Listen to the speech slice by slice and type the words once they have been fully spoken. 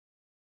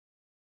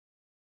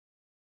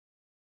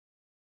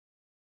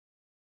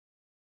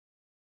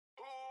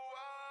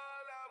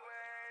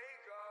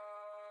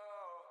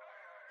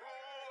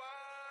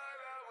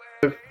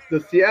if the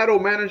Seattle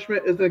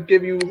management isn't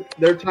giving you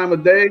their time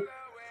of day,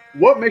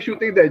 what makes you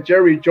think that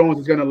Jerry Jones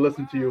is going to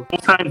listen to you?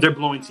 Sometimes they're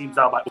blowing teams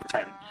out by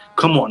 10.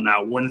 Come on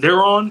now. When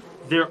they're on,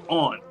 they're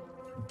on.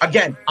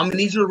 Again, I'm going to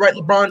need you to write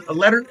LeBron a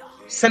letter,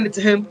 send it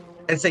to him,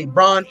 and say,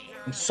 Bron,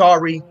 I'm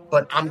sorry,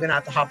 but I'm going to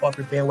have to hop off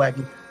your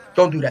bandwagon.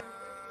 Don't do that.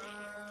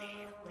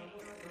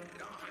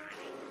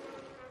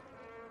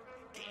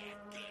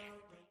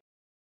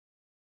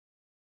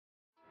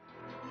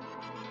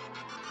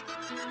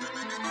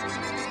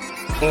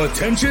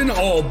 Attention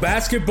all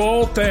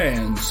basketball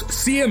fans.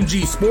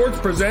 CMG Sports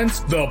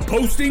presents the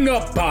Posting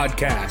Up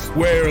Podcast,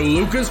 where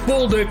Lucas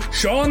Boldick,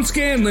 Sean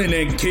Scanlon,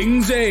 and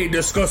King Zay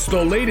discuss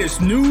the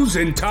latest news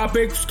and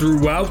topics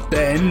throughout the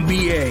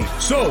NBA.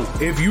 So,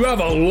 if you have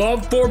a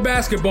love for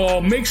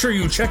basketball, make sure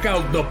you check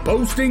out the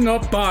Posting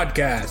Up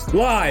Podcast,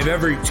 live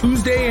every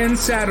Tuesday and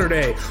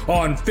Saturday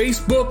on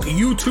Facebook,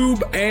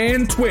 YouTube,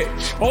 and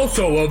Twitch.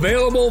 Also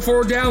available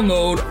for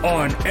download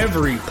on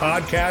every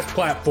podcast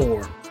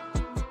platform.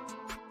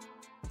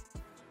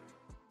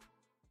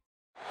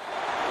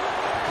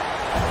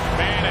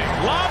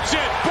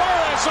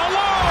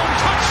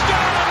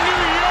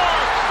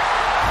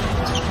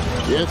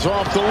 It's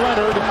off to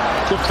Leonard,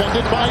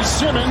 defended by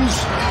Simmons.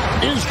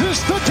 Is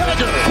this the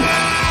dagger?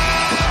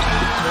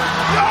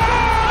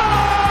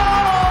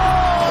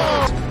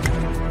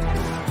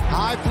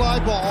 High fly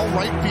ball,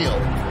 right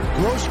field.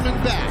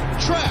 Grossman back,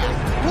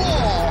 track,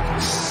 wall,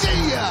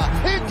 see ya!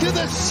 Into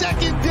the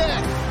second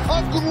deck.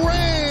 A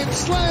grand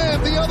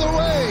slam the other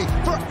way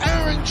for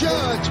Aaron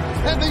Judge,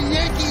 and the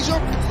Yankees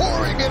are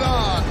pouring it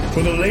on.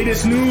 For the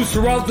latest news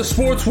throughout the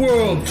sports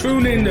world,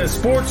 tune in to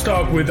Sports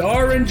Talk with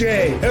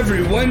R&J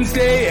every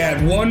Wednesday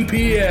at 1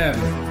 p.m.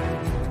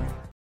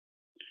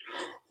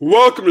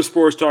 Welcome to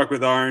Sports Talk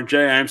with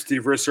R&J. I'm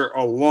Steve Risser,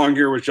 along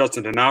here with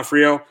Justin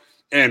D'Onofrio.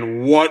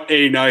 And what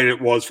a night it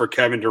was for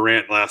Kevin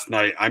Durant last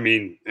night. I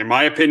mean, in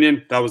my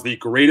opinion, that was the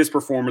greatest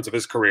performance of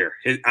his career.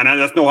 And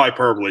that's no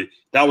hyperbole.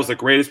 That was the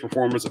greatest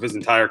performance of his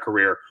entire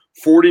career.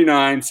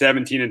 49,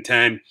 17, and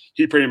 10.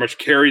 He pretty much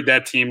carried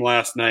that team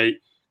last night.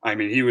 I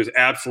mean, he was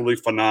absolutely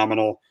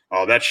phenomenal.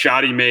 That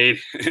shot he made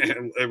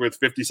with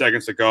 50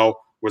 seconds to go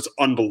was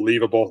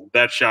unbelievable.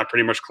 That shot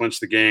pretty much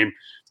clinched the game.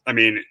 I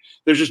mean,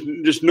 there's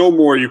just no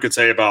more you could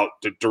say about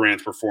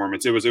Durant's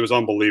performance. It was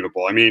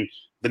unbelievable. I mean,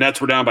 the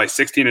Nets were down by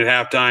 16 at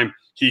halftime.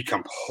 He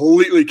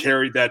completely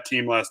carried that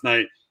team last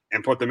night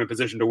and put them in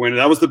position to win. And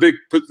that was the big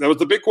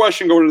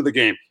question going into the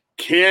game.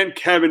 Can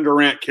Kevin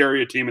Durant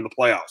carry a team in the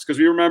playoffs? Because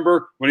we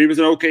remember when he was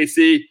in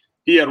OKC,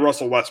 he had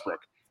Russell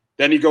Westbrook.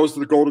 Then he goes to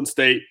the Golden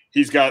State.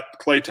 He's got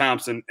Klay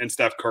Thompson and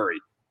Steph Curry.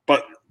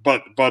 But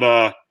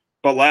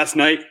last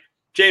night,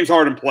 James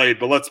Harden played.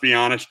 But let's be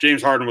honest,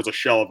 James Harden was a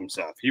shell of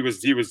himself. He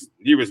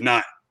was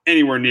not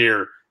anywhere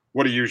near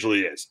what he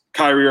usually is.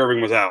 Kyrie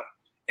Irving was out.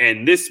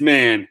 And this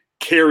man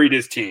carried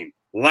his team.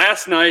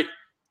 Last night,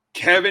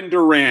 Kevin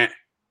Durant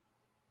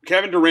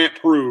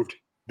proved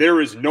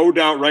there is no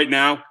doubt right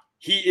now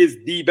he is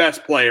the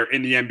best player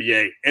in the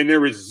NBA, and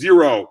there is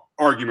zero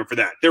argument for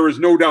that. There is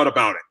no doubt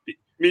about it. I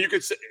mean, you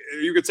could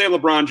say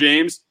LeBron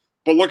James,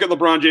 but look at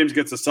LeBron James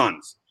against the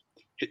Suns.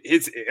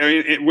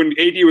 When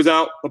AD was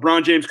out,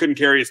 LeBron James couldn't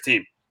carry his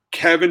team.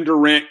 Kevin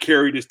Durant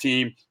carried his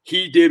team.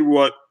 He did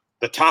what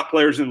the top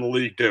players in the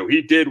league do.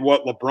 He did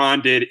what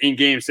LeBron did in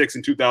Game 6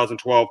 in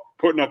 2012,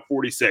 putting up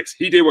 46.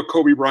 He did what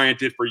Kobe Bryant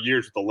did for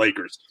years with the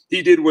Lakers.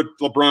 He did what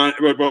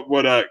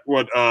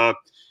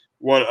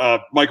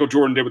Michael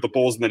Jordan did with the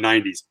Bulls in the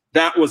 90s.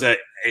 That was an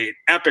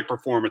epic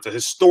performance, a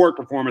historic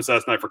performance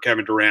last night for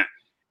Kevin Durant.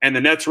 And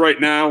the Nets right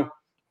now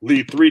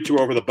lead 3-2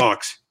 over the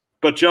Bucks.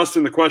 But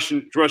Justin, the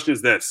question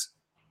is this: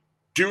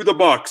 do the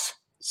Bucks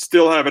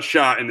still have a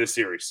shot in this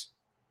series?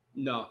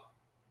 No.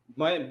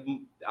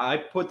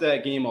 I put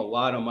that game a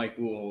lot on Mike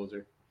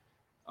Budenholzer.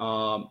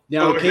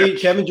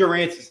 Kevin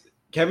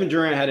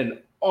Durant had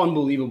an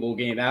unbelievable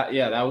game. That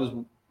was,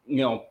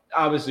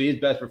 obviously his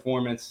best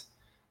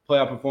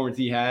playoff performance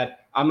he had.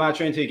 I'm not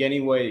trying to take any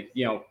way,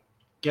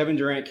 Kevin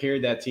Durant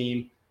carried that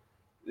team,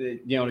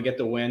 to get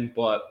the win.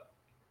 But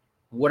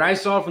what I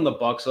saw from the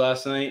Bucks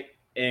last night,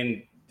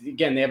 and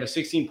again, they have a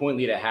 16-point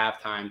lead at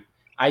halftime.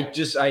 I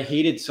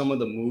hated some of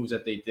the moves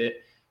that they did.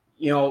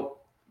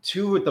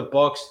 Two with the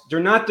Bucks, they're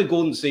not the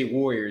Golden State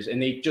Warriors,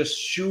 and they just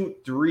shoot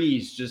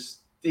threes.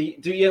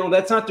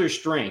 That's not their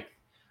strength.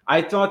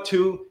 I thought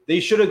too, they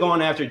should have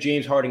gone after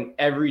James Harden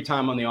every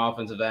time on the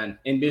offensive end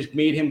and just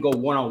made him go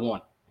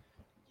one-on-one.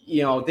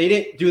 They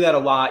didn't do that a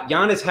lot.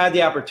 Giannis had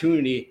the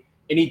opportunity,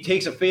 and he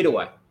takes a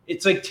fadeaway.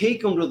 It's like,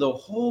 take him to the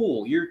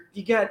hole. You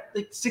got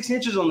like 6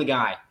 inches on the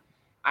guy.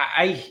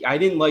 I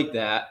didn't like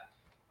that.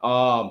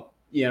 And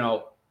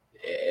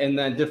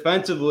then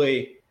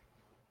defensively,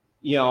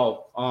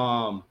 PJ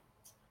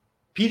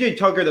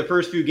Tucker, the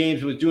first few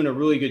games, was doing a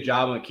really good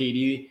job on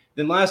KD.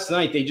 Then last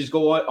night, they just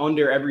go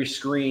under every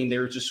screen. They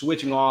were just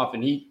switching off,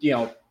 and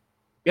Kevin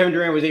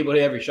Durant was able to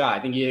hit every shot.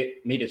 I think he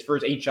made his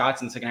first 8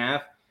 shots in the second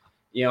half.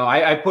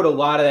 I put a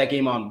lot of that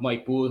game on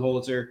Mike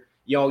Budenholzer.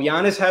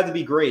 Giannis had to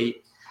be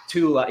great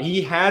too.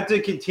 He had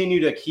to continue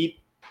to keep,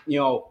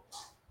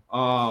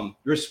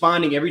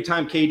 responding every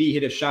time KD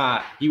hit a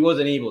shot. He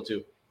wasn't able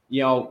to.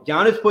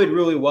 Giannis played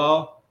really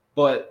well,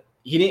 but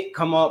he didn't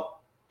come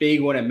up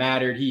big when it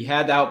mattered. He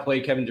had to outplay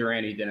Kevin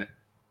Durant. He didn't.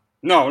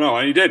 No,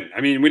 and he didn't.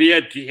 I mean, when he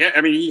had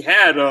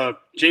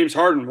James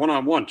Harden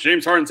one-on-one.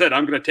 James Harden said,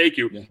 "I'm going to take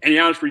you," and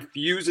Giannis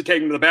refused to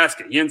take him to the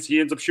basket. He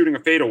ends up shooting a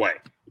fadeaway.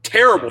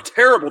 Terrible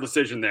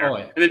decision there. Oh,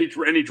 yeah. And then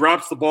he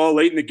drops the ball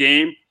late in the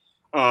game.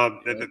 He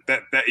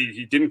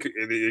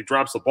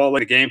drops the ball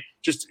late in the game.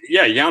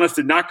 Giannis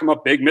did not come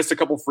up big, missed a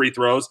couple free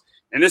throws,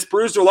 and this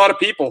bruised to a lot of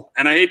people.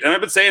 And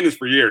I've been saying this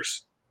for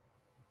years.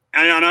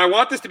 And I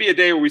want this to be a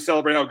day where we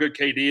celebrate how good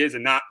KD is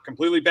and not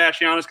completely bash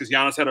Giannis, because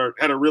Giannis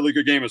had a really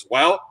good game as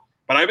well.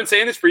 But I've been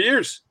saying this for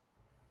years.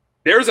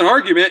 There's an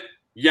argument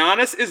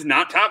Giannis is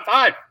not top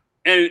 5.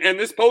 And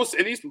these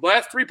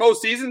last 3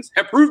 postseasons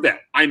have proved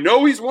that. I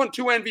know he's won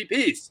 2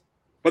 MVPs,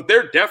 but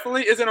there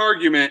definitely is an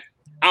argument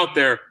out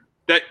there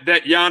that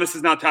Giannis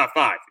is not top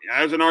 5.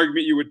 As an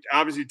argument you would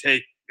obviously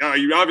take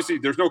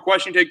there's no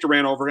question you take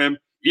Durant over him,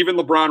 even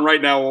LeBron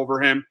right now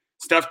over him.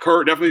 Steph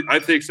Curry, definitely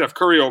I'd take Steph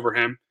Curry over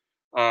him.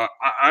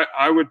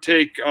 I would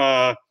take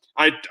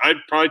I'd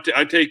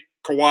take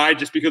Kawhi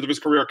just because of his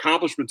career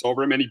accomplishments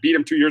over him, and he beat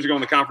him 2 years ago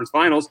in the conference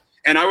finals.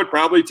 And I would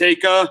probably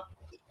take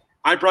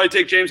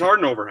James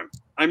Harden over him.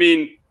 I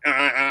mean,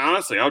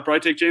 honestly, I would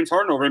probably take James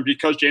Harden over him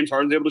because James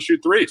Harden's able to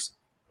shoot threes.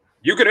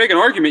 You could make an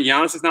argument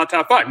Giannis is not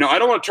top 5. Now, I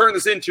don't want to turn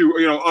this into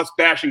us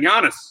bashing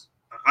Giannis.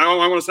 I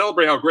want to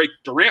celebrate how great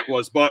Durant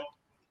was, but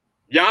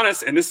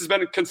Giannis, and this has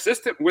been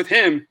consistent with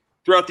him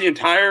throughout his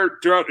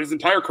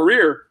entire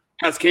career,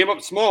 has came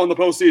up small in the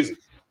postseason.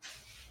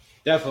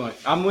 Definitely.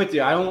 I'm with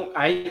you.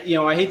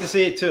 I hate to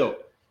say it too.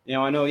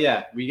 I know,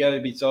 we got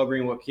to be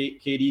celebrating what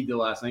KD did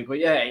last night. But,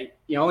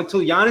 until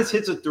Giannis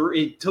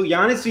until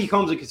Giannis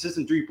becomes a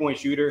consistent three-point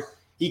shooter,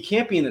 he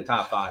can't be in the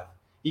top 5.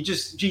 He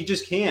just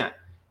can't,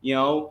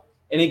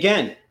 And,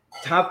 again,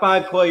 top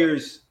 5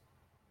 players,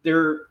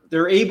 they're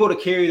able to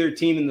carry their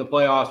team in the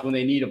playoffs when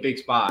they need a big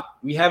spot.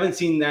 We haven't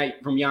seen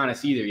that from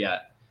Giannis either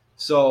yet.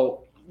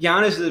 So,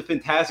 Giannis is a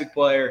fantastic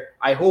player.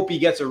 I hope he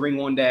gets a ring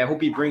one day. I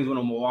hope he brings one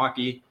to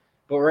Milwaukee.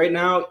 But right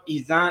now,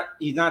 he's not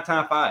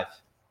top 5.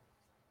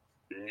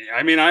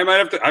 I mean, I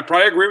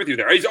probably agree with you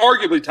there. He's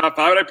arguably top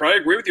 5, but I probably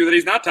agree with you that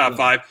he's not top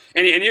 5.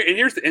 And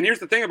here's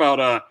the thing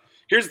about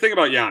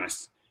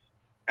Giannis.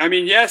 I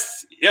mean,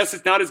 yes,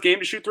 it's not his game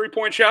to shoot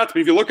 3-point shots,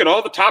 but if you look at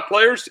all the top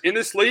players in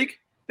this league,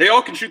 they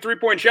all can shoot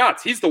 3-point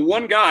shots. He's the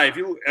one guy. If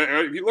you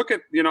look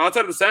at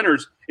outside of the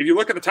centers, if you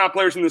look at the top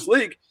players in this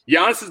league,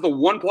 Giannis is the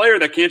one player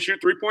that can't shoot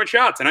 3-point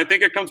shots, and I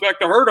think it comes back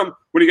to hurt him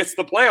when he gets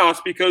to the playoffs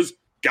because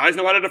guys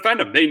know how to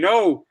defend him. They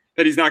know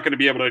that he's not going to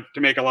be able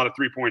to make a lot of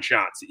 3-point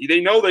shots. They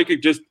know they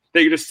could just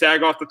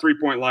sag off the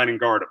 3-point line and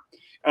guard him.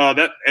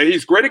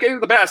 He's great at getting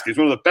to the basket. He's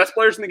one of the best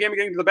players in the game at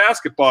getting to the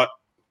basket, but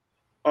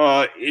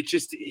the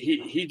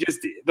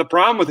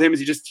problem with him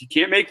is he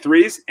can't make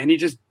threes, and he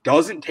just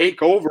doesn't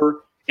take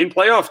over in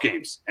playoff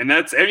games. And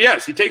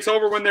yes, he takes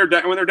over when they're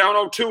down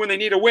 0-2 and they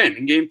need a win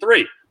in game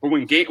 3. But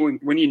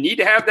when you need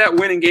to have that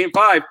win in game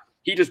 5,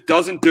 he just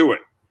doesn't do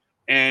it.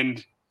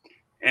 And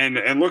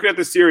looking at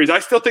the series, I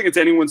still think it's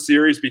anyone's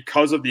series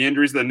because of the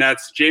injuries of the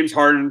Nets. James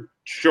Harden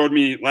showed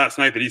me last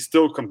night that he's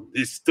still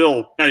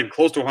not even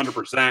close to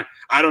 100%.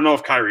 I don't know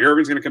if Kyrie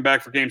Irving's going to come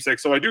back for game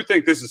 6. So I do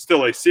think this is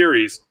still a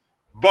series,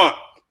 but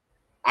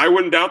I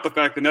wouldn't doubt the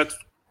fact the Nets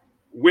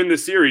win the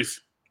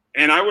series.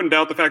 And I wouldn't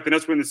doubt the fact the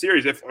Nets win the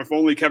series if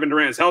only Kevin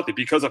Durant is healthy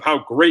because of how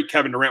great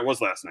Kevin Durant was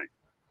last night.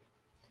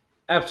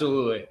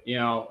 Absolutely.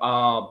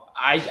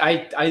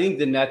 I think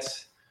the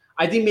Nets –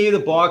 I think maybe the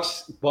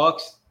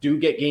Bucks do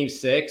get game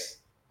 6,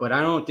 but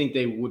I don't think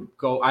they would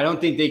go – I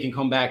don't think they can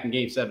come back in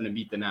game 7 and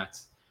beat the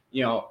Nets.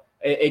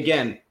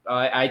 Again,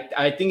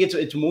 I think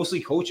it's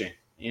mostly coaching,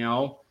 I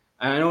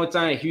know it's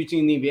not a huge thing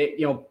in the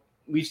NBA.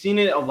 We've seen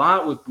it a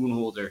lot with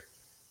Budenholzer.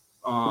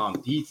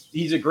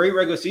 He's a great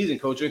regular season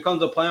coach. When it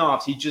comes to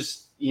playoffs, he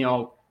just,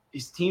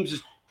 his teams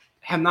just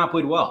have not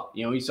played well.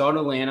 You saw it in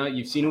Atlanta.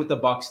 You've seen it with the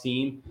Bucks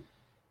team.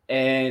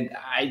 And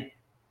I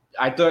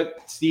thought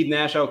Steve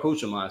Nash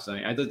outcoached him last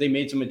night. I thought they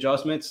made some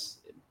adjustments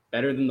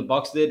better than the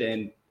Bucks did.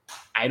 And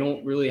I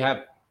don't really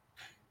have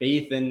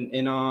faith in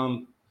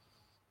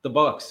the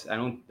Bucks. I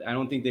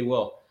don't think they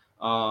will.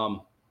 I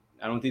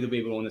don't think they'll be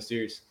able to win the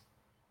series.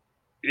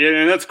 Yeah,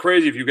 and that's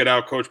crazy if you get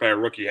outcoached by a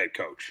rookie head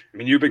coach. I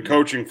mean, you've been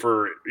coaching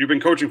for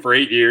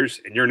 8 years,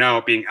 and you're now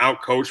being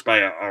outcoached by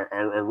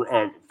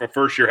a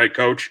first-year head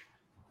coach.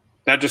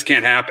 That just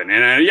can't happen.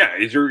 And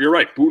you're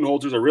right.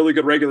 Budenholzer's a really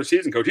good regular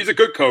season coach. He's a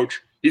good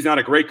coach. He's not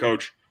a great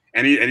coach,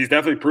 and he's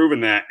definitely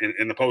proven that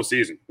in the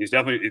postseason. He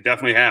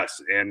definitely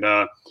has. And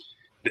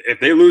if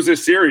they lose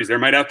this series, there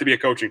might have to be a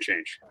coaching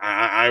change.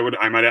 I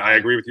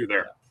agree with you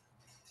there.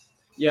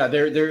 Yeah,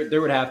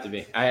 there would have to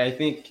be. I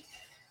think.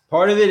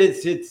 Part of it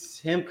is it's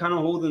him kind of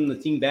holding the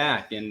team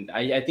back, and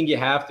I think you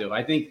have to.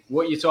 I think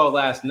what you saw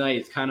last night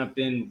has kind of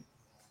been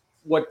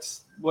what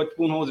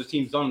Budenholzer's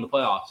team's done in the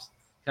playoffs.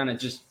 Kind of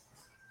just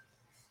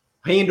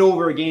hand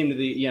over a game to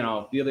the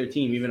other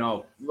team. Even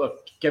though,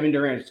 look, Kevin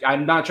Durant.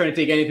 I'm not trying to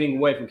take anything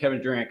away from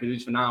Kevin Durant because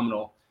he's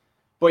phenomenal,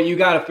 but you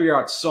got to figure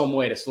out some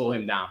way to slow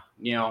him down.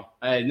 You know,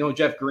 I know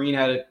Jeff Green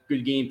had a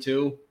good game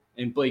too,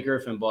 and Blake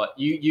Griffin, but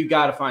you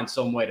got to find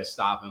some way to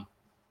stop him.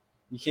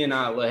 You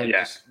cannot let him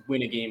just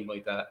win a game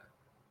like that.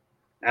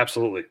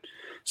 Absolutely.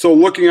 So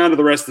looking on to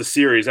the rest of the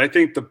series, I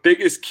think the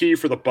biggest key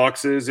for the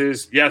Bucks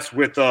is yes,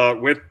 with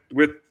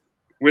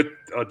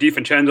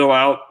DiVincenzo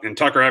out and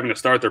Tucker having to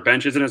start, their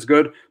bench isn't as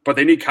good, but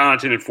they need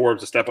Connaughton and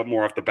Forbes to step up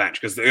more off the bench.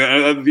 Because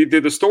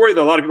the story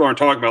that a lot of people aren't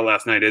talking about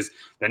last night is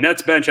the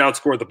Nets bench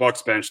outscored the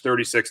Bucks bench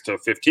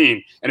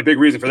 36-15, and a big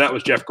reason for that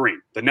was Jeff Green.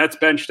 The Nets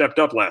bench stepped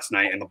up last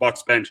night, and the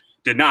Bucks bench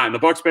did not. And the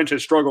Bucks bench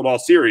has struggled all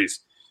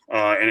series.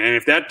 And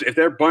if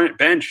their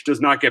bench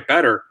does not get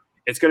better,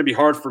 it's going to be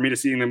hard for me to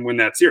see them win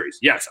that series.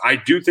 Yes, I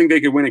do think they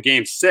could win a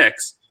game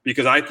 6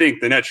 because I think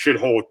the Nets should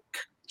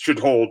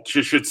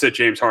sit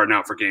James Harden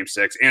out for game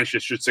 6 and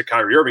should sit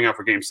Kyrie Irving out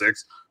for game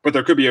 6. But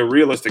there could be a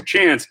realistic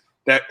chance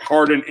that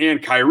Harden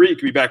and Kyrie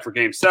could be back for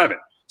game 7.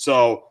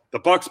 So the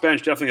Bucks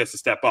bench definitely has to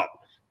step up.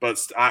 But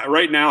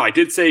right now, I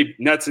did say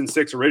Nets in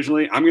 6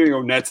 originally. I'm going to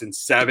go Nets in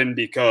 7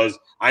 because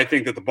I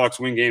think that the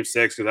Bucks win game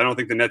 6 because I don't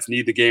think the Nets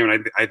need the game.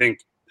 And I think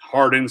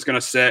Harden's going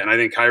to sit and I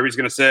think Kyrie's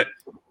going to sit.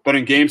 But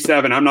in game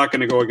 7, I'm not going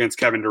to go against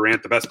Kevin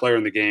Durant, the best player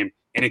in the game,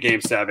 in a game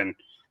 7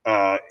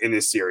 in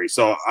this series.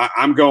 So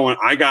I'm going.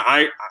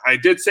 I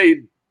did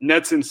say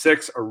Nets in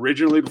 6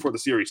 originally before the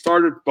series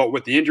started, but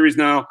with the injuries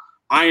now,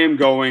 I am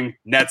going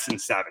Nets in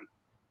 7.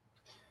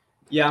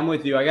 Yeah, I'm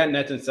with you. I got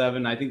Nets in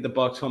 7. I think the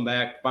Bucks come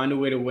back, find a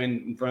way to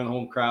win in front of the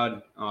home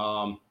crowd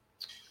on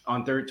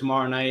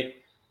tomorrow night.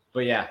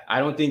 But yeah, I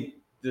don't think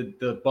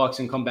the Bucks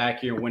can come back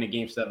here and win a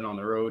game 7 on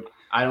the road.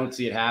 I don't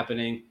see it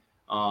happening.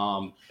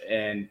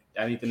 And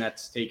I think the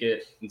Nets take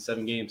it in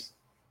 7 games.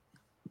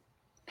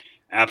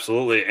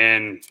 Absolutely.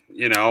 And,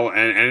 you know,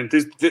 and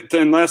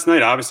then last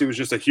night obviously was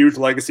just a huge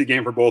legacy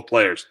game for both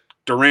players.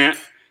 Durant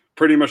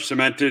pretty much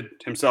cemented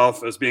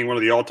himself as being one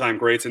of the all-time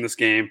greats in this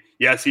game.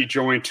 Yes, he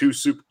joined two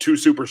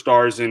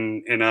superstars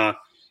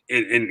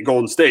in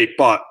Golden State,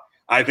 but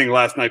I think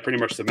last night pretty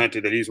much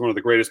cemented that he's one of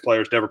the greatest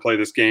players to ever play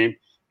this game.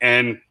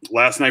 And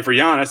last night for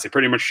Giannis, it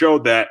pretty much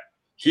showed that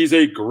he's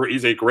a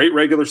great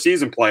regular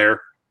season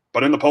player,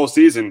 but in the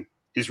postseason,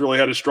 he's really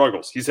had his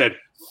struggles. He's had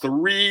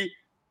 3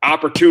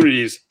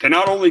 opportunities to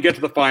not only get to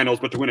the finals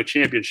but to win a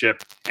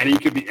championship, and he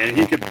could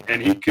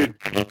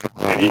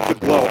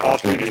blow all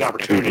 3 of these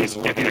opportunities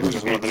if he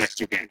loses one of the next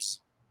 2 games.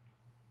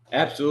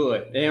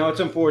 Absolutely. You know,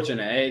 it's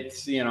unfortunate.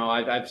 It's, you know,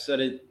 I've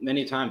said it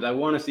many times. I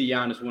want to see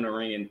Giannis win a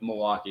ring in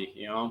Milwaukee.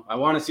 You know, I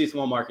want to see a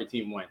small market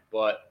team win,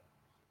 but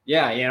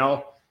yeah, you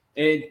know,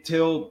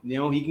 until, you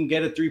know, he can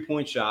get a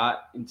 3-point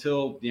shot,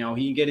 until, you know,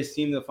 he can get his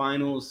team to the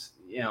finals,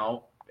 you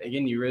know,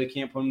 again, you really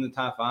can't put him in the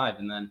top 5.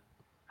 And then,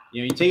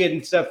 you know, you take it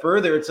a step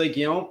further, it's like,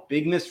 you know,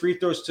 big missed free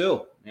throws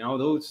too. You know,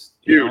 those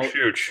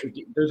huge.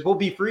 There's will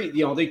be free,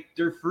 you know,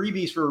 they're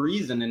freebies for a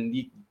reason, and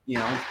you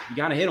know, you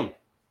got to hit them.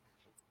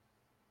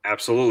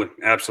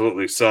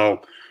 Absolutely.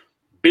 So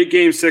big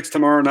game 6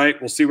 tomorrow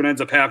night. We'll see what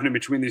ends up happening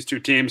between these 2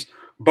 teams.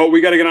 But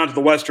we got to get on to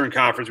the Western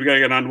Conference. We got to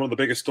get on to one of the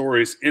biggest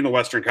stories in the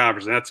Western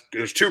Conference. And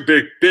there's 2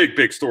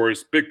 big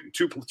stories,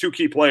 two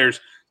key players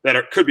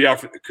that could be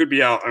out.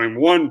 I mean,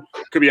 one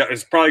could be out,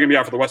 is probably going to be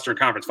out for the Western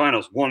Conference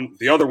Finals.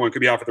 The other one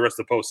could be out for the rest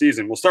of the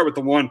postseason. We'll start with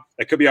the one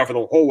that could be out for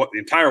the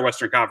entire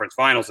Western Conference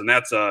Finals, and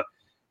that's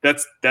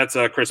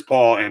Chris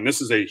Paul. And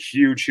this is a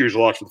huge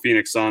loss for the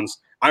Phoenix Suns.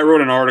 I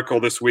wrote an article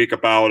this week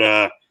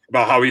about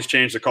how he's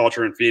changed the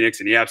culture in Phoenix,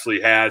 and he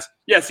absolutely has.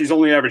 Yes, he's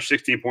only averaged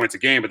 16 points a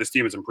game, but this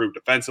team has improved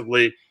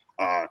defensively.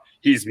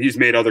 He's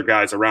made other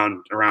guys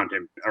around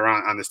him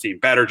on this team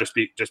better just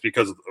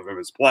because of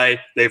his play.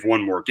 They've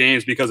won more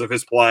games because of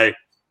his play.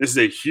 This is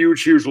a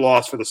huge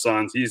loss for the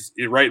Suns. He's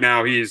right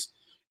now in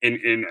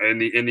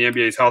the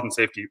NBA's health and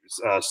safety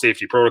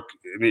protocol.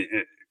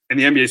 In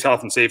the NBA's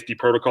health and safety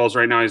protocols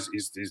right now,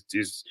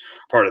 he's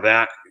part of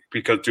that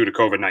due to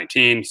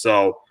COVID-19.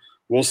 So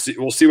we'll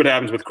see what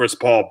happens with Chris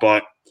Paul.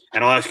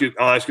 And I'll ask you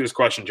this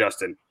question,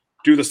 Justin.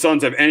 Do the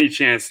Suns have any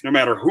chance, no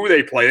matter who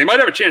they play? They might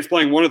have a chance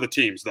playing one of the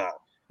teams, though.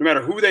 No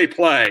matter who they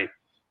play,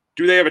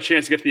 do they have a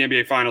chance to get to the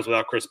NBA Finals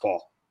without Chris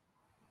Paul?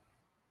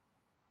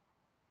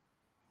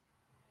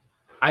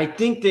 I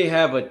think they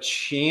have a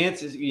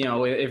chance. You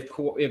know,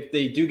 if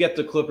they do get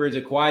the Clippers,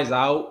 if Kawhi's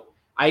out,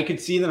 I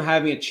could see them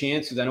having a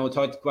chance, because I know we'll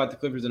talk about the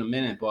Clippers in a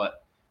minute, but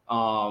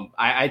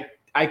I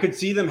could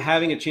see them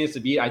having a chance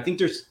to beat. I think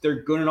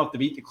they're good enough to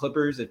beat the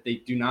Clippers if they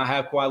do not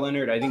have Kawhi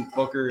Leonard. I think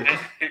Booker,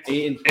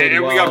 Ayton played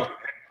well.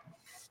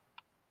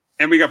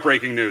 And we got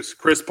breaking news.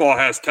 Chris Paul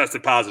has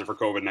tested positive for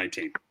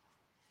COVID-19.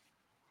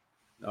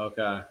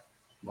 Okay.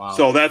 Wow.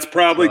 So that's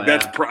probably I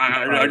don't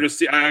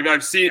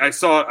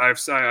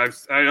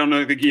know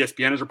if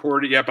ESPN has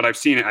reported it yet, but I've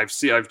seen it.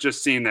 I've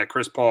just seen that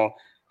Chris Paul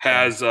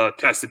has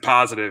tested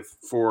positive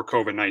for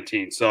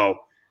COVID-19. So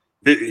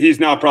he's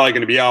now probably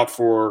going to be out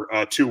for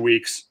 2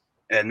 weeks,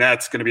 and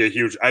that's going to be a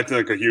huge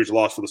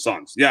loss for the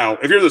Suns. Yeah,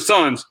 if you're the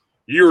Suns,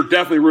 you're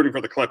definitely rooting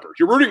for the Clippers.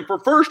 You're rooting for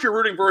it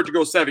to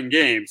go 7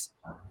 games.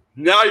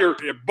 Now you're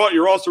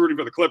also rooting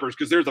for the Clippers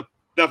because there's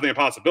definitely a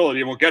possibility,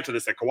 and we'll get to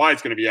this, that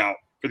Kawhi's going to be out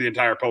for the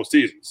entire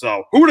postseason.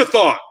 So who would have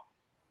thought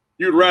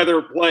you'd want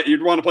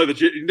to avoid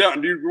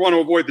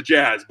the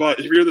Jazz, but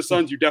if you're the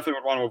Suns, you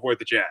definitely would want to avoid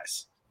the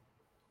Jazz.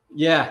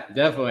 Yeah,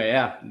 definitely.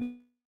 Yeah.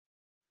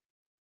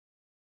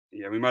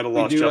 Yeah, we might have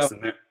lost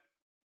Justin there.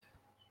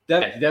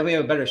 Definitely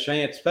have a better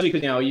chance, especially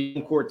because, you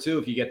can court too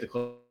if you get the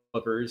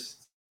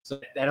Clippers. So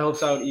that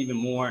helps out even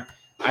more.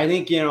 I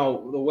think,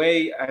 the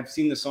way I've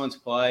seen the Suns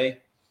play,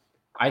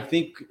 I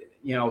think,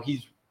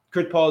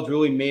 Chris Paul's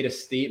really made a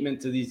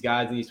statement to these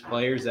guys and these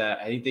players that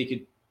I think they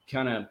could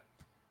kind of,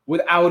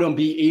 without him,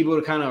 be able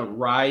to kind of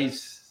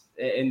rise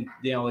and,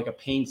 like a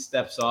Payne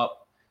steps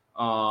up,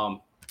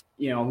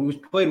 who's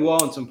played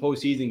well in some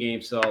postseason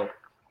games. So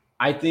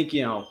I think,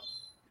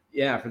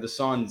 for the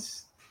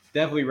Suns,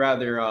 definitely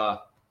rather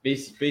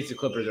face the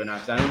Clippers or not.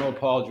 'Cause I don't know if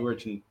Paul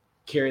George can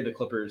carry the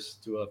Clippers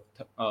to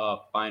a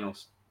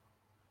finals.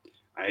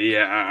 I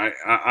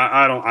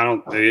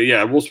don't.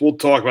 Yeah, we'll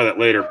talk about that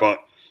later. But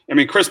I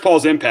mean, Chris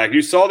Paul's impact.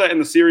 You saw that in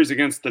the series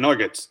against the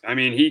Nuggets. I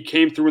mean, he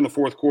came through in the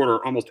fourth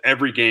quarter almost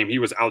every game. He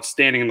was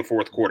outstanding in the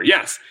fourth quarter.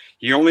 Yes,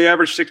 he only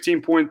averaged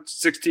 16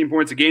 points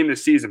a game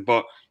this season,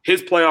 but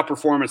his playoff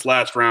performance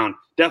last round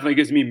definitely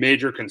gives me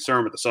major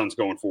concern with the Suns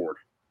going forward.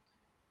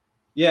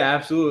 Yeah,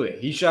 absolutely.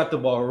 He shot the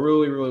ball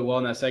really, really well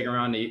in that second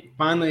round.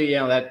 Finally,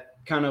 that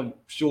kind of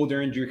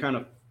shoulder injury kind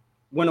of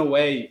went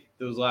away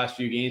those last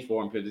few games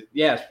for him. Because,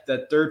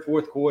 that third,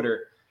 fourth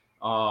quarter,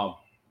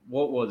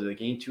 what was it,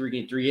 game 2 or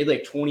game 3? He had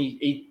like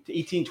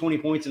 18, 20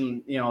 points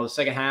in, the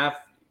second half,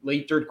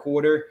 late third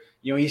quarter.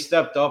 He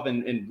stepped up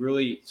and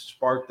really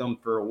sparked them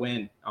for a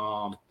win.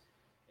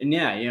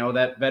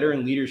 That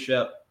veteran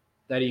leadership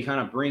that he kind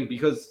of brings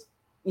because,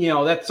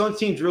 that Suns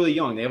team's really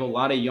young. They have a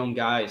lot of young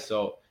guys.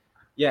 So,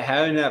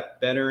 having that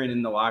veteran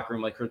in the locker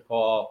room like Chris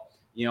Paul,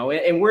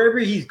 and wherever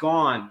he's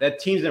gone, that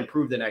team's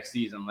improved the next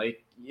season.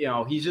 Like,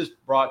 he's just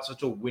brought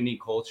such a winning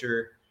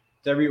culture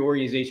to every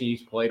organization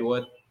he's played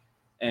with.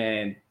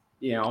 And,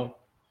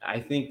 I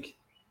think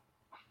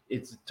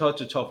it's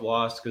such a tough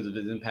loss because of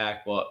his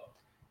impact. But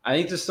I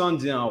think the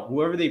Suns,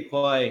 whoever they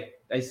play,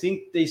 I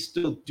think they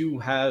still do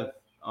have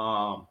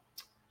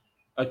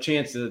a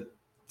chance to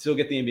still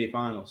get the NBA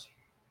Finals.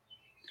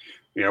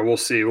 Yeah, we'll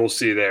see. We'll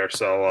see there.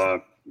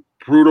 So,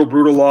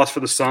 brutal loss for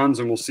the Suns,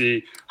 and we'll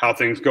see how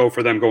things go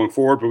for them going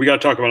forward. But we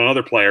got to talk about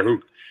another player who,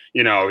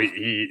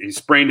 he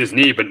sprained his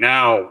knee, but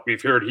now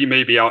we've heard he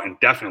may be out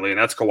indefinitely, and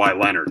that's Kawhi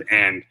Leonard.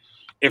 And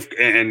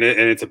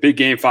it's a big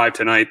game 5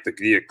 tonight.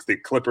 The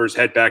Clippers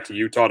head back to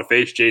Utah to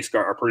face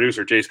our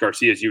producer Jace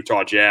Garcia's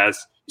Utah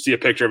Jazz. You see a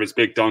picture of his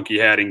big dunk he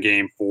had in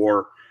game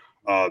 4.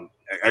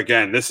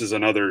 Again, this is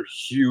another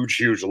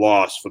huge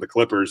loss for the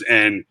Clippers.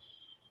 And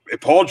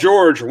if Paul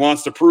George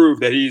wants to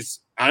prove that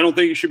I don't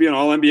think he should be an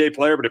all-NBA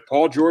player, but if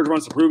Paul George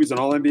wants to prove he's an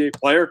all-NBA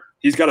player,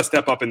 he's got to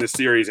step up in this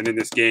series and in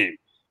this game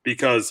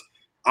because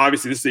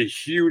obviously this is a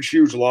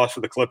huge loss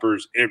for the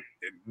Clippers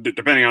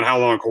depending on how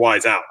long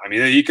Kawhi's out. I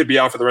mean, he could be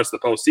out for the rest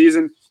of the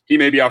postseason. He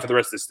may be out for the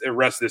rest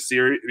of this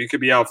series. He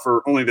could be out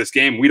for only this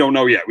game. We don't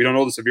know yet. We don't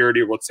know the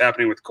severity of what's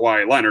happening with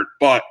Kawhi Leonard.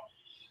 But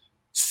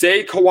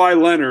say Kawhi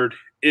Leonard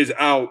is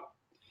out.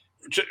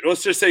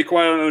 Let's just say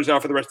Kawhi Leonard is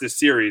out for the rest of this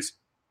series.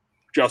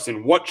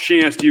 Justin, what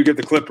chance do you give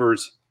the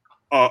Clippers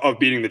of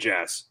beating the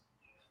Jazz?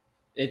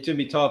 It should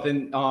be tough.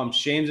 And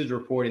Shams is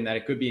reporting that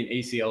it could be an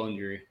ACL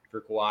injury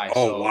for Kawhi.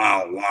 Oh, so,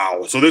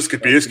 wow. So this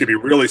could be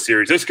really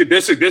serious. This could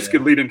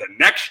lead into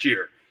next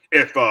year.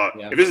 If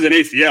this is an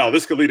ACL,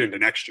 this could lead into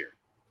next year.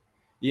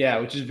 Yeah,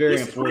 which is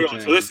very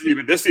unfortunate. So this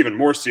is even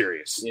more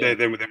serious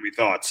than we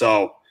thought.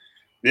 So,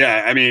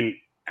 I mean,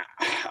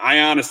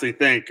 I honestly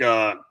think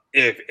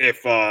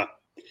if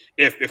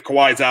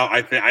Kawhi's out,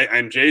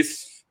 and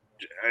Jace.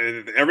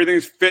 Everything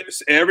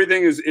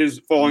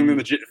is falling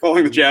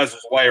the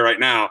Jazz's way right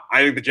now.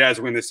 I think the Jazz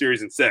win this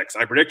series in 6.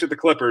 I predicted the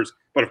Clippers,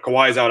 but if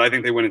Kawhi's out, I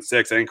think they win in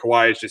 6. I think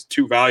Kawhi is just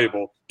too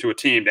valuable to a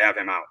team to have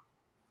him out.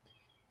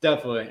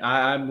 Definitely.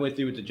 I'm with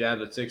you with the Jazz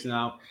at 6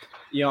 now.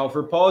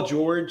 For Paul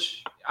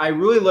George, I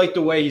really like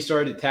the way he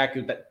started to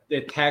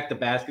attack the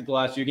basket the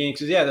last few games.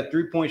 Because, the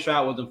three-point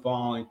shot wasn't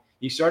falling.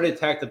 He started to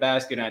attack the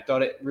basket, and I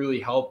thought it really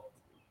helped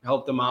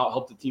them out,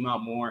 helped the team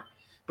out more.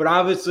 But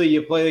obviously,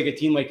 you play like a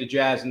team like the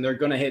Jazz, and they're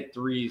going to hit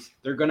threes.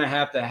 He's going to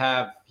have to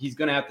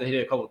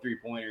hit a couple of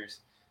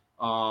three-pointers.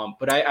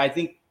 But I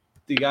think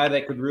the guy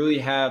that could really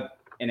have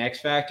an X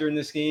factor in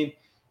this game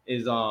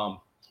is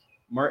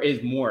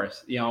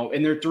Morris.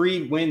 In their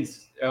 3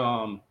 wins,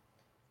 and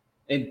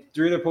 3 of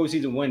their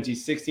postseason wins,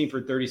 he's 16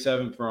 for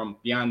 37 from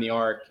beyond the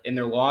arc. In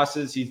their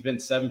losses, he's been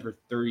 7 for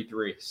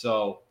 33.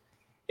 So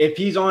if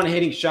he's on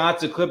hitting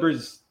shots, the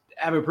Clippers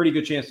have a pretty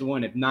good chance to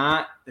win. If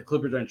not, the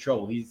Clippers are in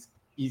trouble.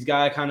 He's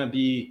got to kind of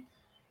be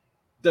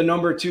the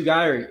number 2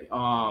 guy.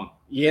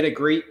 He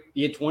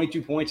had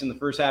 22 points in the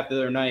first half of the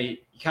other night.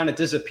 He kind of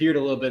disappeared a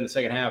little bit in the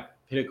second half,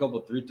 hit a couple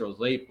of free throws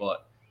late,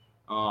 but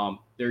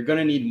they're going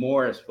to need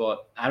Morris.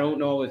 But I don't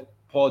know if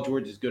Paul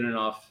George is good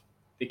enough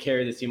to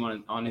carry this team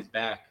on his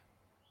back.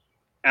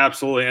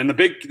 Absolutely. And the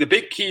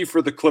big key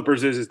for the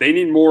Clippers is they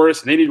need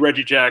Morris and they need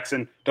Reggie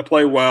Jackson to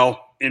play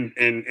well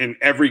in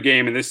every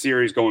game in this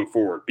series going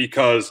forward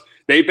because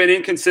they've been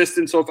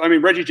inconsistent. So,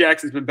 Reggie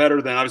Jackson's been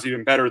better than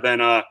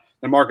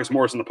Marcus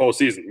Morris in the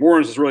postseason.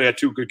 Morris has really had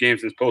two good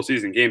games in this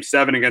postseason: Game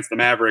 7 against the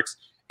Mavericks,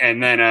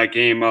 and then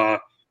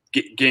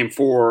Game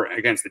 4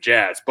 against the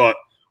Jazz. But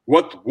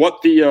what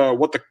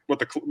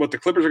the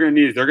Clippers are going to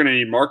need is they're going to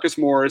need Marcus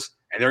Morris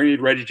and they're going to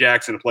need Reggie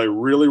Jackson to play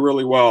really,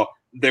 really well.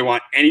 They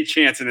want any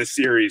chance in this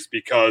series,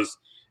 because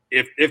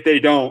if they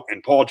don't,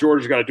 and Paul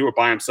George has got to do it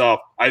by himself,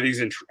 I think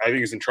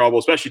he's in trouble,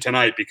 especially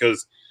tonight,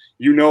 because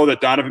you know that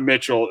Donovan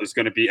Mitchell is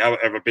going to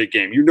have a big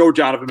game. You know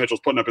Donovan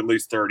Mitchell's putting up at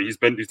least 30. He's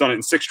done it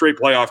in 6 straight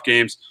playoff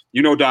games.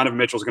 You know Donovan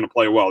Mitchell's going to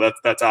play well.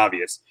 That's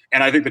obvious.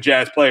 And I think the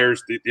Jazz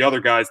players, the other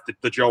guys,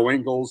 the Joe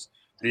Ingles,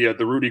 the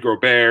Rudy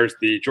Goberts,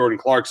 the Jordan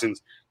Clarksons,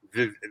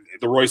 the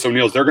Royce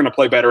O'Neals, they're going to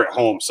play better at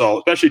home. So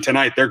especially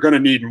tonight, they're going to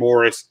need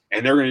Morris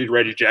and they're going to need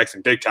Reggie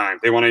Jackson big time.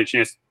 They want any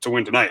chance to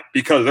win tonight,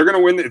 because they're going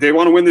to win. If they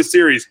want to win this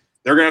series,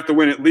 they're going to have to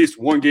win at least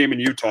one game in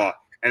Utah,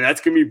 and that's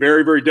going to be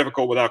very, very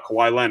difficult without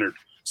Kawhi Leonard.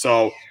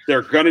 So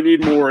they're going to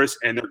need Morris,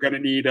 and they're going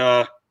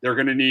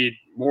to need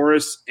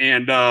Morris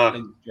and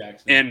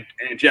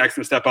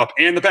Jackson to step up,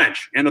 and the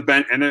bench and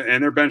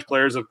their bench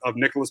players of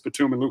Nicholas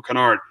Batum and Luke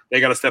Kennard. They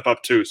got to step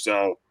up too.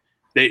 So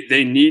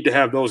they need to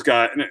have those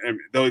guys.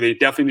 Though they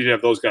definitely need to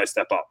have those guys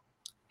step up.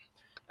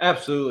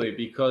 Absolutely,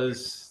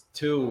 because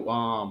too,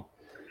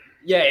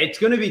 it's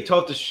going to be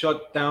tough to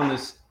shut down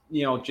this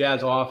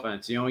Jazz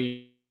offense.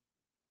 We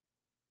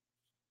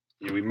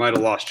might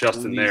have lost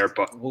Justin there,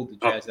 but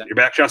you're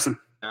back, Justin.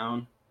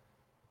 Down.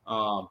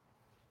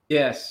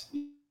 Yes.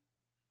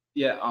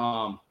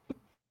 Yeah.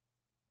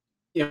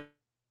 You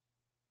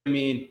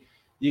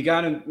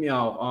got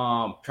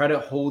to, try to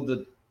hold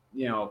the,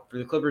 for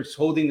the Clippers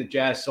holding the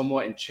Jazz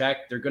somewhat in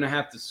check. They're going to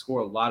have to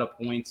score a lot of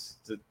points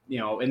to,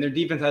 and their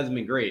defense hasn't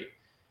been great.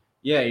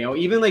 Yeah.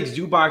 Even like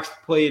Zubac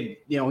played,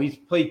 he's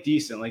played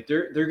decent. Like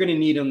they're going to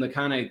need him to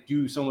kind of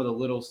do some of the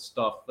little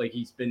stuff. Like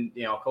he's been,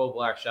 a couple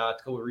block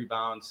shots, a couple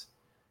rebounds,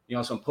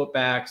 some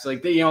putbacks.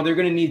 Like they're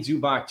going to need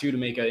Zubac too to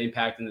make an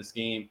impact in this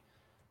game.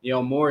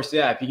 Morris,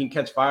 if he can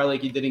catch fire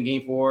like he did in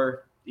Game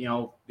 4,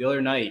 the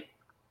other night,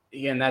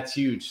 again, that's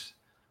huge.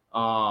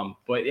 But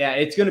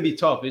it's going to be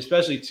tough,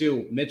 especially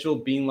too Mitchell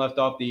being left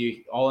off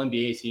the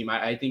All-NBA team.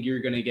 I think you're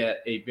going to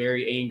get a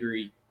very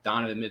angry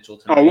Donovan Mitchell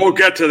tonight. Oh, we'll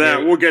get to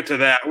that. We'll get to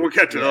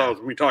those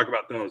when we talk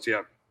about those.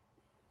 Yeah.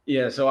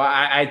 Yeah. So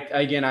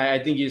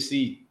I think you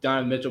see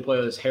Donovan Mitchell play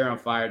with his hair on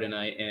fire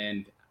tonight,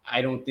 and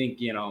I don't think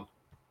they're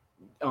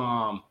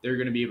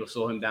going to be able to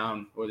slow him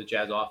down, or the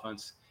Jazz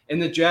offense.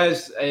 And the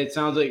Jazz, it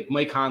sounds like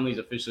Mike Conley's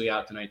officially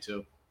out tonight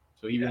too,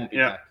 so he won't be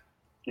back.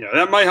 Yeah,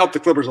 that might help the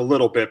Clippers a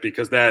little bit,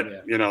 because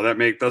that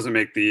doesn't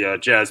make the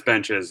Jazz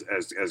bench as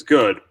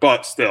good,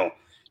 but still,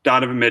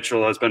 Donovan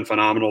Mitchell has been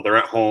phenomenal. They're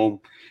at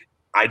home.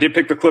 I did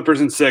pick the Clippers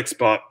in 6,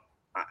 but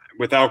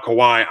without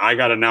Kawhi, I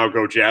got to now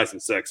go Jazz in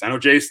 6. I know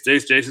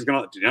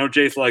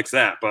Jace likes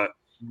that, but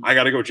I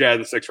got to go Jazz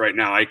in 6 right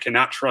now. I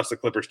cannot trust the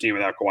Clippers team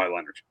without Kawhi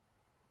Leonard.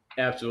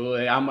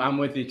 Absolutely, I'm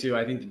with you too.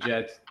 I think the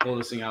Jets pull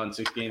this thing out in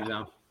 6 games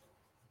now.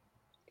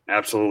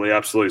 Absolutely.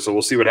 So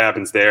we'll see what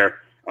happens there.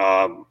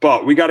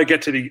 But we got to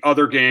get to the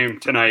other game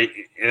tonight,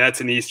 and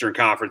that's in the Eastern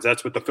Conference.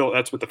 That's with the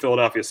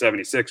Philadelphia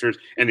 76ers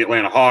and the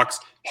Atlanta Hawks.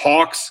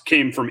 Hawks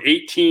came from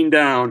 18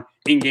 down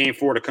in Game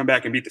 4 to come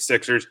back and beat the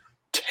Sixers.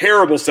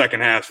 Terrible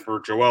second half for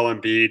Joel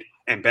Embiid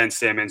and Ben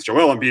Simmons.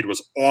 Joel Embiid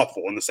was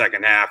awful in the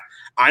second half.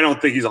 I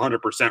don't think he's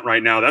 100%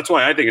 right now. That's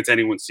why I think it's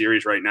anyone's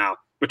series right now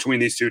between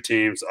these two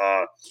teams.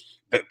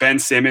 Ben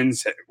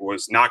Simmons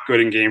was not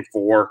good in Game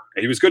 4.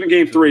 He was good in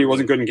Game 3. He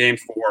wasn't good in Game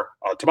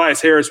 4.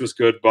 Tobias Harris was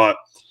good, but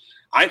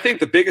I think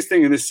the biggest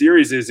thing in this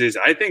series is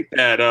I think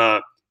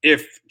that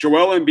if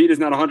Joel Embiid is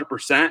not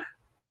 100%,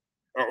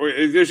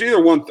 there's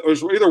either one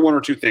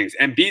or two things.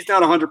 Embiid's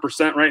not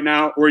 100% right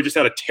now, or he just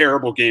had a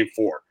terrible Game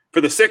 4. For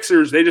the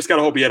Sixers, they just got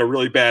to hope he had a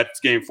really bad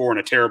Game 4 and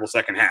a terrible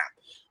second half.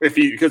 If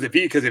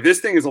this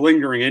thing is a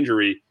lingering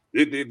injury,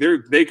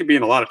 they could be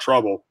in a lot of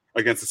trouble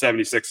against the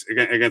 76ers,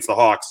 against the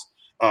Hawks.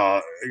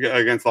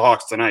 Against the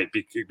Hawks tonight,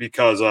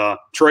 because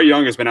Trae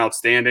Young has been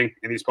outstanding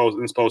in this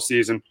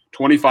postseason.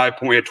 25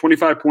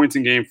 points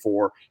in Game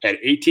 4, had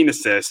 18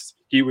 assists.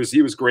 He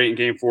was great in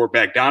Game 4.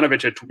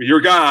 Bogdanović had your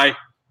guy,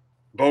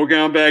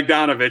 Bojan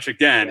Bogdanović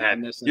again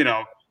had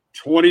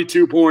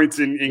 22 points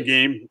in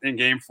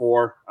Game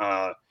 4.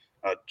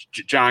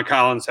 John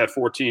Collins had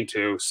 14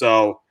 too.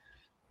 So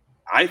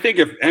I think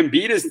if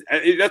Embiid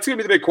that's going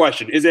to be the big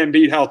question: is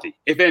Embiid healthy?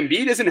 If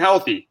Embiid isn't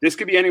healthy, this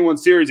could be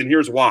anyone's series, and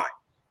here's why.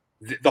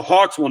 The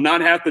Hawks will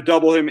not have to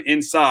double him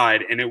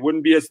inside, and they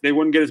wouldn't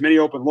get as many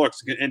open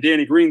looks. And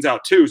Danny Green's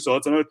out too, so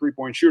that's another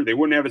 3-point shooter. They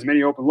wouldn't have as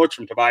many open looks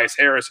from Tobias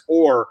Harris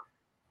or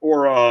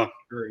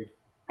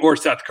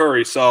Seth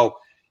Curry. So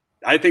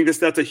I think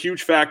that's a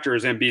huge factor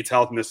is Embiid's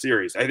health in this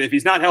series. If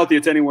he's not healthy,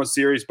 it's anyone's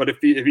series. But if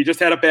he just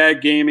had a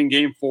bad game in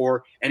Game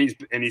 4 and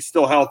he's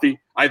still healthy,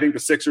 I think the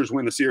Sixers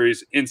win the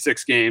series in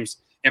 6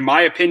 games. In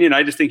my opinion,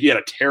 I just think he had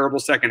a terrible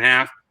second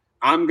half.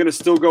 I'm going to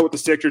still go with the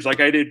Sixers like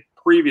I did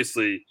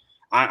previously.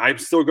 I'm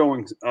still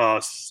going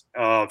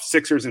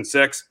Sixers in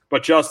 6.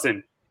 But,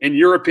 Justin, in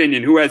your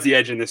opinion, who has the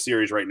edge in this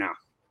series right now?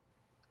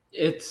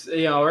 It's,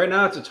 right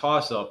now it's a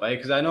toss-up, right?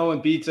 Because I know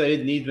Embiid said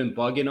his knee's been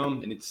bugging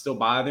him and it's still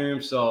bothering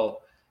him.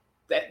 So,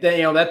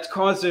 that's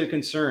caused a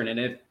concern. And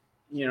if,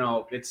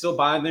 it's still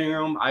bothering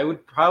him, I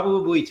would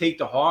probably take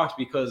the Hawks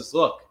because,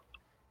 look,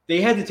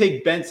 they had to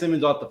take Ben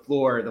Simmons off the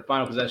floor the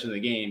final possession of the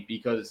game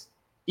because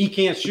he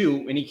can't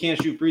shoot and he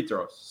can't shoot free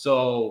throws.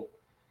 So,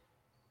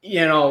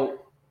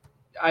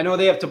 I know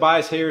they have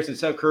Tobias Harris and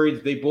Seth Curry.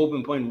 They've both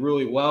been playing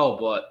really well,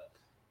 but,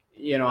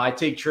 I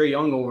take Trae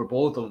Young over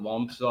both of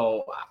them.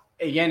 So,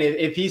 again,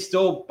 if his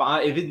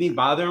knees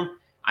bother him,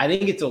 I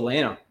think it's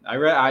Atlanta.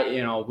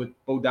 With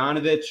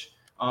Bogdanovic,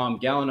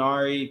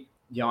 Gallinari,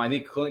 I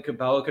think Clint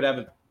Capella could have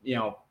a,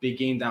 big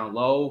game down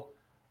low.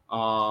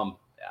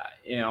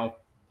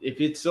 If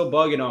it's still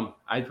bugging him,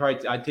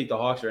 I'd take the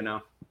Hawks right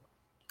now.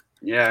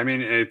 Yeah, I mean,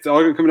 it's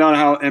all going to come down to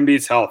how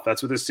Embiid's health.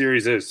 That's what this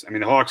series is. I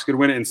mean, the Hawks could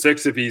win it in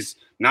 6 if he's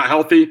not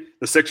healthy.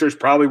 The Sixers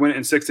probably win it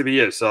in 6 if he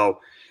is. So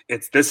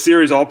this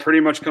series all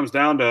pretty much comes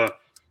down to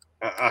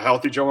a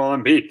healthy Joel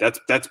Embiid.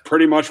 That's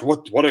pretty much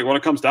what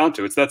it comes down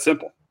to. It's that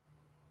simple.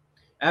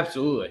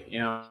 Absolutely.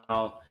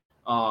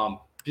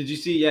 Did you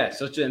see?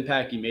 Such an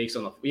impact he makes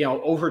on the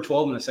over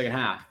 12 in the second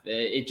half.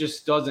 It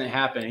just doesn't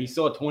happen. He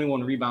still had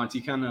 21 rebounds.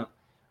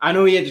 I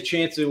know he had the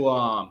chance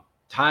to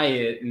tie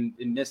it and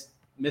missed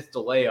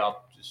the layup.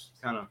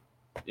 Just kind of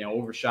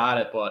overshot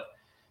it. But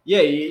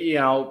yeah,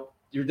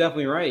 you're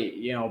definitely right.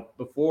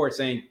 Before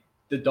saying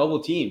the double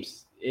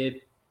teams,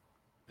 if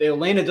the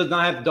Atlanta does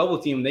not have to double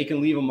team, they can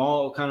leave them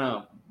all kind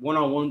of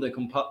one-on-one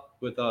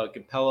with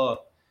Capella,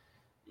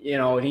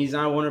 and he's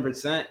not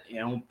 100%.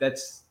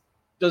 That's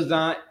does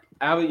not.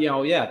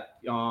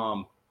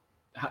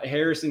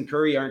 Harris and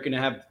Curry aren't going to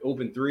have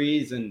open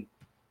threes and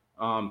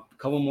a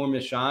couple more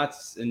missed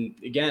shots. And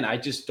again, I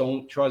just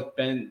don't trust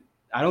Ben.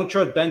 I don't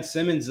trust Ben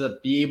Simmons to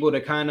be able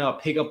to kind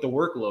of pick up the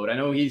workload. I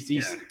know he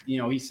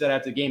said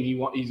after the game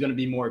he's going to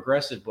be more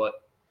aggressive, but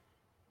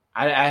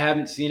I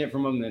haven't seen it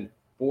from him in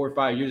 4 or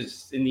 5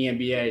 years in the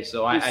NBA.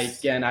 So I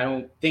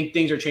don't think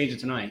things are changing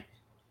tonight.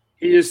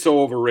 He is so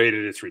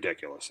overrated, it's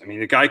ridiculous. I mean,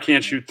 the guy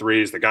can't shoot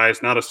threes. The guy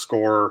is not a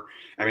scorer.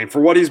 I mean, for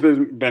what he's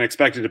been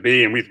expected to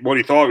be and what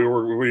he thought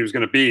what he was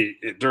going to be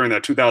during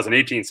that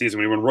 2018 season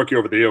when he won rookie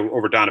over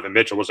Donovan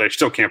Mitchell, which I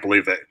still can't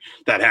believe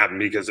that happened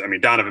because, I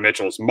mean, Donovan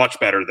Mitchell is much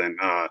better than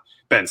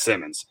Ben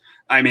Simmons.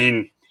 I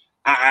mean,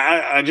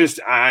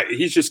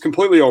 he's just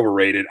completely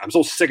overrated. I'm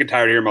so sick and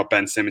tired of hearing about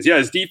Ben Simmons. Yeah,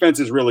 his defense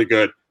is really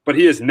good, but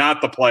he is not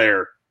the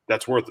player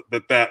that's worth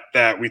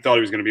that we thought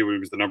he was going to be when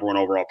he was the number 1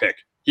 overall pick.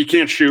 He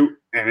can't shoot,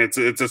 and it's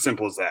as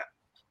simple as that.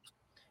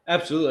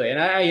 Absolutely. And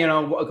I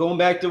going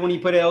back to when he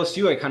played at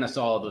LSU, I kind of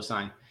saw all those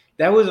signs.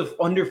 That was an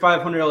under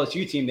 500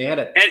 LSU team. They had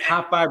a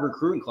top 5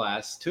 recruiting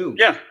class too.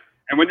 Yeah.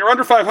 And when you're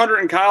under 500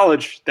 in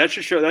college, that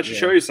should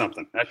show you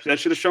something. That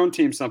should have shown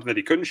teams something that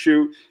he couldn't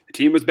shoot. The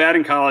team was bad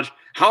in college.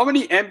 How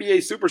many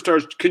NBA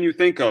superstars can you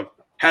think of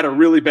had a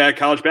really bad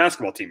college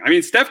basketball team? I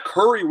mean, Steph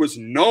Curry was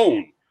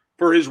known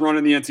for his run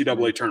in the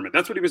NCAA tournament.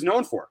 That's what he was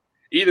known for.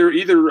 Either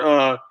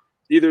the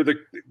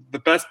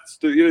best,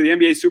 the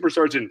NBA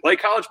superstars didn't play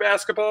college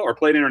basketball or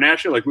played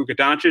internationally like Luka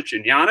Doncic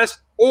and Giannis,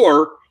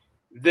 or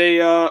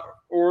their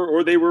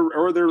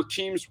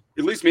teams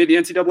at least made the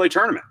NCAA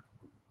tournament.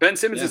 Ben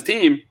Simmons'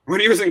 team, when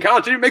he was in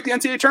college, didn't make the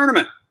NCAA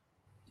tournament.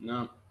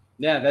 No.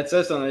 Yeah, that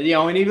says something.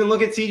 And even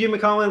look at CJ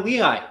McCollum and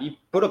Lehigh. He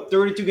put up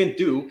 32 against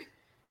Duke.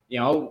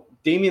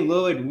 Damian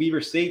Lillard,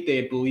 Weber State,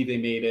 they believe they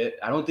made it.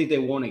 I don't think they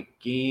won a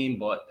game,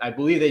 but I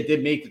believe they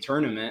did make the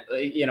tournament.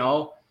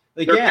 John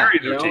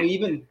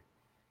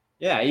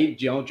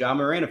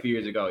Moran a few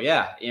years ago.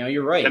 Yeah,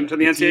 you're right. Them to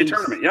the NCAA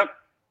tournament. Yep.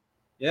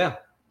 Yeah,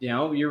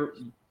 you're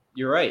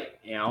right.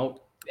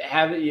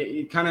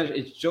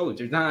 It shows.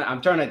 There's not.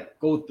 I'm trying to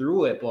go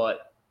through it,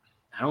 but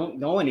I don't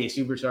know any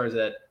superstars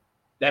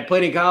that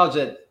played in college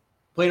that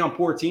played on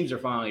poor teams their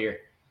final year.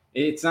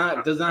 Does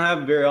not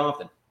happen very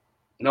often.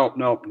 Nope,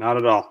 not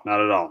at all.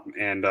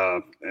 And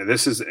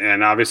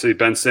and obviously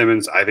Ben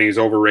Simmons, I think he's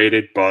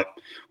overrated, but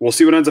we'll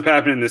see what ends up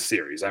happening in this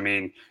series. I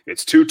mean,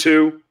 it's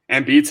 2-2.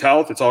 Embiid's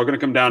health, it's all going to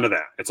come down to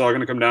that. And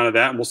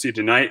we'll see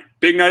tonight.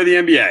 Big night of the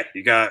NBA.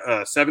 You got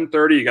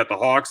 7:30. You got the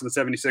Hawks and the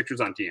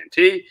 76ers on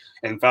TNT.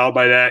 And followed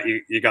by that,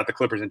 you got the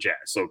Clippers and Jazz.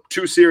 So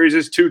 2 series,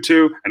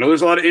 2-2. I know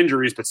there's a lot of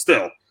injuries, but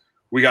still,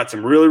 we got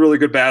some really, really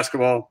good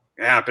basketball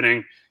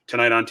happening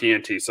tonight on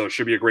TNT. So it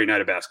should be a great night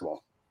of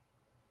basketball.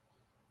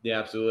 Yeah,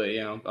 absolutely.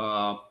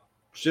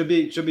 Should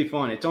be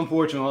fun. It's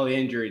unfortunate all the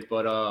injuries,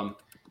 but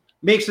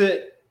makes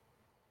it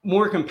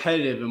more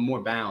competitive and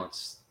more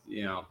balanced.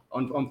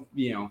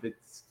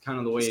 It's kind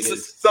of the way it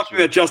is. Something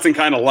that Justin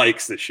kind of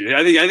likes this year.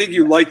 I think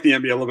you like the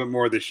NBA a little bit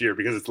more this year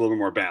because it's a little bit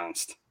more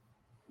balanced.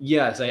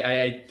 Yes,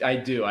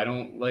 I do. I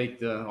don't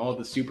like all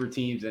the super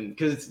teams, and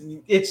because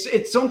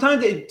it's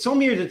sometimes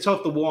some years it's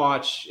tough to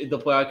watch the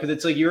playoff because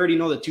it's like you already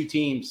know the 2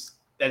 teams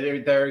that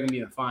are going to be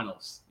in the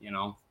finals.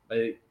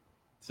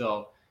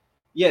 So.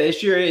 Yeah,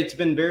 this year it's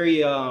been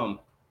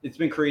it's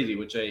been crazy,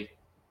 which I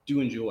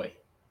do enjoy,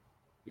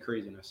 the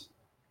craziness.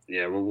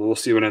 Yeah, we'll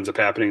see what ends up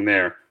happening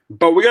there.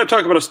 But we got to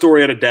talk about a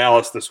story out of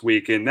Dallas this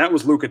week, and that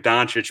was Luka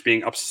Doncic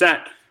being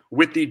upset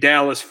with the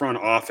Dallas front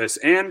office.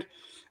 And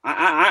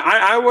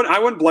I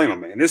wouldn't blame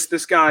him, man.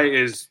 This guy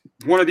is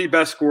one of the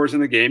best scorers in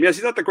the game. Yes,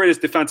 he's not the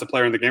greatest defensive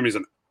player in the game. He's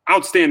an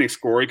outstanding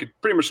scorer. He could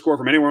pretty much score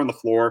from anywhere on the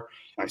floor.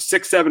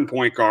 6'7"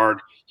 point guard.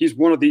 He's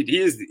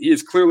he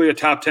is clearly a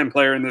top 10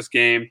 player in this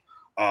game.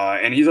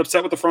 And he's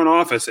upset with the front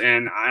office,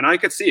 and I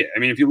could see it. I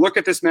mean, if you look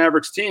at this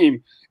Mavericks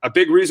team, a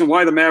big reason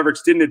why the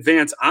Mavericks didn't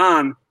advance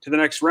on to the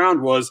next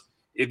round was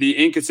the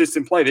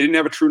inconsistent play. They didn't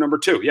have a true number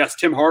two. Yes,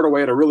 Tim Hardaway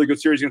had a really good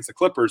series against the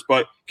Clippers,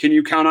 but can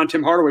you count on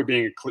Tim Hardaway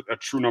being a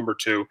true number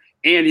two?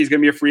 And he's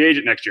going to be a free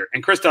agent next year.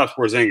 And Kristaps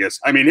Porzingis,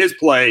 I mean, his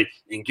play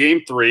in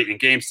Game 3 and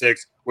Game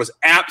 6 was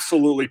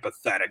absolutely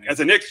pathetic. As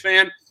a Knicks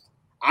fan,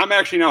 I'm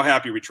actually now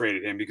happy we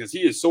traded him because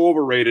he is so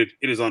overrated.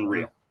 It is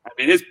unreal. I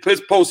mean, his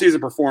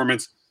postseason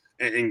performance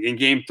in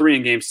Game 3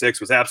 and Game 6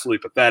 was absolutely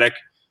pathetic.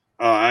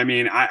 I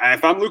mean,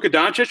 if I'm Luka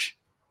Doncic,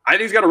 I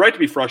think he's got a right to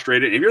be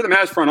frustrated. If you're the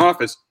Mavs front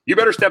office, you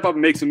better step up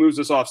and make some moves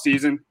this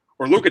offseason,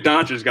 or Luka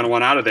Doncic is going to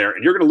want out of there,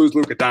 and you're going to lose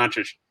Luka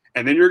Doncic,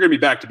 and then you're going to be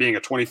back to being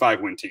a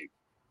 25-win team.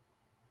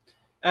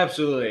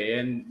 Absolutely.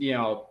 And,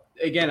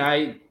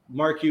 again,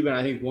 Mark Cuban,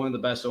 I think, one of the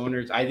best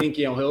owners. I think,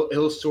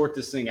 he'll sort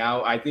this thing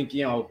out. I think,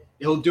 he'll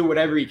do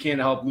whatever he can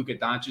to help Luka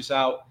Doncic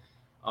out.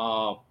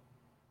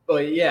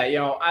 But, yeah,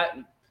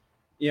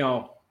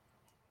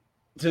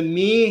 to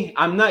me,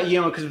 I'm not,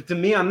 because to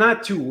me, I'm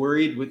not too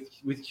worried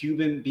with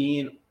Cuban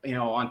being,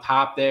 on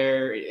top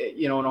there,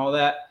 and all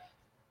that.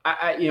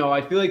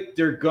 I feel like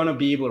they're going to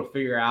be able to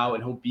figure out,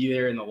 and he'll be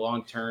there in the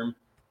long term.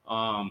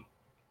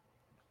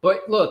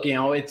 But look,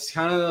 it's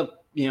kind of,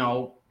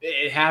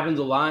 it happens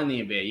a lot in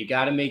the NBA. You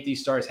got to make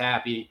these stars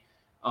happy.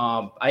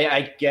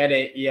 I get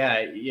it.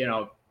 Yeah.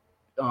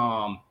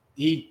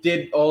 He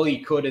did all he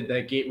could at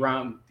that gate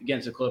round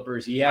against the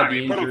Clippers. He had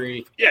the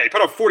injury. He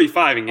put up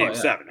 45 in Game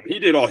 7. I mean, he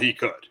did all he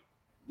could.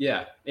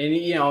 Yeah, and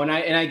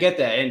and I get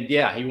that, and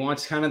yeah, he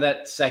wants kind of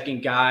that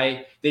second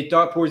guy. They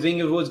thought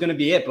Porzingis was going to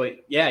be it,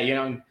 but yeah,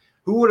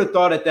 who would have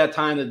thought at that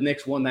time that the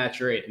Knicks won that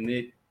trade? And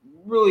it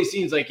really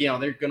seems like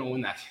they're going to win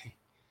that thing.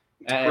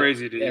 It's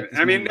crazy, dude.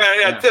 I mean,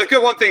 the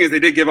good one thing is they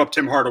did give up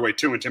Tim Hardaway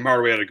too, and Tim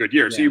Hardaway had a good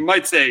year. So you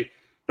might say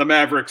the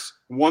Mavericks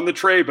won the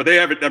trade, but they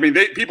haven't. I mean,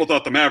 people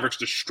thought the Mavericks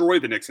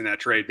destroyed the Knicks in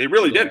that trade. They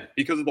really didn't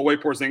because of the way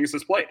Porzingis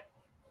has played.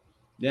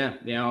 Yeah,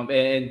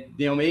 and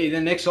maybe the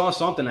Knicks saw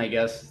something, I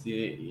guess.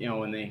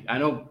 When I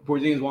know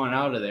Porzingis wanted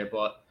out of there,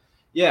 but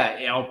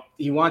yeah,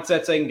 he wants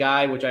that second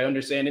guy, which I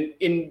understand.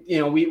 And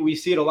we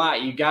see it a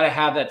lot. You got to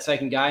have that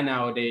second guy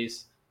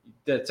nowadays,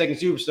 the second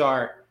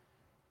superstar,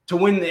 to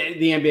win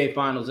the NBA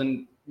Finals.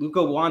 And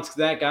Luka wants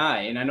that guy,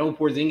 and I know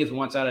Porzingis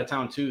wants out of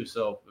town too.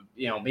 So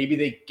maybe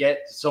they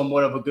get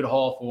somewhat of a good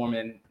haul for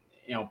him,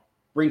 and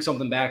bring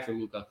something back for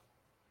Luka.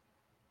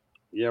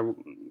 Yeah.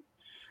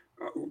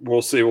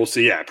 We'll see.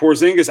 Yeah,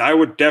 Porzingis, I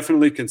would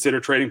definitely consider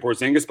trading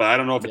Porzingis, but I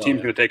don't know if a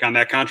team's going to take on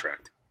that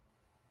contract.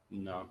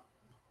 No.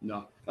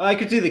 I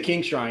could see the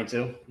Kings trying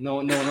to. No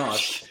one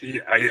else. Yeah.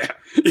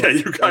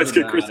 You guys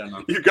get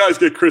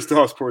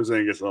Kristaps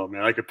Porzingis. Oh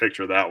man, I could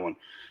picture that one.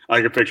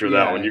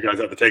 That one. You guys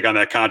have to take on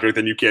that contract,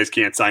 then you guys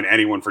can't sign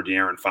anyone for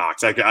De'Aaron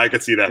Fox. I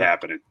could see that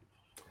happening.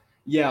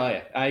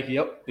 Yeah.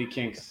 The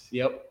Kings.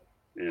 Yep.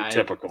 Yeah,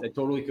 typical. They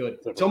totally could.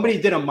 Typical.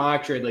 Somebody did a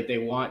mock trade like they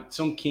want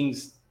some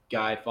Kings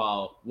guy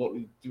follow what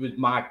was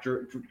mock,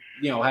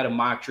 had a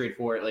mock trade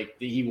for it like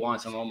he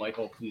wants them. I'm like,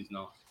 oh please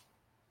no.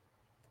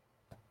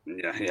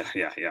 Yeah.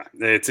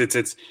 It's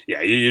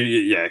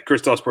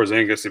Kristaps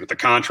Porzingis with the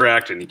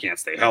contract and he can't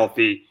stay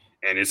healthy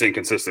and his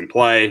inconsistent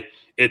play.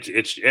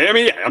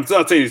 I'm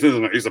not saying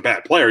he's a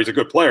bad player. He's a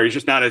good player. He's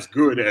just not as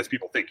good as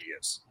people think he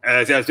is,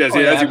 as he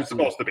was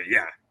supposed to be.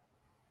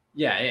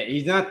 Yeah,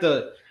 he's not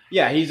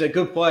he's a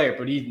good player,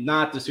 but he's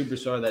not the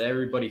superstar that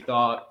everybody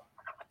thought.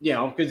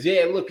 Because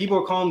look, people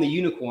are calling him the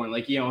unicorn.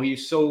 Like,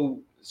 he's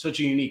such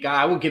a unique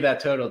guy. I would give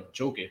that title to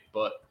Jokic,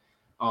 but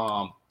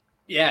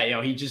he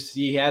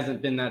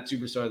hasn't been that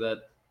superstar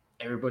that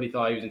everybody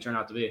thought he was going to turn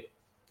out to be.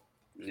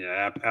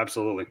 Yeah,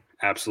 absolutely.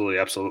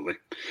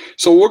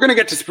 So we're going to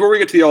get to, before we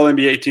get to the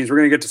All-NBA teams, we're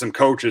going to get to some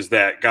coaches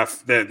that got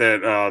Stan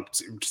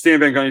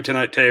Van Gundy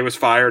today was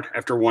fired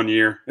after 1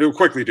 year. We'll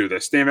quickly do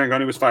this. Stan Van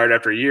Gundy was fired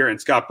after a year,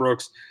 and Scott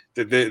Brooks,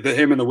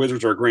 him and the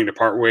Wizards are agreeing to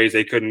part ways.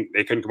 They couldn't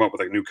come up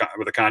with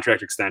a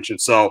contract extension.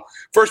 So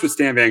first with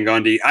Stan Van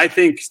Gundy, I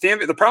think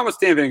the problem with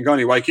Stan Van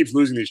Gundy, why he keeps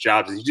losing these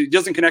jobs, is he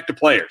doesn't connect to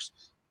players.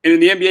 And in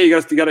the NBA,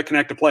 you got to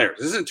connect to players.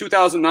 This isn't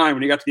 2009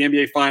 when he got to the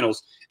NBA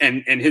Finals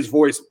and his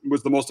voice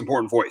was the most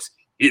important voice.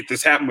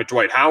 This happened with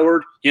Dwight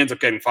Howard. He ends up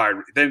getting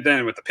fired.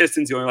 Then with the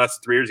Pistons, he only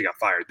lasted 3 years. He got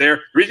fired there.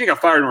 The reason he got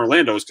fired in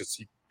Orlando is because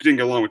he didn't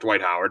get along with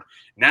Dwight Howard.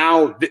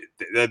 Now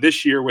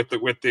this year with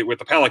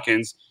the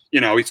Pelicans,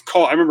 he's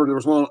called. I remember there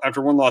was one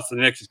after one loss to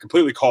the Knicks. He's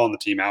completely calling the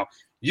team out.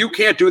 You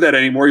can't do that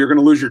anymore. You're going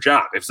to lose your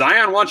job. If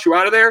Zion wants you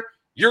out of there,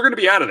 you're going to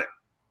be out of there.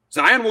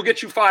 Zion will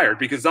get you fired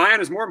because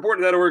Zion is more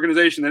important to that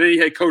organization than any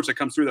head coach that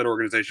comes through that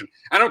organization.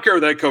 I don't care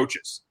who that coach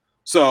is.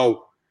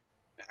 So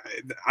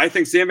I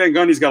think Stan Van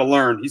Gundy's got to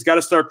learn. He's got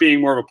to start being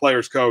more of a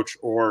player's coach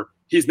or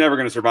he's never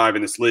going to survive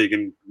in this league.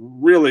 And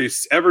really,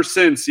 ever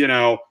since,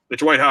 the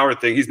Dwight Howard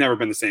thing, he's never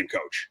been the same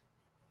coach.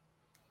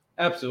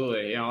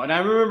 Absolutely. And I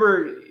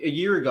remember a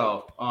year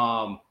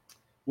ago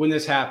when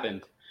this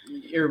happened,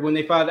 or when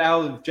they fired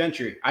Al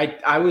Gentry,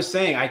 I was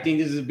saying I think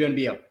this is going to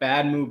be a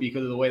bad move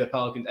because of the way the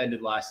Pelicans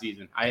ended last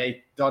season.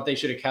 I thought they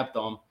should have kept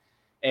them,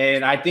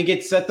 and I think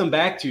it set them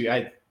back to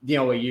a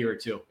year or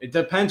two. It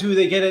depends who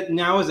they get it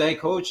now as a head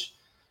coach.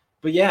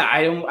 But yeah,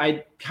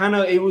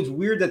 it was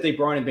weird that they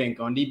brought in Van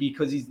Gundy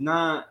because he's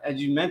not,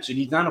 as you mentioned,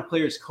 he's not a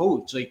player's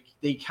coach. Like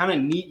they kind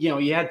of need,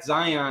 you had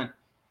Zion.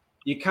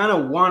 You kind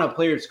of want a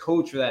player's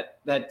coach for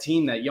that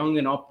team, that young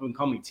and up and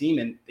coming team,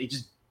 and they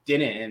just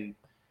didn't. And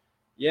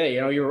yeah,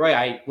 you're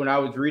right. When I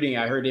was reading,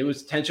 I heard it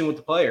was tension with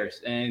the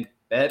players, and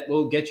that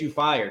will get you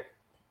fired.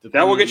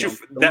 That will get you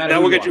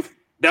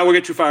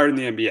fired in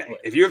the NBA.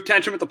 If you have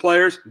tension with the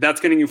players, that's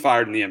getting you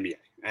fired in the NBA.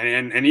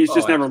 And he's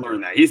just never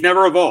learned that. He's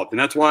never evolved, and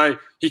that's why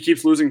he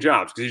keeps losing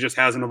jobs, because he just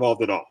hasn't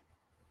evolved at all.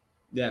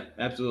 Yeah,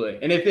 absolutely.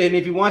 And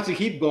if he wants to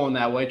keep going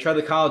that way, try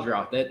the college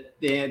route.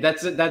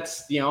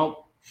 That's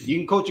you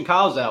can coach in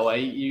college that way.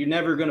 You're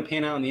never going to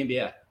pan out in the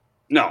NBA.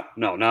 No,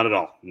 not at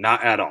all.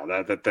 Not at all.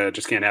 That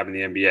just can't happen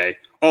in the NBA.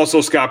 Also,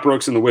 Scott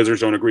Brooks and the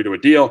Wizards don't agree to a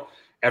deal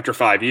after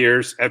 5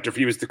 years. After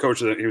he was the coach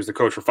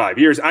for 5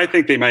 years. I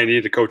think they might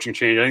need a coaching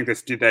change. I think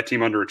that team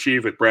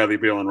underachieved with Bradley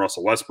Beal and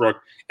Russell Westbrook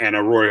and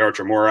Roy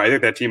Hachimura. I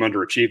think that team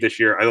underachieved this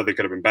year. I thought they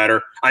could have been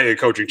better. I think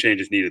a coaching change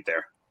is needed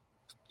there.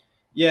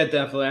 Yeah,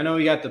 definitely. I know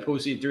we got the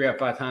postseason 3 out of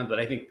 5 times, but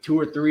I think 2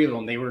 or 3 of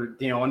them they were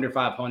under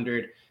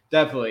 500.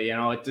 Definitely,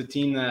 it's a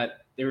team that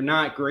they were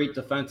not great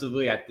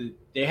defensively.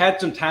 They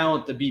had some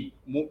talent to be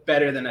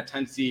better than a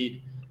 10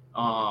 seed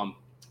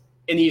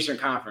in the Eastern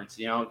Conference.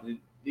 And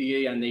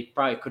they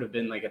probably could have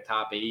been like a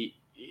top 8,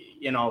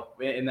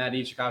 in that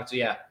Eastern Conference. So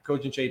yeah,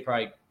 coaching change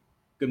probably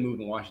good move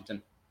in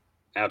Washington.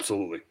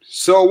 Absolutely.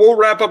 So we'll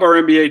wrap up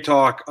our NBA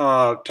talk,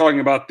 talking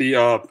about the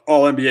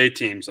all NBA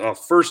teams.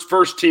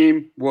 First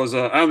team was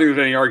I don't think there's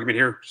any argument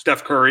here.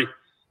 Steph Curry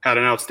had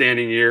an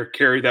outstanding year,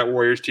 carried that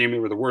Warriors team. They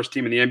were the worst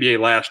team in the NBA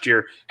last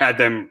year. Had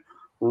them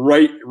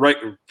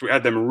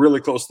had them really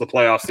close to the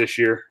playoffs this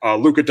year.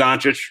 Luka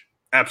Doncic,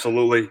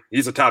 absolutely.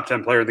 He's a top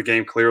 10 player in the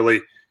game,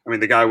 clearly. I mean,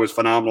 the guy was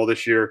phenomenal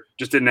this year.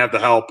 Just didn't have the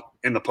help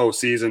in the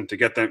postseason to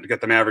get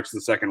the Mavericks to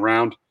the second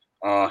round.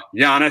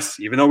 Giannis,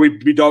 even though we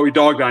dogged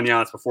on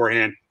Giannis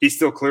beforehand, he's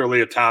still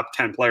clearly a top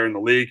 10 player in the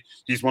league.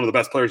 He's one of the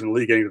best players in the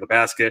league getting to the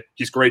basket.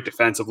 He's great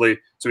defensively,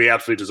 so he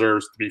absolutely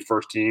deserves to be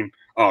first team.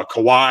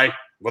 Kawhi,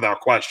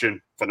 without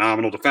question,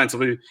 phenomenal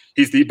defensively.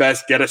 He's the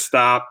best get a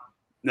stop,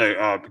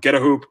 get a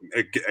hoop,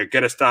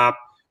 get a stop.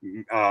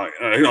 Let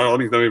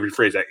me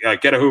rephrase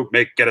that. Get a hoop,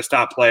 get a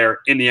stop player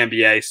in the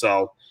NBA.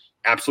 So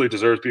absolutely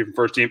deserves to be from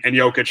first team. And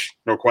Jokic,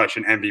 no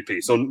question,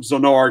 MVP. So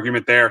no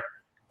argument there.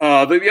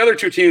 The other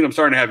 2 teams, I'm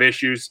starting to have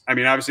issues. I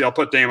mean, obviously, I'll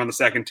put Dame on the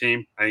second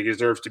team. I think he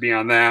deserves to be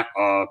on that.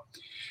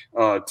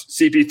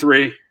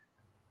 CP3,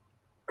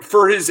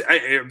 for his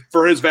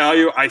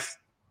value, I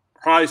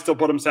probably still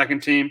put him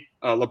second team.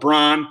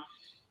 LeBron,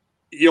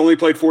 he only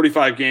played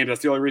 45 games.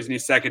 That's the only reason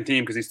he's second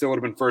team, because he still would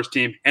have been first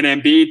team. And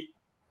Embiid,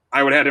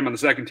 I would have had him on the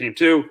second team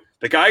too.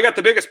 The guy I got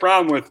the biggest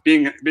problem with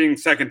being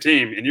second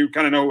team, and you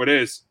kind of know who it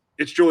is,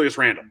 it's Julius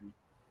Randle.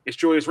 It's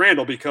Julius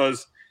Randle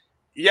because,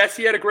 yes,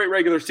 he had a great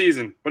regular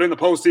season, but in the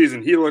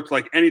postseason, he looked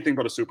like anything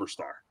but a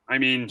superstar. I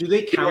mean, do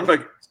they count? I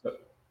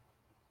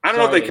don't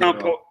know if they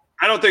count.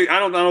 I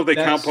don't know if they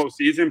count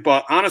postseason,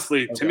 but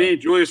honestly, to me,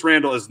 Julius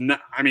Randle is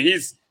not. I mean,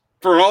 he's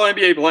for an All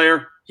NBA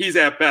player. He's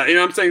at best.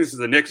 I'm saying this as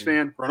a Knicks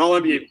fan. For an All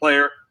NBA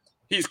player,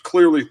 he's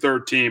clearly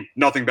third team.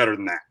 Nothing better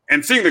than that.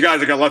 And seeing the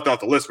guys that got left off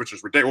the list, which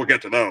is ridiculous, we'll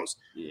get to those.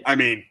 Yeah. I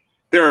mean,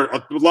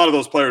 a lot of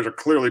those players are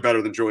clearly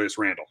better than Julius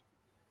Randle.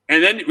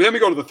 And then we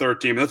go to the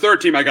third team. And the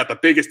third team I got the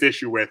biggest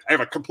issue with. I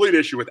have a complete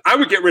issue with. I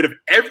would get rid of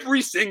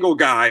every single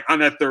guy on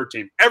that third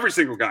team. Every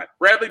single guy.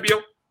 Bradley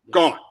Beal,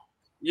 gone.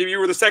 You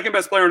were the second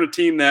best player on a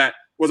team that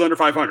was under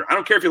 500. I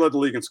don't care if you led the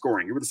league in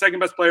scoring. You were the second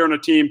best player on a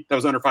team that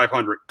was under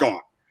 500.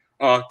 Gone.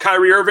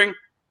 Kyrie Irving,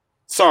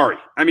 sorry.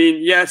 I mean,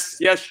 yes,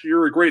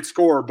 you're a great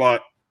scorer,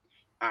 but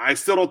I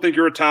still don't think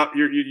you're a top.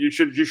 You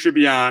should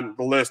be on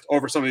the list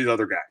over some of these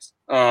other guys.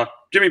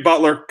 Jimmy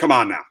Butler, come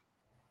on now.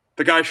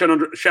 The guy shot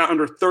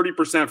under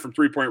 30% from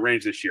 3-point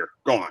range this year.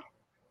 Gone.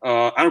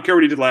 I don't care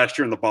what he did last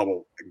year in the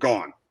bubble.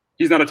 Gone.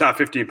 He's not a top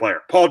 15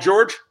 player. Paul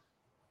George,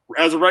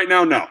 as of right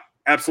now, no.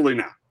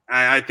 Absolutely not.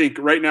 I think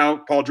right now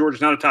Paul George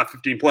is not a top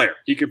 15 player.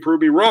 He could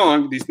prove me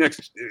wrong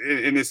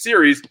in this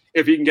series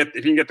if he can get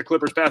the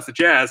Clippers past the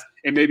Jazz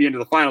and maybe into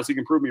the finals. He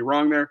can prove me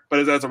wrong there.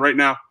 But as of right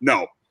now,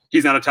 no.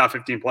 He's not a top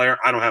 15 player.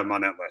 I don't have him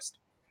on that list.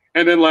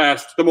 And then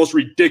last, the most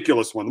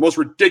ridiculous one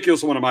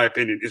in my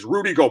opinion is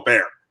Rudy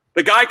Gobert.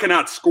 The guy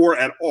cannot score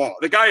at all.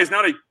 The guy is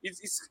not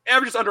he's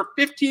averages under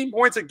 15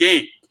 points a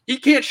game. He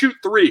can't shoot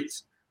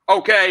threes.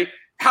 Okay.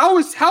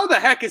 How the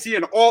heck is he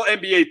an all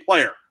NBA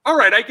player? All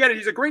right, I get it.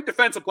 He's a great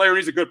defensive player and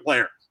he's a good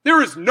player.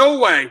 There is no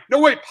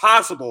way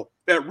possible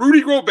that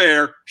Rudy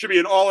Gobert should be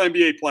an all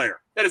NBA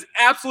player. That is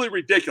absolutely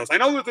ridiculous. I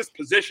know there's this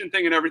position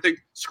thing and everything.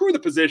 Screw the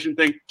position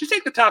thing. Just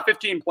take the top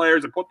 15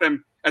 players and put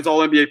them as all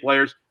NBA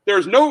players.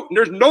 There's no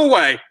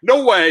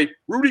way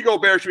Rudy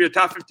Gobert should be a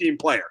top 15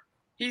 player.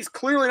 He's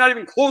clearly not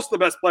even close to the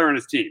best player on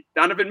his team.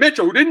 Donovan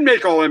Mitchell, who didn't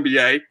make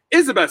All-NBA,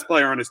 is the best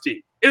player on his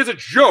team. It is a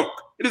joke.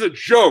 It is a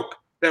joke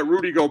that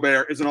Rudy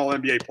Gobert is an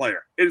All-NBA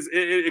player.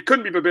 It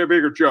couldn't be a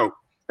bigger joke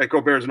that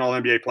Gobert is an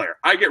All-NBA player.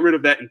 I get rid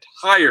of that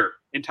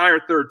entire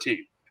third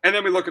team. And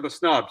then we look at the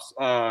snubs.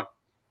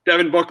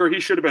 Devin Booker,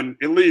 he should have been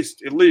at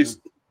least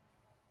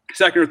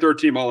second or third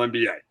team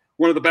All-NBA.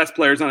 One of the best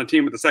players on a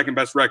team with the second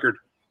best record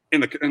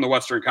in the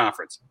Western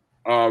Conference.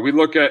 We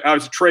look at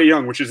obviously Trae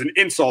Young, which is an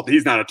insult that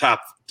he's not a top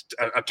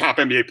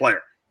NBA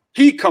player.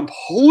 He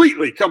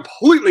completely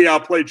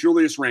outplayed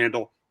Julius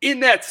Randle in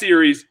that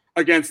series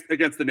against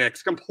the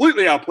Knicks.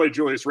 Completely outplayed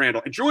Julius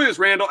Randle. And Julius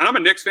Randle, and I'm a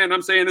Knicks fan,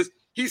 I'm saying this,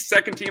 he's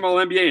second team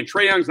All-NBA, and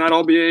Trae Young's not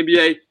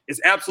All-NBA is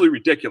absolutely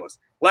ridiculous.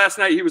 Last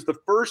night he was the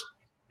first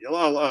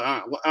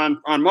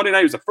on Monday night,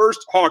 he was the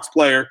first Hawks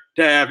player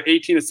to have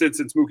 18 assists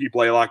since Mookie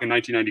Blaylock in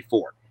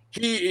 1994.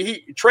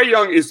 Trae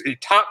Young is a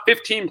top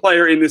 15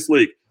 player in this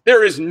league.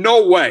 There is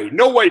no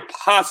way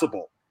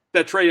possible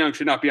that Trae Young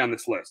should not be on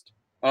this list.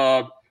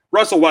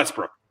 Russell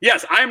Westbrook.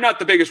 Yes, I'm not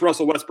the biggest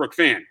Russell Westbrook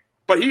fan,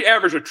 but he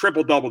averaged a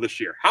triple-double this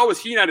year. How is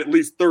he not at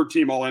least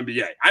third-team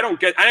All-NBA? I don't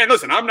get –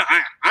 listen, I'm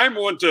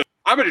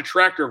a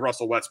detractor of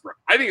Russell Westbrook.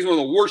 I think he's one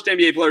of the worst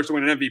NBA players to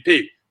win an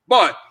MVP.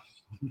 But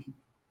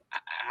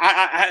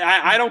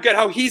I don't get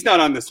how he's not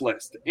on this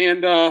list.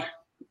 And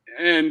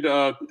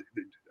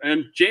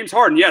James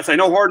Harden, yes, I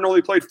know Harden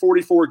only played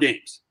 44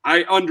 games.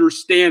 I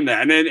understand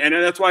that. And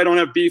that's why I don't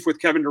have beef with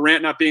Kevin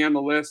Durant not being on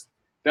the list.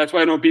 That's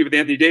why I don't beef with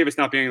Anthony Davis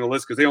not being on the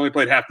list, because they only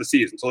played half the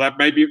season. So that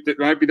might be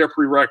their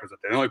prerequisite.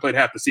 They only played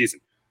half the season.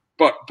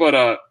 But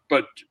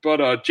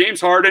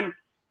James Harden,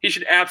 he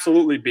should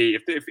absolutely be.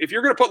 If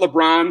you're going to put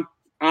LeBron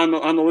on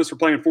the list for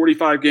playing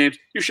 45 games,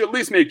 you should at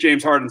least make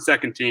James Harden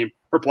second team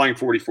for playing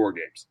 44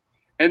 games.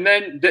 And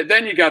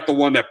then you got the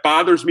one that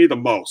bothers me the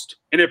most,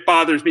 and it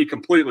bothers me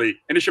completely,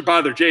 and it should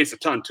bother Jace a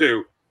ton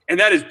too, and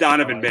that is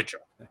Donovan Mitchell.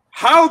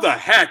 How the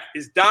heck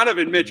is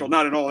Donovan Mitchell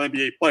not an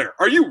All-NBA player?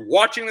 Are you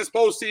watching this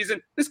postseason?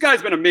 This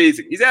guy's been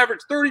amazing. He's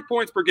averaged 30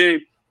 points per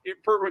game.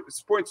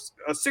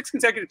 Six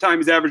consecutive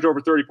times he's averaged over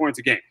 30 points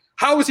a game.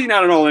 How is he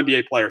not an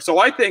All-NBA player? So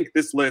I think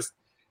this list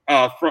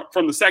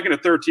from the second to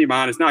third team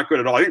on is not good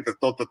at all. I think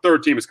the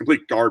third team is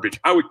complete garbage.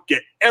 I would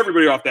get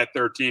everybody off that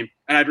third team,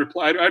 and I'd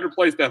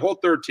replace that whole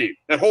third team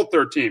on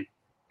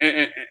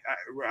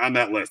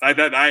that list.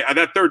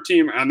 That third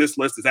team on this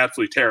list is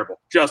absolutely terrible.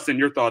 Justin,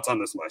 your thoughts on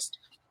this list?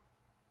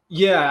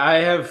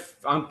 Yeah,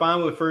 I'm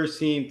fine with first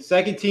team.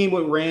 Second team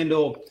with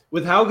Randall,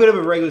 with how good of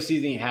a regular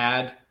season he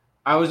had,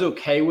 I was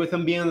okay with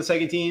him being on the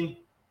second team.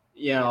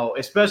 You know,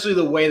 especially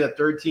the way the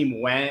third team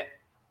went,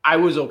 I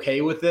was okay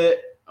with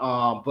it.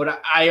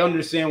 But I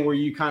understand where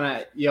you kind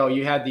of,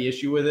 you had the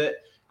issue with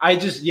it. I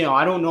just,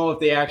 I don't know if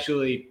they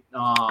actually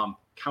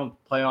count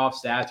playoff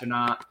stats or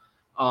not.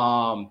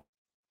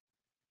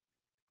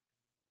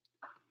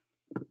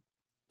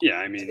 Yeah,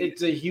 I mean,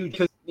 it's a huge,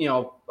 because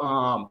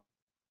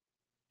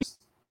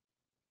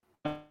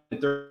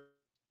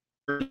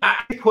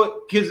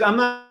I'm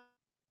not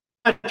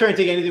trying to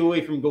take anything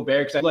away from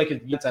Gobert, because I like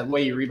the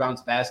way he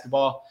rebounds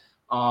basketball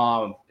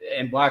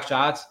and block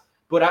shots.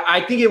 But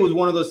I think it was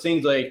one of those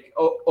things like,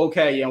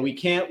 okay, we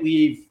can't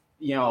leave,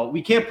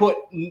 we can't put,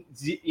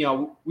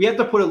 we have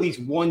to put at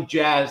least one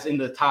Jazz in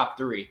the top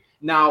three.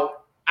 Now,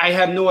 I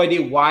have no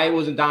idea why it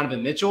wasn't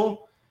Donovan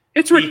Mitchell.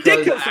 It's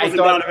ridiculous it wasn't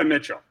Donovan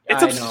Mitchell.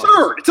 It's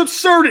absurd. It's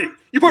absurdity.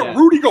 You put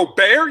Rudy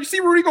Gobert. You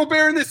see Rudy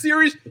Gobert in this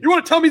series? You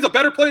want to tell me he's a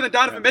better player than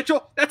Donovan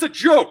Mitchell? That's a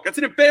joke. That's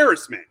an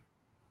embarrassment.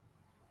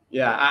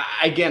 Yeah,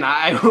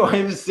 I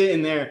was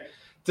sitting there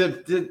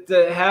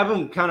to have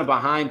him kind of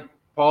behind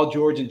Paul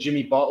George and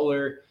Jimmy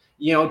Butler.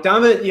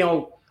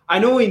 Donovan, I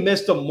know he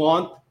missed a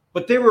month,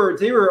 but they were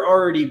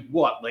already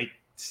like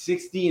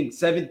 60 and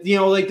 70.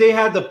 Like they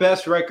had the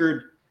best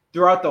record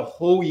throughout the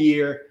whole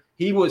year.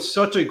 He was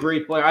such a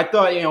great player. I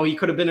thought, he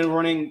could have been in the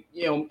running,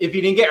 if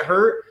he didn't get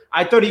hurt,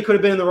 I thought he could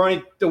have been in the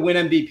running to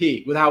win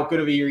MVP with how good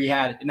of a year he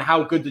had and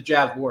how good the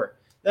Jazz were.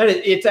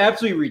 It's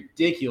absolutely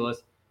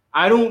ridiculous.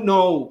 I don't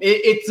know.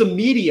 It's the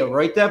media,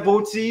 right, that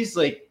votes these?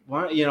 Like,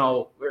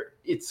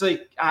 it's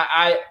like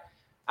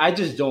I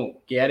just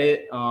don't get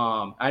it.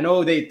 I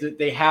know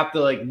they have to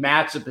like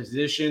match the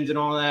positions and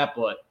all that,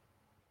 but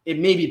it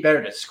may be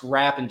better to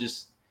scrap and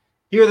just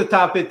here are the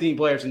top 15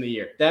 players in the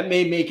year. That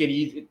may make it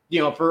easy,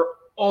 for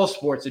all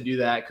sports to do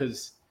that,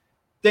 because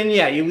then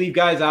you leave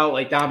guys out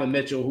like Donovan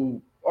Mitchell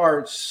who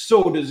are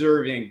so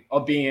deserving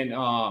of being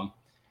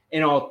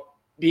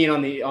being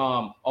on the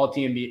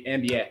all-team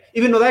NBA.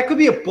 Even though that could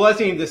be a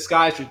blessing in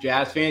disguise for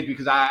Jazz fans,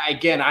 because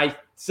I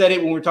said it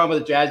when we were talking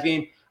about the Jazz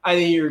game. I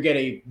think you're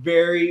getting a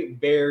very,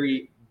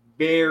 very,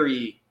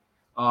 very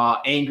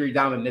angry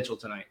Donovan Mitchell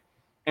tonight.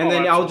 And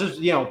then I'll just,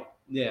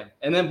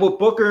 and then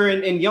Booker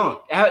and Young.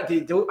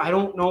 I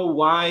don't know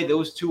why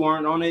those two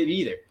aren't on it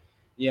either.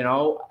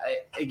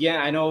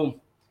 I know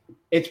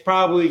it's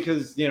probably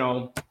because,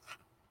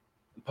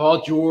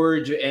 Paul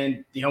George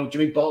and,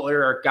 Jimmy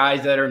Butler are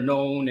guys that are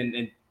known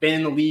and been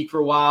in the league for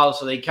a while,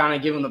 so they kind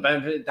of give them the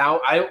benefit of the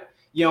doubt.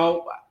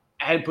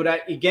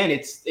 Again,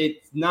 it's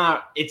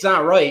not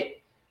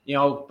right.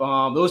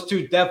 Those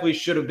two definitely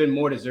should have been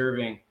more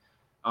deserving.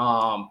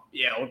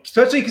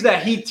 Especially because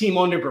that Heat team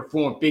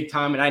underperformed big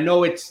time. And I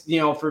know it's,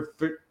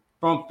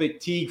 from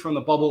fatigue from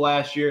the bubble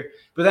last year,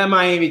 but that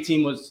Miami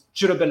team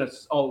should have been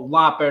a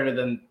lot better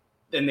than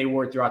they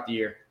were throughout the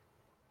year.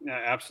 Yeah,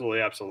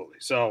 absolutely.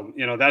 So,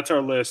 that's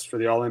our list for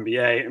the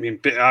All-NBA. I mean,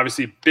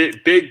 obviously,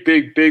 big.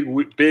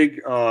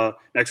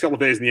 Next couple of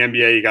days in the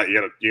NBA,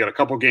 you got a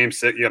couple game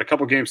six. You got a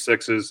couple game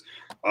sixes.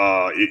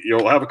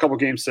 You'll have a couple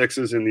game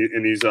sixes in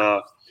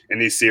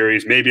these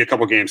series, maybe a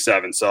couple game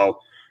sevens. So,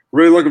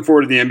 really looking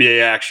forward to the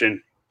NBA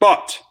action.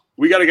 But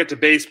we got to get to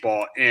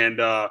baseball,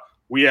 and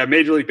we have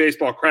Major League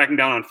Baseball cracking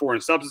down on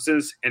foreign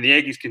substances, and the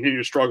Yankees continue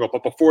to struggle.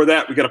 But before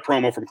that, we got a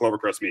promo from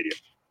Clovercrest Media.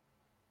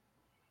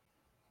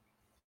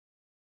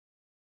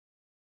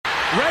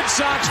 Red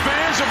Sox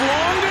fans have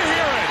longed to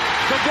hear it.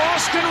 The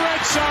Boston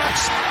Red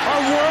Sox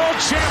are world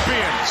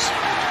champions.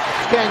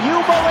 Can you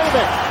believe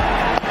it?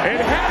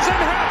 It hasn't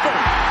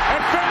happened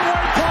at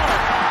Fenway Park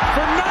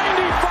for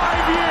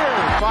 95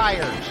 years.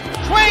 Fires.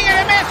 Swing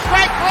and a miss.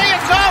 Strike three.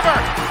 It's over.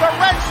 The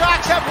Red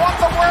Sox have won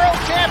the world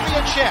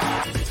championship.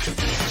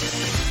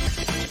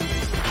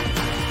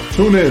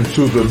 Tune in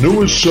to the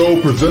newest show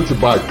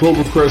presented by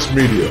Clovercrest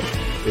Media.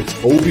 It's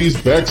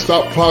Ovi's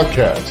Backstop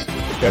Podcast.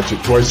 Catch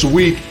it twice a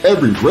week,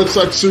 every Red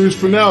Sox series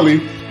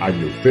finale on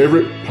your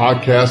favorite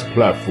podcast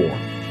platform.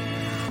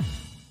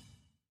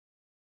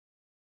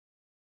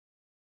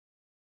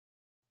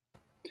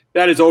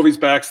 That is Ovi's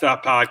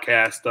Backstop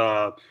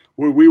Podcast.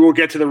 We will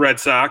get to the Red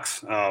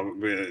Sox,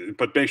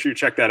 but make sure you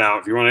check that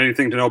out. If you want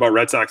anything to know about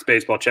Red Sox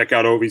baseball, check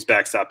out Ovi's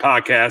Backstop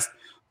Podcast.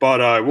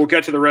 But we'll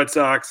get to the Red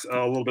Sox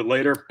a little bit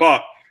later.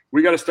 But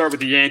we got to start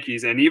with the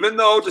Yankees. And even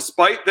though,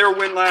 despite their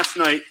win last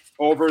night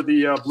over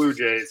the Blue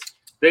Jays,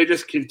 they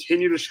just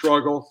continue to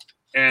struggle,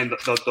 and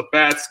the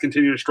bats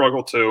continue to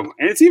struggle too.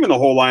 And it's even the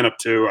whole lineup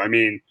too. I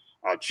mean,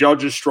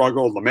 Judge has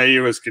struggled.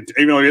 LeMahieu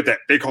even though he hit that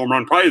big home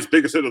run, probably his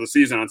biggest hit of the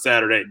season on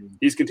Saturday,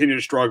 he's continued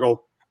to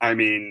struggle. I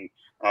mean,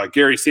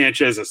 Gary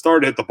Sanchez has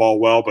started to hit the ball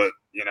well, but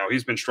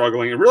he's been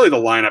struggling. And really, the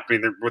lineup, I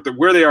mean,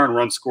 where they are in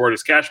runs scored,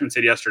 as Cashman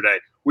said yesterday,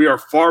 we are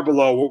far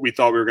below what we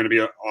thought we were going to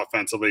be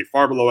offensively,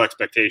 far below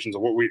expectations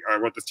of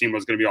what this team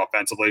was going to be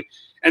offensively,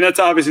 and that's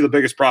obviously the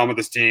biggest problem with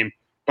this team.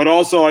 But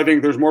also, I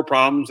think there's more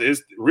problems.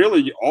 Is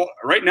really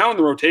right now in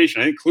the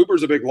rotation. I think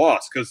Kluber's a big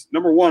loss because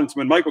number one, it's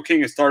when Michael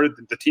King has started,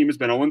 the team has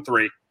been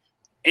 0-3.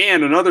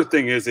 And another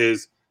thing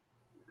is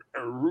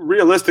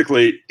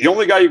realistically, the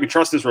only guy you can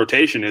trust this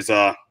rotation is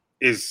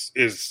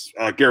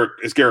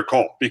Garrett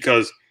Cole,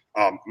 because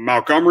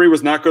Montgomery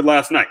was not good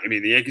last night. I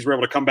mean, the Yankees were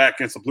able to come back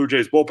against the Blue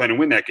Jays bullpen and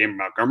win that game.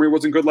 Montgomery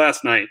wasn't good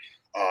last night.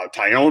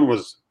 Tyone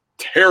was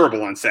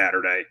terrible on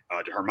Saturday.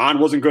 Herman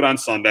wasn't good on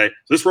Sunday.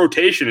 This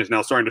rotation is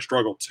now starting to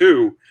struggle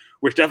too,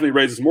 which definitely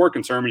raises more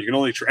concern. You can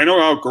only I know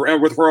how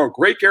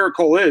great Garrett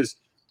Cole is.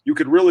 You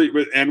could really,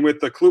 and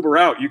with the Kluber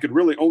out, you could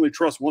really only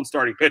trust one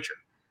starting pitcher.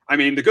 I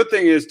mean, the good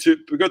thing is for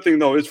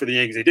the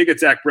Yankees, they did get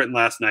Zach Britton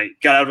last night,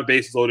 got out of a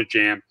bases loaded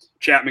jam.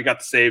 Chapman got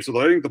the save, so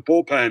I think the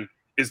bullpen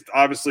is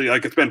obviously,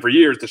 like it's been for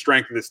years, the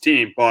strength of this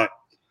team. But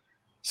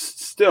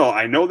still,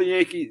 I know the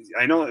Yankees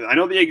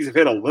have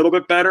hit a little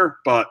bit better,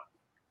 but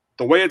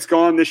the way it's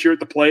gone this year at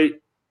the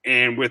plate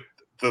and with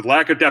the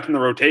lack of depth in the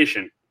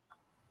rotation,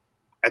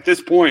 at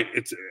this point,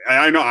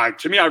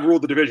 to me, I've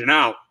ruled the division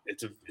out.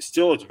 It's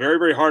very,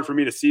 very hard for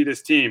me to see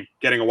this team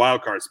getting a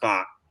wild card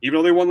spot. Even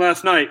though they won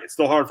last night, it's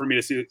still hard for me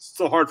to see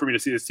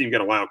this team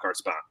get a wild card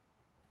spot.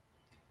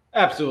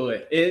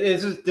 Absolutely.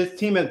 This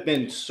team has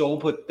been so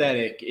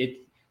pathetic.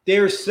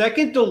 They're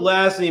second to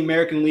last in the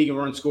American League in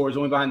run scores,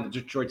 only behind the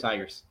Detroit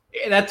Tigers.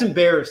 That's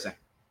embarrassing.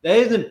 That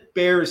is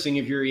embarrassing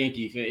if you're a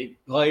Yankee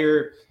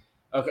player,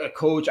 a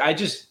coach. I've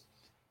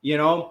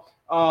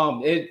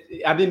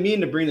been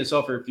meaning to bring this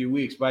up for a few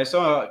weeks, but I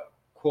saw a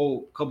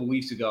quote a couple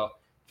weeks ago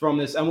from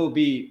a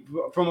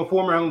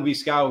former MLB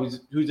scout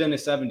who's in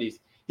his 70s.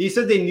 He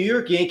said the New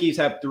York Yankees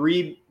have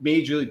 3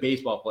 Major League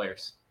Baseball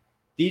players: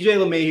 DJ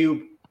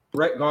LeMahieu,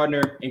 Brett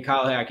Gardner, and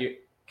Kyle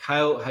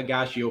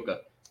Higashioka.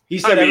 He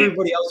said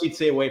everybody else he'd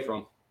stay away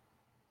from.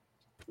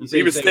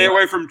 He would stay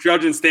away from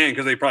Judge and Stan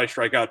because they probably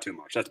strike out too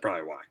much. That's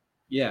probably why.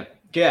 Yeah.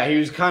 He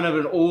was kind of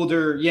an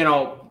older,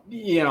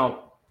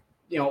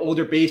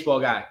 older baseball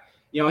guy.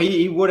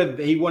 He wouldn't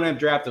have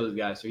drafted those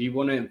guys, so he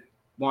wouldn't have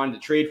wanted to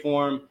trade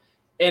for him.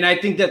 And I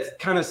think that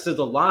kind of says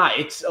a lot.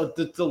 It's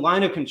the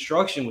line of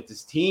construction with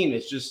this team.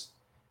 It's just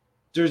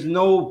there's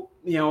no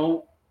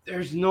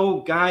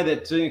guy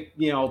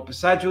that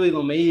besides really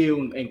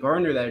LeMahieu and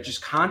Gardner that are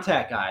just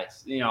contact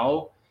guys.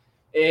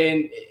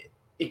 And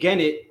again,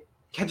 it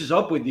catches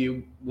up with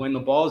you when the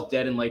ball's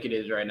dead and like it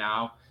is right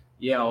now.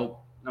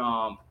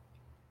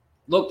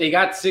 Look, they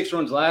got 6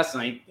 runs last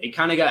night. They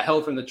kind of got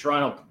help from the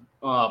Toronto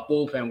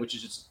bullpen, which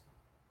is just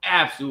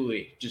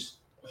absolutely just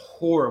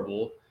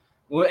horrible.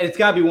 Well, it's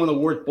got to be one of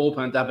the worst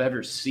bullpens I've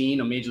ever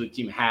seen a Major League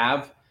team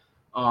have.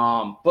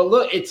 But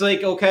look, it's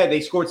like, okay,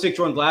 they scored 6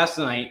 runs last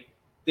night.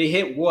 They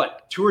hit,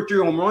 2 or 3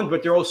 home runs,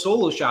 but they're all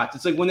solo shots.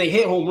 It's like when they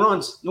hit home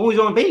runs, no one's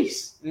on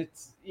base.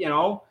 It's,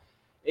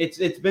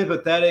 it's been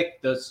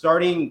pathetic. The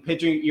starting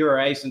pitching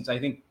ERA since I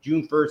think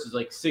June 1st is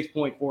like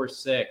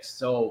 6.46.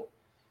 So,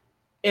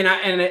 and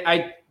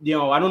I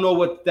don't know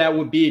what that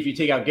would be if you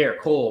take out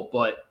Garrett Cole,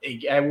 but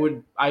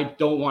I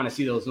don't want to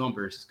see those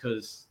numbers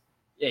because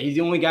he's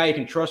the only guy you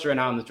can trust right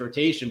now in this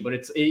rotation.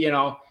 But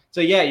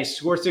so yeah, you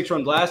scored 6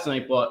 runs last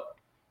night, but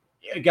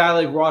a guy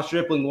like Ross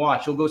Stripling,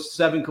 he'll go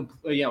 7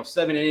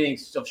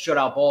 innings of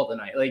shutout ball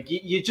tonight. Like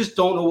you just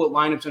don't know what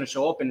lineup's going to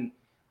show up, and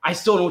I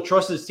still don't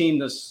trust this team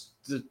to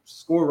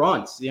score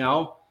runs.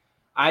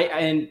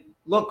 And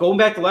look, going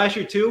back to last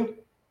year too,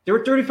 they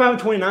were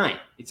 35-29.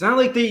 It's not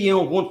like they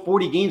won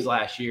 40 games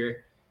last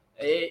year.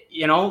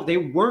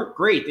 They weren't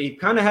great. They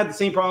kind of had the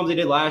same problems they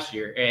did last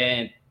year,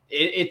 and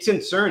it's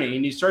concerning.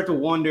 And you start to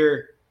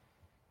wonder,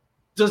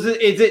 is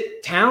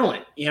it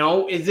talent?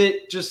 Is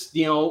it just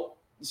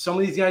some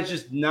of these guys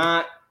just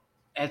not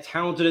as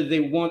talented as they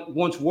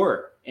once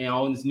were,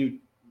 in this new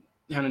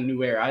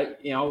era.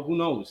 Who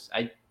knows?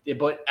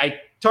 But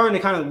I starting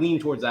to kind of lean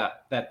towards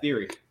that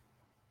theory.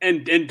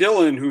 And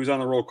Dylan, who's on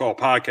the Roll Call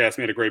podcast,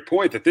 made a great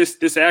point that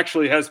this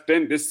actually has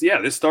been this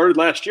started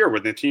last year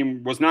when the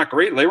team was not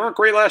great. They weren't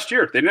great last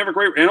year. They didn't have a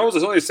great. And it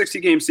was only a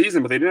 60-game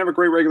season, but they didn't have a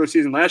great regular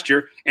season last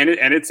year. And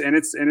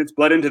it's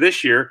bled into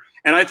this year.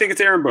 And I think it's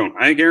Aaron Boone.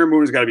 I think Aaron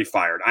Boone has got to be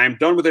fired. I am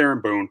done with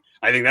Aaron Boone.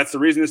 I think that's the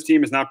reason this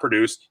team is not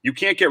produced. You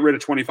can't get rid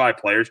of 25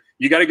 players.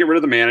 You got to get rid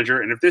of the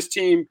manager. And if this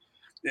team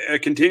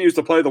continues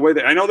to play the way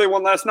I know they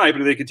won last night,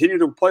 but if they continue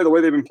to play the way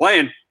they've been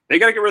playing, they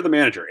got to get rid of the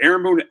manager.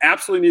 Aaron Boone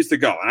absolutely needs to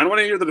go. And I don't want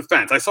to hear the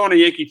defense. I saw in a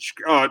Yankee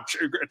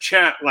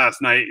chat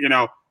last night,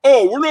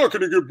 we're not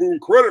going to give Boone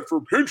credit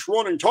for pinch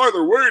running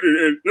Tyler Wade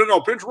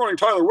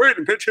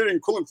and pinch hitting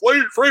Clint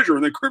Frazier.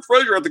 And then Clint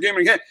Frazier at the game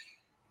again.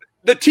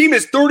 The team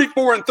is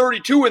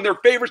 34-32 and they're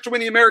favorites to win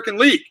the American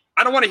League.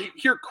 I don't want to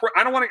hear.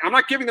 I'm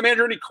not giving the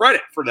manager any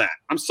credit for that.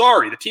 I'm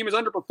sorry. The team has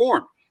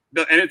underperformed.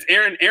 And it's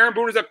Aaron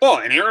Boone is at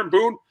fault. And Aaron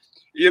Boone,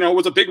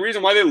 was a big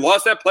reason why they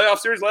lost that playoff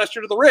series last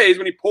year to the Rays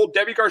when he pulled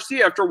Debbie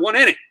Garcia after 1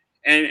 inning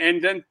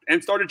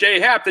and started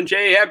J.A. Happ. Then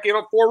J.A. Happ gave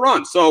up 4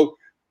 runs. So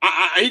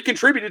he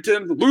contributed to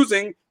them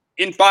losing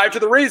in 5 to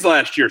the Rays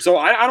last year. So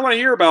I don't want to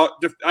hear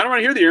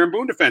the Aaron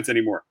Boone defense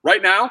anymore.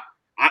 Right now,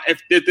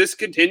 if this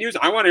continues,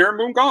 I want Aaron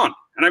Boone gone.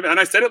 And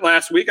I said it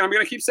last week, and I'm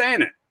going to keep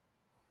saying it.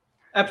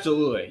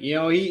 Absolutely.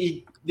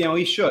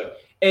 He should.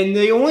 And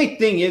the only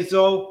thing is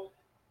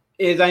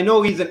I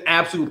know he's an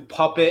absolute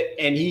puppet,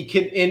 and he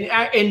can.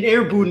 And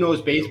Aaron Boone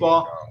knows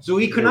baseball, so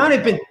he could not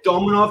have been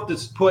dumb enough to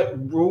put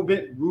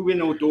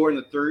Ruben Odor in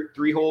the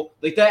 3 hole.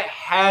 Like that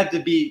had to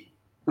be,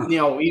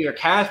 either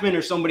Cashman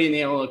or somebody in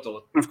the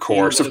analytical. Of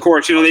course. They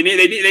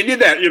need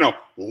that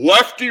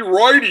lefty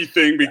righty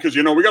thing because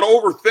we got to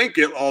overthink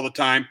it all the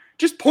time.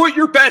 Just put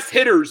your best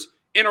hitters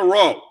in a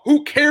row.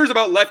 Who cares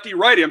about lefty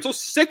righty? I'm so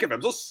sick of it.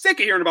 I'm so sick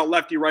of hearing about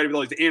lefty righty with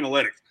all these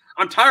analytics.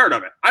 I'm tired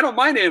of it. I don't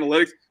mind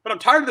analytics, but I'm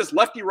tired of this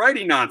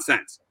lefty-righty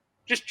nonsense.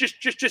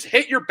 Just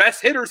hit your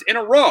best hitters in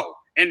a row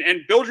and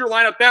build your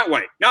lineup that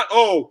way. Not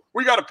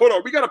we got to put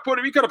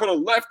a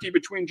lefty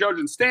between Judge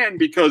and Stan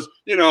because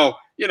that's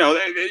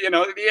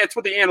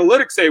what the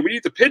analytics say. We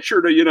need the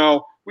pitcher to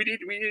we need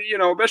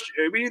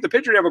the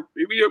pitcher to have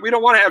we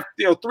don't want to have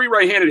 3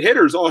 right-handed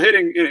hitters all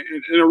hitting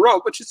in a row,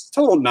 which is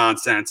total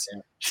nonsense. Yeah.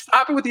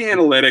 Stop it with the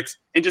analytics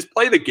and just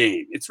play the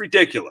game. It's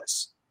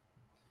ridiculous.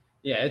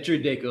 Yeah, it's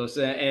ridiculous,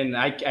 and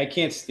I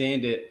can't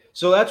stand it.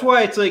 So that's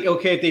why it's like,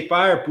 okay, if they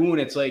fire Boone,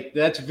 it's like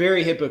that's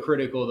very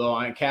hypocritical, though,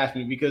 on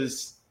Cashman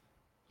because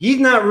he's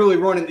not really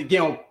running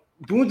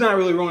Boone's not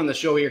really running the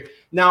show here.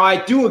 Now,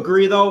 I do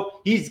agree,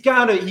 though, he's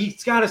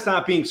gotta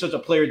stop being such a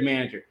player's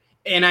manager.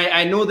 And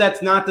I know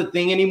that's not the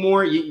thing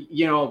anymore.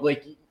 You're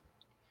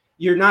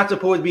not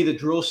supposed to be the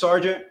drill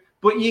sergeant,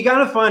 but you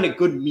got to find a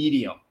good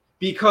medium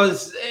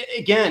because,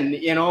 again,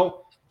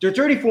 they're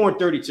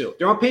 34-32.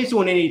 They're on pace to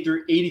win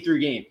 83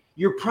 games.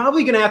 You're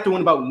probably going to have to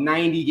win about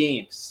 90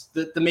 games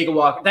to make a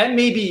walk. That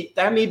may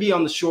be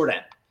on the short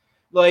end.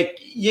 Like,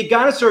 you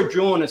got to start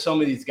drilling at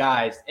some of these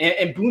guys,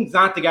 and Boone's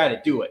not the guy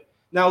to do it.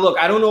 Now, look,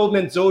 I don't know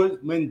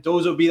if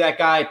Mendoza would be that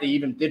guy if they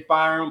even did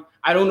fire him.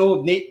 I don't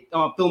know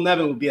if Phil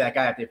Nevin would be that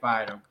guy if they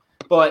fired him.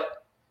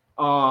 But,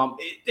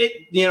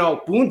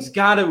 Boone's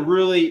got to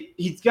really –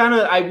 he's got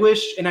to – I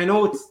wish – and I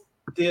know it's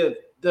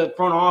the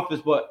front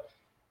office, but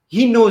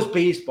he knows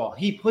baseball.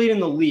 He played in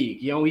the league.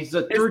 He's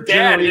a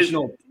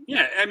third-generational –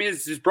 yeah, I mean,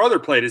 his brother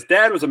played. His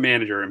dad was a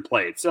manager and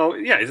played. So,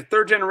 yeah, he's a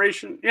third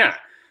generation. Yeah.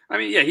 I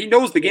mean, yeah, he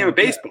knows the game of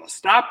baseball.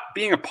 Stop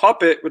being a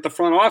puppet with the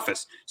front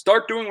office.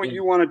 Start doing what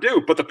you want to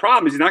do. But the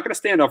problem is he's not going to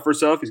stand up for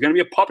himself. He's going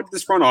to be a puppet to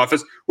this front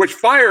office, which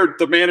fired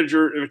the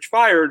manager,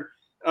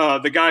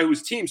 the guy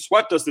whose team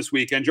swept us this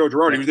weekend, Joe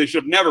Girardi, who they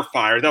should have never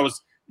fired. That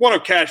was one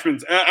of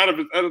Cashman's, out of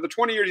the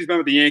 20 years he's been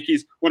with the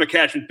Yankees, one of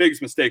Cashman's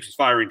biggest mistakes was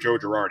firing Joe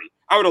Girardi.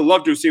 I would have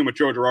loved to have seen what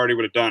Joe Girardi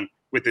would have done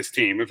with this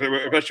team,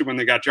 especially when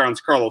they got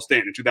Giancarlo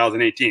Stanton in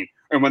 2018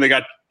 and when they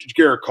got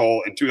Garrett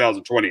Cole in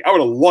 2020. I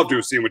would have loved to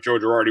have seen what Joe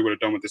Girardi would have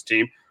done with this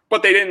team,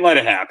 but they didn't let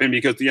it happen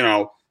because,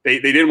 they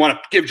didn't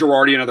want to give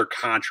Girardi another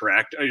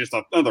contract. Just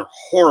another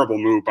horrible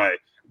move by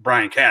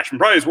Brian Cashman.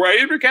 Probably is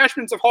where Brian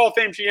Cashman's a Hall of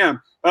Fame GM.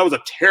 That was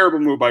a terrible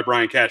move by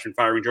Brian Cashman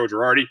firing Joe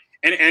Girardi,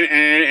 and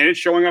it's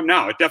showing up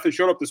now. It definitely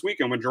showed up this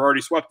weekend when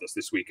Girardi swept us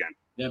this weekend.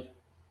 Yep.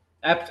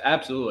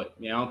 Absolutely.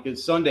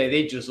 Because Sunday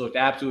they just looked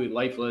absolutely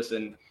lifeless.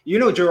 And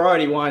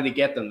Girardi wanted to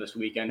get them this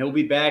weekend. He'll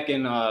be back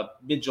in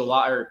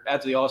mid-July or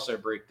after the All-Star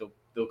break.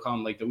 They'll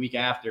come like the week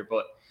after.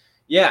 But,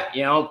 yeah,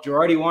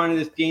 Girardi wanted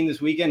this game this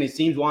weekend. His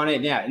teams wanted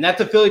it. Yeah, and that's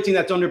a Philly team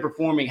that's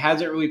underperforming,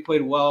 hasn't really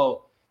played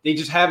well. They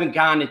just haven't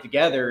gotten it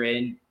together,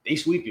 and they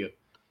sweep you.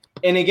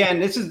 And, again,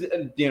 this is,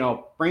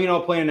 bringing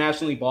up playing a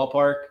National League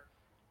ballpark.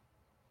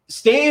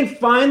 Stan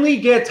finally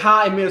gets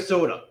hot in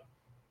Minnesota.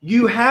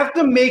 You have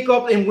to make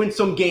up and win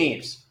some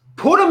games.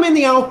 Put him in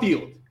the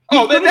outfield.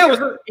 That was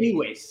hurt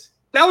anyways.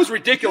 That was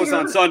ridiculous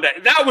on Sunday.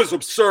 That was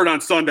absurd on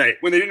Sunday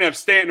when they didn't have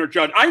Stanton or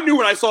Judge. I knew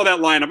when I saw that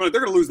lineup,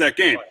 they're going to lose that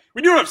game.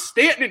 When you don't have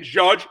Stanton and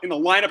Judge in the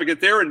lineup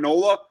against Aaron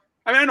Nola,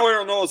 I know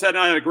Aaron Nola's had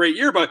a great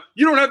year, but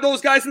you don't have those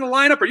guys in the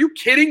lineup. Are you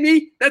kidding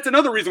me? That's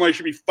another reason why you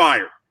should be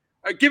fired.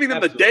 Giving them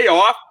Absolutely. The day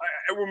off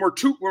when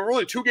we're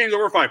only 2 games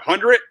over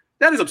 500.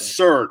 That is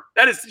absurd.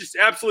 That is just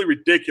absolutely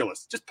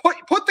ridiculous. Just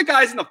put the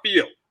guys in the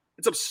field.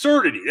 It's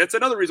absurdity. That's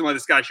another reason why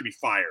this guy should be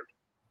fired.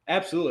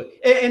 Absolutely.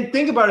 And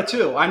think about it,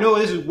 too. I know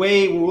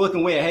we're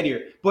looking way ahead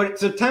here, but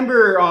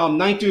September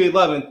 9th through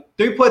 11th,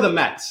 they play the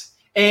Mets.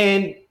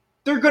 And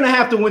they're going to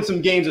have to win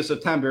some games in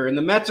September, and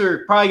the Mets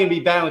are probably going to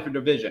be battling for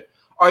division.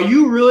 Are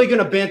you really going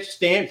to bench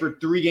Stanton for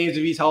 3 games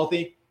if he's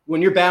healthy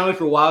when you're battling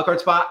for a wild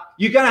card spot?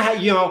 You got to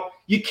have,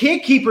 you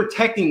can't keep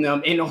protecting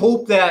them and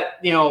hope that,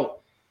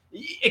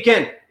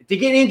 again, if they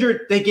get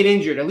injured, they get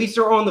injured. At least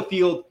they're on the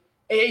field.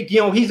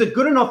 He's a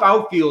good enough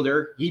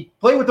outfielder. He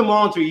played with them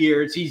all 2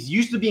 years. He's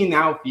used to being in the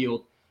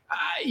outfield.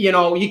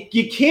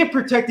 You can't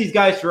protect these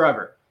guys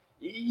forever.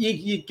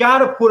 You got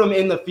to put them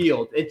in the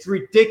field. It's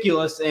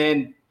ridiculous.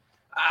 And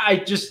I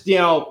just,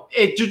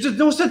 it just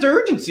no sense of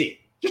urgency.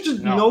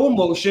 Just no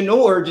emotion,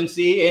 no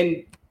urgency.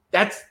 And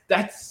that's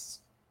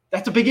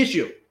a big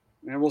issue.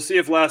 And we'll see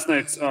if last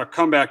night's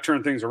comeback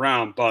turned things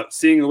around. But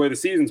seeing the way the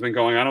season's been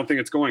going, I don't think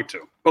it's going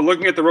to. But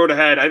looking at the road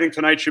ahead, I think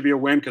tonight should be a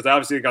win because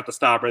obviously they got the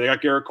stopper. They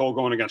got Garrett Cole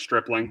going against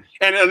Stripling.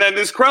 And then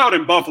this crowd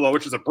in Buffalo,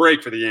 which is a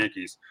break for the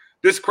Yankees.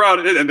 This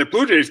crowd, and the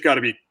Blue Jays got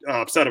to be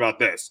upset about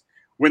this.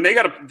 When they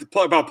got to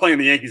play about playing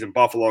the Yankees in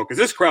Buffalo, because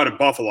this crowd in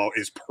Buffalo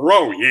is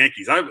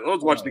pro-Yankees. I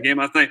was watching the game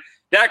last night.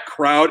 That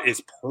crowd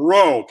is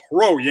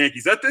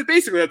pro-Yankees. That's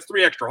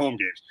 3 extra home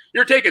games.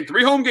 You're taking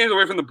 3 home games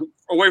away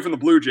from the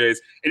Blue Jays,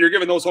 and you're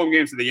giving those home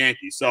games to the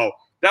Yankees. So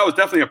that was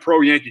definitely a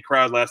pro-Yankee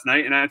crowd last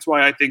night, and that's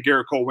why I think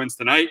Garrett Cole wins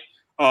tonight.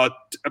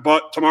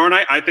 But tomorrow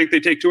night, I think they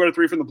take 2 out of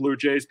 3 from the Blue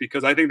Jays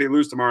because I think they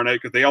lose tomorrow night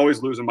because they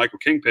always lose when Michael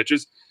King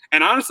pitches.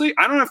 And honestly,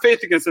 I don't have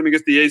faith against them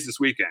against the A's this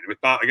weekend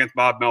against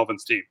Bob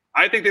Melvin's team.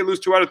 I think they lose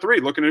 2 out of 3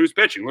 looking at who's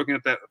pitching, looking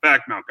at the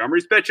fact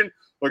Montgomery's pitching,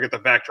 look at the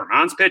fact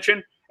Tremont's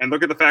pitching, and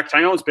look at the fact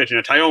Tyone's pitching.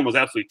 And Tyone was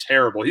absolutely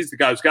terrible. He's the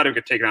guy who's got to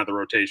get taken out of the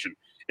rotation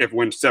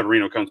when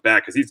Severino comes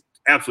back because he's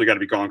absolutely got to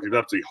be gone because he's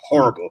absolutely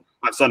horrible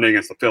on Sunday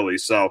against the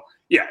Phillies. So,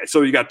 yeah,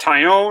 so you got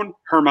Tyone,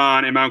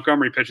 Herman, and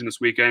Montgomery pitching this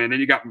weekend, and then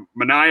you got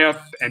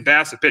Manaea and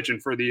Bassett pitching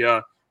for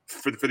the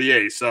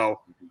A's. So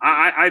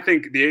I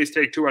think the A's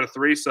take 2 out of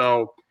 3.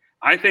 So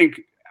I think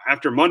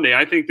after Monday,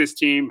 I think this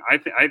team, I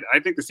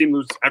think this team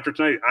loses after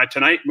tonight.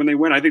 Tonight when they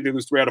win, I think they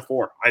lose 3 out of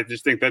 4. I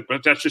just think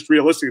that's just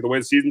realistically the way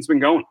the season's been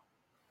going.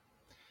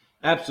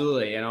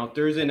 Absolutely.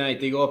 Thursday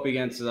night they go up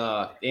against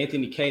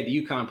Anthony Kay,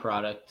 the UConn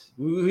product.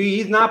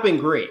 He's not been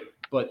great,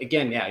 but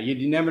again, yeah,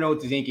 you never know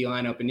with the Yankee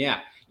lineup, and yeah.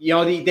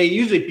 They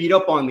usually beat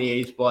up on the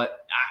A's,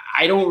 but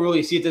I don't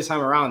really see it this time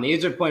around. The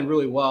A's are playing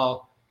really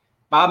well.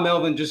 Bob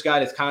Melvin just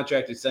got his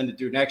contract extended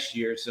through next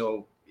year.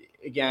 So,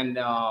 again,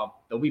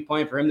 they'll be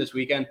playing for him this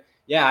weekend.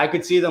 Yeah, I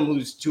could see them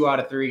lose 2 out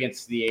of 3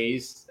 against the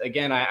A's.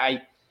 Again,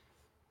 I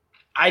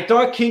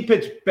thought King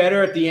pitched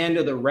better at the end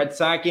of the Red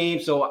Sox game.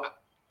 So,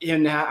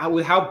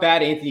 with how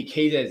bad Anthony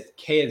Kay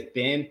has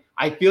been,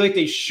 I feel like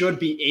they should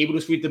be able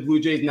to sweep the Blue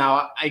Jays.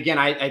 Now, again,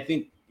 I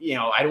think,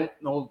 I don't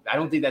know. I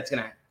don't think that's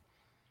going to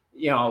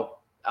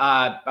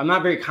I'm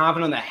not very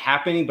confident on that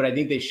happening, but I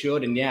think they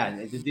should. And yeah,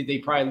 they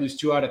probably lose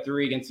 2 out of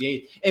 3 against the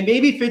A's. And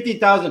maybe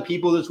 50,000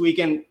 people this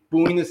weekend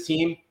booing this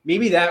team.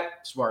 Maybe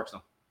that sparks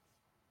them.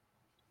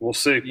 We'll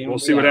see. We'll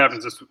see what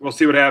happens. We'll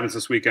see what happens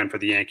this weekend for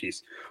the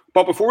Yankees.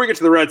 But before we get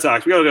to the Red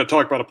Sox, we got to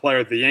talk about a player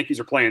that the Yankees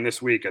are playing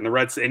this week, and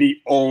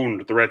he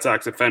owned the Red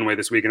Sox at Fenway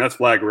this week, and that's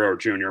Vlad Guerrero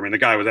Jr. I mean, the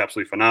guy was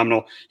absolutely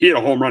phenomenal. He had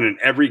a home run in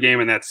every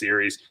game in that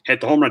series. Hit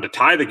the home run to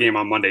tie the game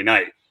on Monday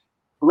night.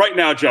 Right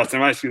now,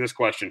 Justin, I'm asking you this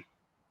question.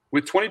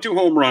 With 22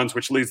 home runs,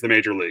 which leads the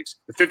major leagues,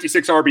 the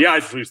 56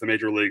 RBIs, which leads the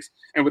major leagues,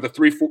 and with a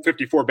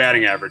 354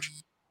 batting average,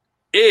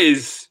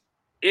 is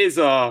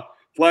Vlad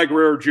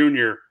Guerrero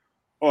Jr.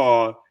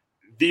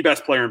 The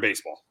best player in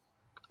baseball?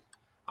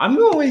 I'm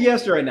going with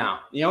yes right now.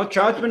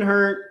 Trout's been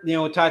hurt.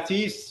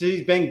 Tatis,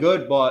 he's been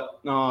good, but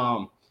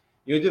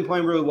he's been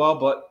playing really well.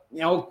 But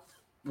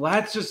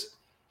Vlad's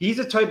he's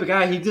the type of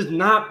guy. He does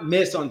not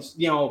miss on.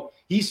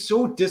 He's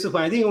so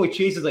disciplined. I think he only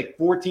chases like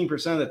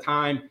 14% of the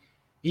time.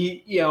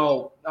 He's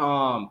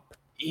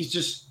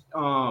just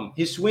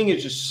his swing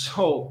is just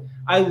so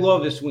 – I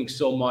love his swing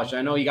so much.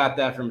 I know he got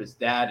that from his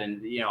dad,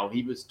 and,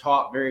 he was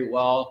taught very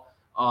well.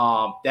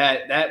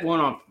 That one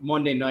on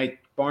Monday night,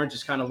 Barnes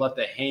just kind of left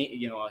it hang.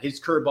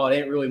 His curveball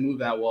didn't really move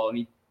that well, and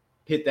he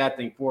hit that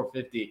thing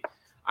 450.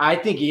 I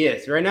think he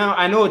is right now.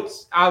 I know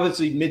it's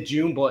obviously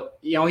mid-June, but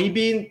he'd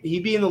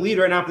be in the lead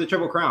right now for the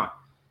Triple Crown.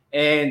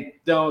 And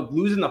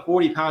losing the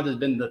 40 pounds has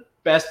been the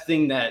best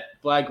thing that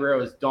Vlad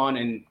Guerrero has done,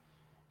 and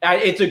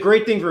it's a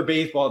great thing for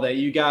baseball that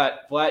you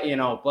got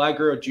Vlad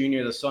Guerrero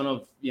Jr., the son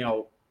of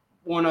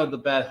one of the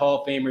best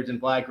Hall of Famers in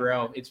Vlad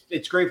Guerrero.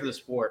 It's great for the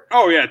sport.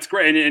 Oh yeah, it's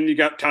great, and you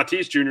got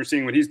Tatis Jr.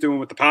 seeing what he's doing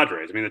with the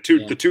Padres. I mean, the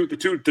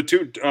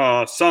two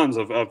sons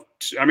of.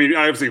 I mean,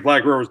 obviously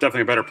Vlad Guerrero was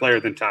definitely a better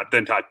player than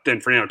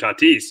Fernando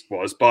Tatis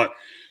was, but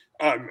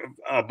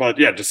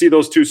yeah, to see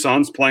those two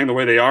sons playing the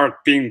way they are,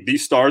 being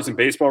these stars in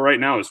baseball right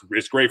now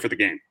is great for the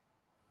game.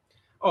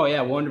 Oh yeah,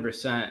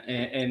 100%,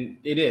 and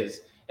it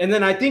is. And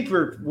then I think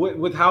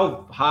with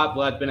how hot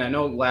Vlad's been, I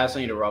know last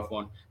night a rough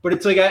one, but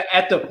it's like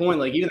at the point,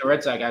 like even the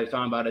Red Sox guy was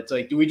talking about, it's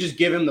like, do we just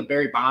give him the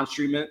Barry Bonds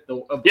treatment?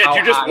 Do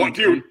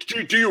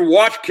you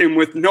watch him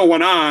with no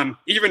one on,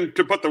 even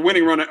to put the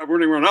winning run up?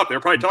 They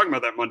were probably talking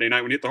about that Monday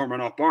night when he hit the home run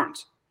off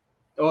Barnes.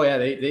 Oh yeah,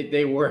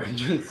 they were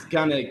just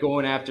kind of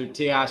going after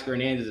Teoscar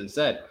Hernandez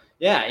instead.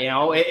 Yeah,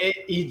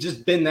 he's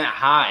just been that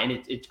high, and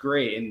it's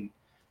great, and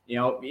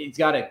he's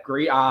got a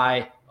great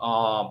eye.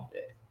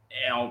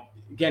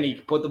 Again, he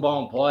put the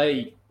ball in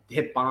play, he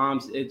hit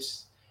bombs.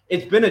 It's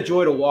been a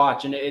joy to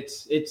watch, and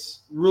it's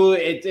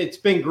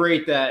been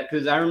great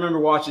because I remember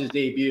watching his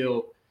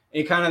debut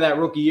in kind of that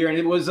rookie year, and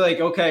it was like,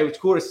 okay, it was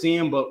cool to see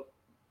him, but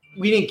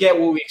we didn't get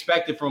what we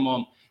expected from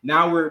him.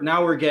 Now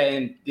we're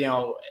getting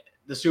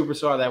the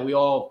superstar that we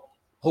all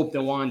hoped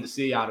and wanted to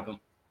see out of him.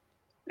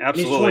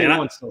 Absolutely,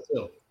 and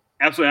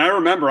absolutely. I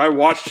remember I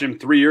watched him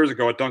 3 years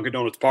ago at Dunkin'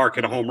 Donuts Park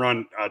hit a home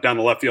run down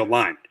the left field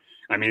line.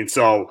 I mean,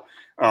 so.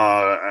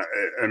 I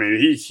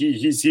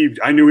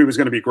knew he was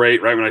going to be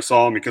great right when I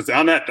saw him, because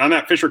on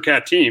that Fisher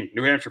Cat team,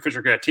 New Hampshire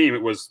Fisher Cat team,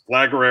 it was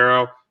Vlad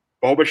Guerrero,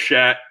 Bo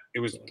Bichette. It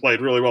was played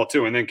really well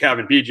too, and then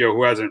Kevin Biggio,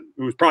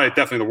 who was probably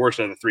definitely the worst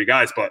of the three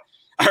guys. But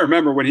I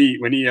remember when he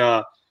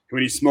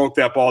smoked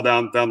that ball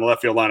down the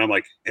left field line, I'm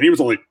like, and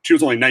she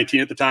was only 19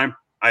 at the time.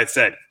 I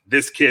said,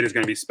 this kid is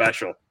going to be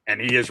special,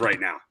 and he is right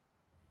now.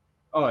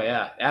 Oh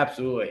yeah,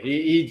 absolutely.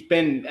 He's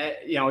been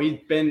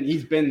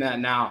that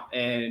now,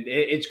 and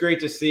it's great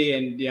to see.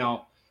 And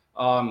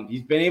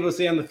he's been able to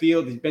stay on the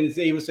field. He's been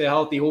able to stay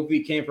healthy. Hopefully,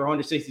 he came for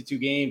 162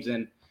 games,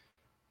 and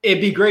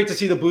it'd be great to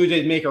see the Blue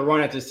Jays make a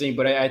run at this thing.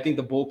 But I think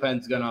the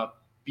bullpen's gonna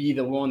be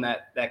the one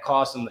that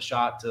costs them the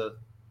shot to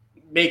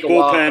make a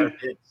wild card.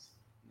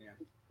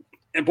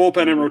 And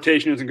bullpen and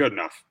rotation isn't good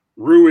enough.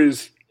 Rue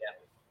is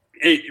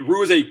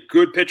a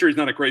good pitcher. He's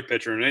not a great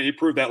pitcher, and he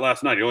proved that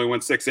last night. He only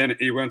went 6 innings.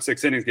 He went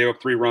 6 innings, gave up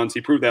 3 runs.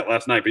 He proved that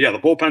last night. But yeah, the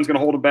bullpen's going to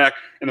hold him back,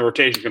 and the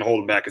rotation's going to hold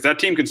him back, because that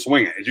team can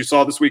swing it. As you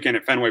saw this weekend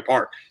at Fenway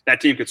Park,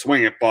 that team could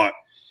swing it, but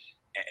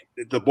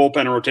the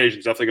bullpen and rotation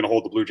is definitely going to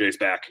hold the Blue Jays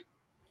back.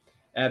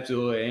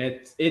 Absolutely, and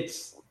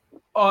it's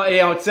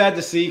sad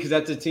to see, because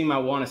that's a team I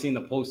want to see in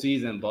the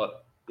postseason.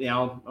 But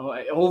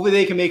hopefully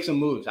they can make some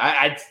moves.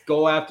 I'd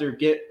go after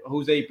get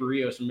Jose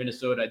Barrios from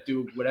Minnesota.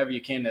 Do whatever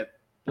you can to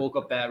bulk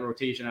up that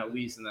rotation at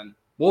least, and then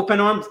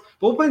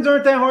bullpens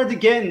aren't that hard to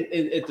get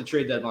at the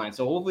trade deadline,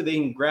 so hopefully they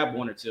can grab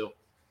one or two.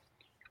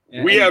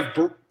 We have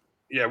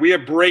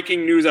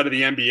breaking news out of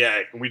the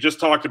NBA, and we just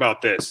talked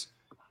about this.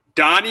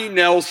 Donnie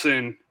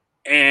Nelson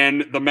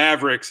and the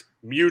Mavericks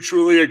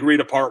mutually agree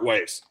to part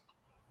ways,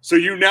 so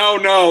you now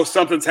know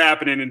something's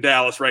happening in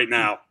Dallas right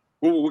now.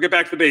 We'll get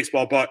back to the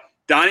baseball, but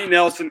Donnie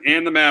Nelson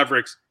and the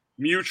Mavericks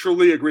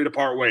mutually agree to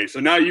part ways,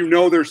 so now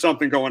there's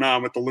something going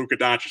on with the Luka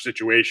Doncic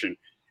situation.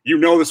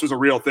 This was a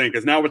real thing,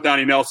 because now with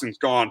Donnie Nelson's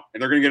gone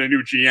and they're going to get a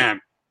new GM,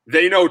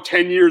 they know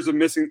 10 years of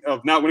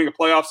not winning a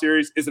playoff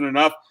series isn't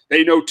enough.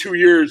 They know 2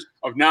 years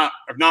of not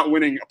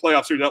winning a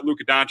playoff series without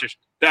Luka Doncic,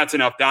 that's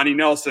enough. Donnie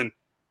Nelson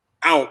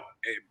out.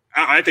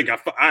 I think,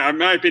 in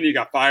my opinion, he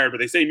got fired, but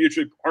they say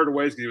mutually parted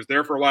ways because he was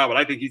there for a while. But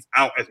I think he's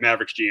out as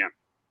Mavericks GM.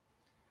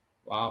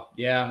 Wow.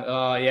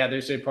 Yeah.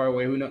 They say part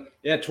way. Who knows?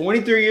 Yeah,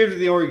 23 years of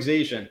the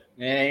organization,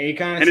 and he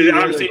kind of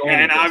obviously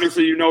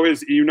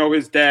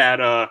his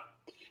dad.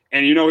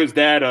 And his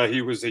dad,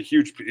 he was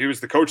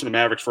the coach of the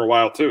Mavericks for a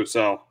while too.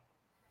 So,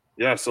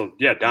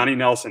 Donnie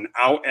Nelson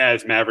out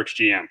as Mavericks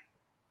GM.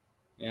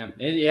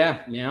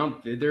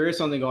 There is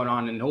something going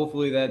on, and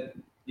hopefully that,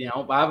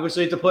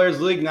 obviously it's a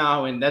players' league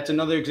now, and that's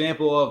another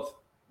example of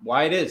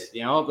why it is.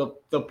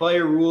 The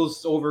player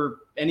rules over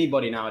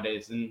anybody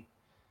nowadays, and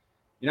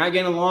you're not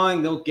getting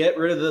along, they'll get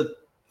rid of the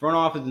front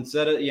office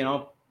instead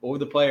of over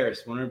the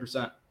players,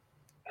 100%.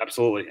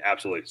 Absolutely.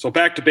 So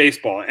back to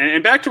baseball,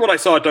 and back to what I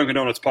saw at Dunkin'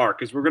 Donuts Park,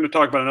 because we're going to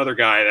talk about another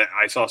guy that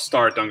I saw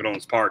star at Dunkin'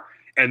 Donuts Park,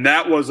 and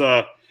that was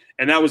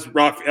and that was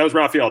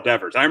Rafael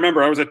Devers. I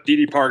remember I was at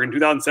DD Park in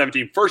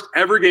 2017, first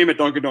ever game at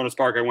Dunkin' Donuts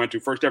Park I went to,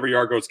 first ever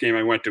Yard Goats game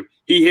I went to.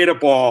 He hit a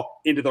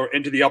ball into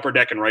the upper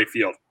deck in right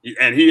field,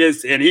 and he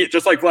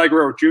just like Vlad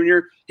Guerrero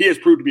Jr., he has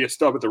proved to be a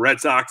stud with the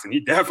Red Sox, and he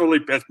definitely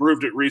has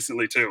proved it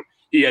recently too.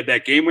 He had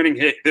that game-winning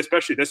hit,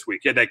 especially this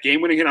week. He had that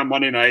game-winning hit on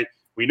Monday night.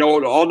 We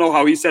all know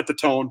how he set the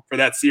tone for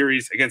that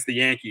series against the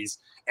Yankees,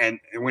 and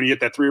when he hit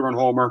that 3-run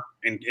homer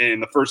in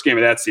the first game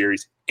of that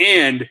series.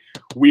 And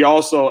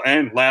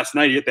last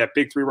night he hit that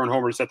big 3-run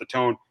homer to set the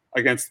tone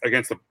against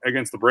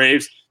the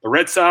Braves. The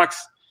Red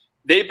Sox,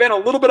 they've been a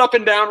little bit up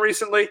and down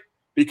recently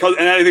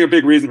and I think a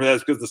big reason for that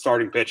is because of the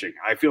starting pitching.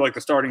 I feel like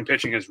the starting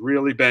pitching has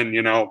really been,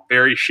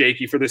 very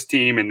shaky for this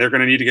team, and they're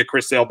going to need to get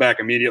Chris Sale back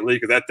immediately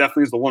because that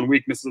definitely is the one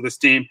weakness of this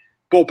team.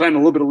 Bullpen, a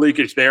little bit of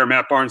leakage there.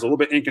 Matt Barnes, a little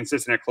bit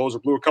inconsistent at closer,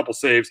 blew a couple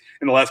saves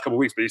in the last couple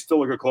weeks, but he's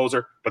still a good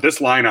closer. But this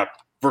lineup,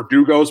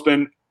 Verdugo's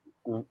been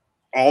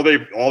all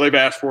they've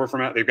asked for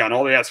from it. They've gotten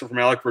all they asked for from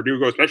Alec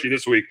Verdugo, especially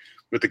this week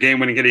with the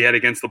game-winning hit he had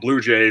against the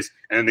Blue Jays,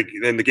 and the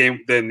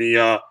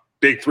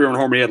big 3-run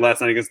homer he had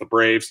last night against the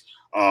Braves.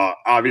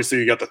 Obviously,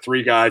 you got the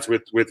three guys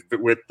with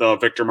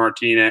Victor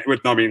Martinez.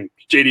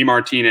 JD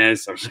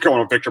Martinez. I was just going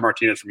with Victor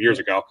Martinez from years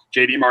ago.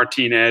 JD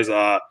Martinez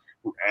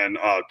and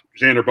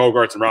Xander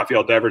Bogaerts and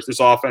Rafael Devers. This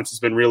offense has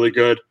been really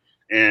good.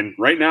 And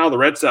right now, the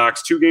Red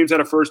Sox, 2 games out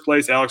of first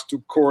place. Alex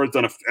Cora has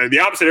done the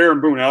opposite of Aaron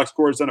Boone. Alex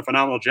Cora has done a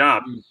phenomenal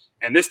job.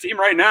 And this team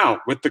right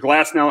now, with the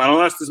Glasnow,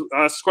 I'll ask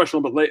this question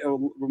a little bit later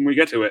when we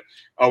get to it.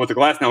 With the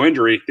Glasnow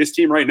injury, this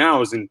team right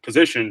now is in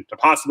position to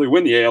possibly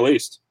win the AL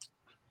East.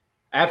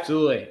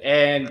 Absolutely.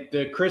 And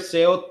the Chris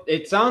Sale,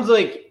 it sounds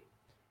like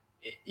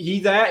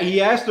he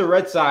asked the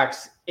Red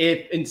Sox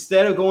if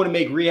instead of going to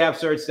make rehab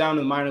starts down in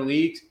the minor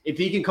leagues, if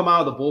he can come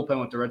out of the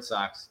bullpen with the Red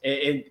Sox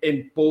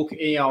and bulk,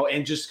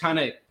 and just kind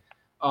of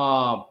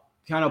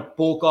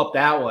bulk up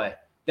that way.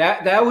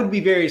 That would be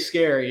very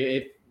scary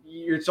if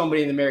you're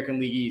somebody in the American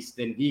League East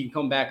and he can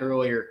come back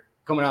earlier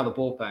coming out of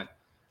the bullpen.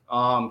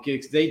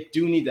 Because they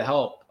do need the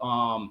help.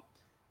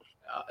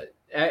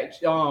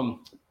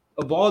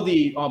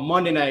 Evaldi on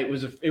Monday night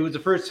was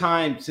the first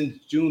time since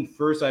June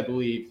 1st, I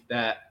believe,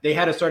 that they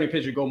had a starting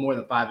pitcher go more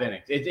than 5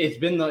 innings. It's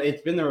been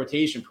the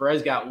rotation.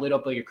 Perez got lit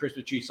up like a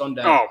Christmas tree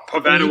sundown. Oh,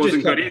 Pavetta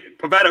wasn't good either.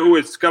 Pavetta, who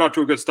has got off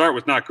to a good start,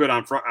 was not good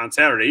on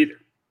Saturday either.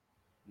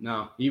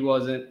 No, he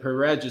wasn't.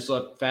 Perez just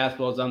left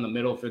fastballs down the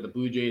middle for the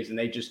Blue Jays, and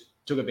they just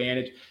took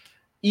advantage.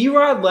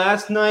 Erod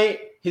last night,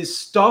 his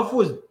stuff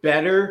was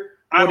better.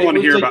 I don't want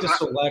to hear about the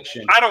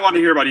selection. I don't want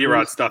to hear about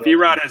Erod's stuff.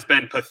 Erod has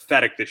been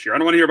pathetic this year. I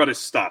don't want to hear about his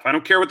stuff. I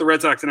don't care what the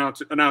Red Sox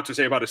announcers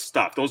say about his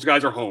stuff. Those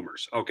guys are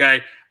homers.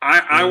 Okay,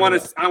 I want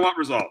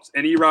results,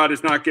 and Erod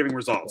is not giving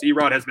results.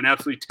 Erod has been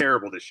absolutely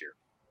terrible this year.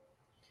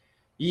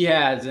 He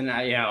has, and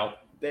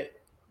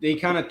they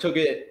kind of took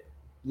it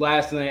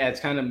last night as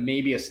kind of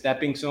maybe a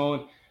stepping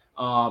stone,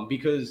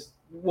 because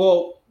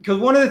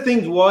one of the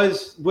things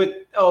was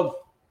of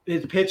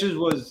his pitches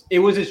was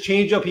his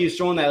changeup. He was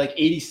throwing that like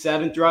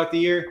 87 throughout the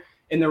year.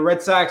 And the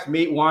Red Sox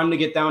wanted to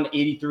get down to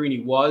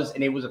 83,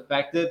 and it was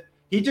effective.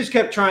 He just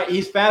kept trying.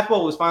 His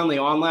fastball was finally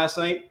on last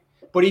night,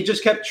 but he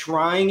just kept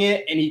trying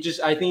it, and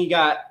I think he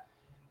got a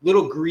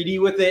little greedy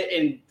with it,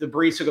 and the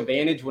Braves took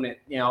advantage when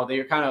they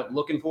were kind of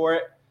looking for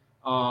it.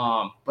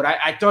 But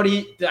I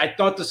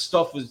thought the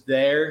stuff was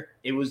there.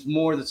 It was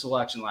more the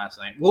selection last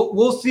night.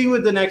 We'll see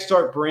what the next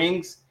start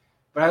brings,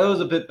 but I thought it was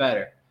a bit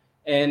better.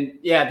 And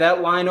yeah, that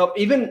lineup,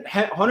 even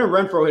Hunter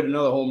Renfroe hit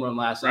another home run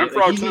last night.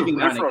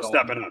 Renfroe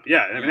stepping up.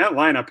 Yeah, I mean that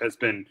lineup has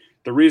been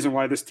the reason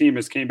why this team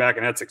has came back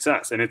and had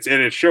success, and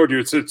it showed you.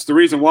 It's the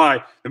reason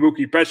why the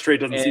Mookie Betts trade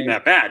doesn't seem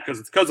that bad, because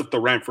it's because of the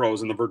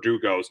Renfroes and the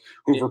Verdugos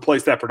who've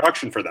replaced that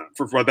production for them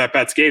for what that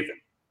Betts gave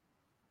them.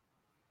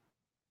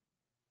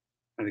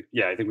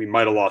 I think we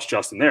might have lost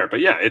Justin there, but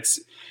yeah,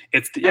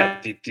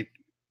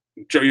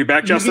 Joe, you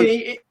back,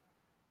 Justin?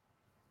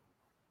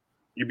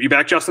 You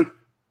back, Justin?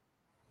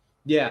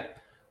 Yeah.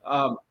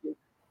 So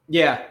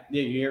like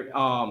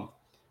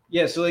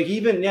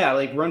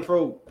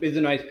Renfroe is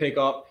a nice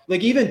pickup.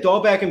 Like even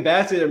Dahlback and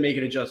Bassett are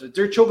making adjustments.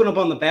 They're choking up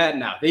on the bat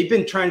now. They've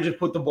been trying to just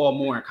put the ball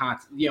more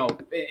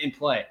in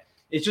play.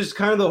 It's just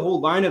kind of the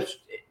whole lineup.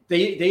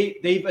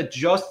 They've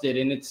adjusted,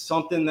 and it's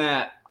something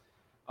that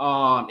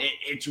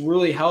it's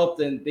really helped.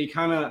 And they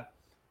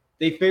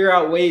figure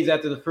out ways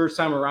after the first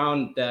time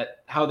around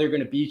that how they're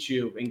going to beat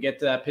you and get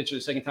to that pitcher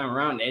the second time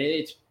around. And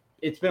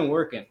it's been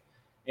working.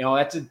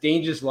 That's a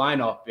dangerous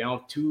lineup.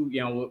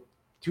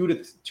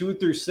 2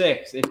 through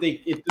 6.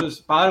 If those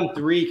bottom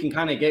 3 can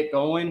kind of get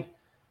going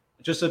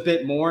just a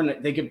bit more,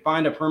 and they can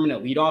find a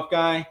permanent leadoff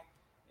guy,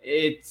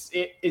 it's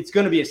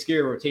going to be a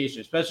scary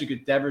rotation, especially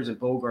because Devers and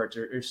Bogaerts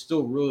are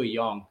still really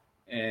young,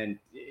 and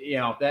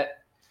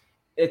that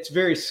it's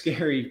very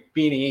scary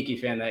being a Yankee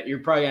fan that you're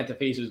probably going to have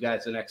to face those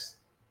guys the next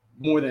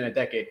more than a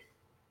decade.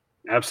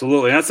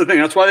 Absolutely. That's the thing.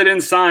 That's why they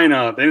didn't sign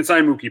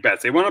Mookie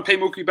Betts. They want to pay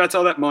Mookie Betts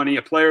all that money,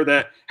 a player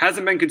that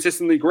hasn't been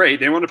consistently great.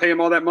 They want to pay him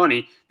all that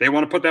money. They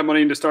want to put that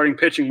money into starting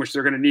pitching, which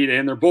they're going to need,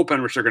 and their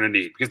bullpen, which they're going to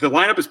need, because the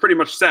lineup is pretty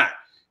much set.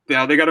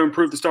 they got to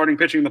improve the starting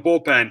pitching in the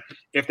bullpen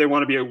if they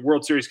want to be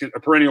a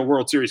perennial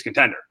World Series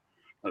contender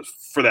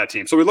for that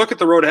team. So we look at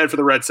the road ahead for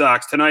the Red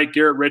Sox tonight.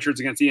 Garrett Richards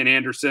against Ian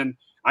Anderson.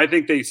 I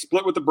think they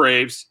split with the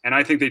Braves, and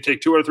I think they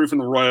take 2 out of 3 from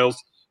the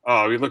Royals.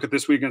 We look at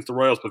this week against the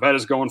Royals.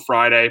 Pavetta's going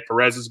Friday.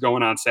 Perez is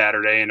going on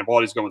Saturday, and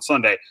Eovaldi's going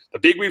Sunday. The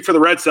big week for the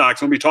Red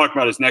Sox, when we talk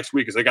about is next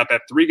week, is they got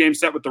that 3-game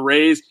set with the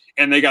Rays,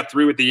 and they got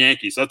 3 with the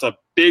Yankees. So that's a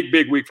big,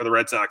 big week for the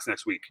Red Sox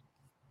next week.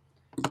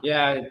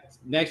 Yeah,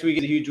 next week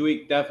is a huge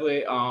week,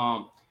 definitely.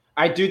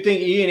 I do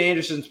think Ian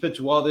Anderson's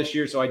pitched well this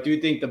year, so I do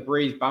think the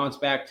Braves bounce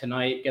back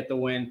tonight, get the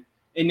win.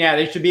 And, yeah,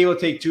 they should be able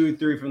to take 2 or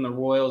 3 from the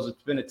Royals.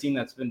 It's been a team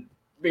that's been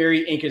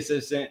very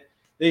inconsistent.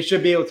 They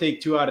should be able to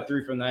take 2 out of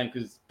 3 from them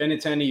because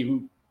Benintendi,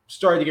 who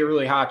started to get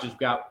really hot, just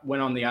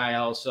went on the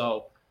IL.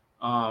 So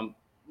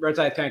Red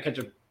Sox kind of catch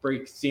a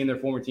break seeing their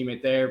former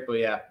teammate there. But,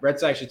 yeah, Red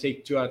Sox should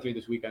take 2 out of 3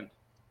 this weekend.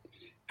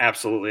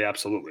 Absolutely,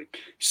 absolutely.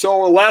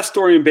 So, the last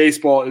story in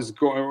baseball is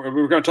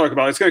we're going to talk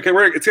about. It's going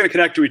to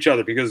connect to each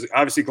other because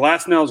obviously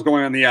Glasnow is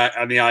going on the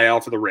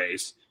IL for the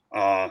Rays.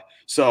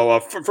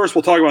 First,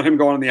 we'll talk about him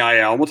going on the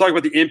IL, and we'll talk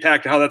about the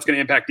impact of how that's going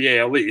to impact the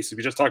AL East. If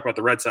you just talk about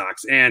the Red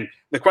Sox, and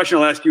the question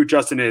I'll ask you,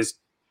 Justin, is: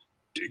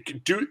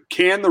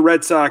 can the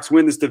Red Sox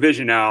win this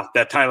division now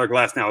that Tyler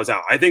Glasnow is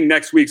out? I think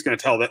next week's going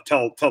to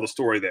tell the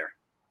story there.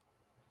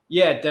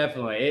 Yeah,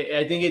 definitely.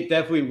 I think it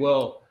definitely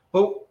will.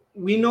 But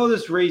we know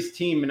this Rays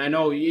team, and I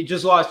know you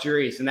just lost your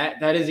ace, and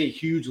that is a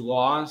huge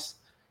loss.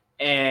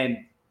 And,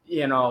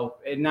 and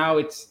now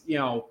it's,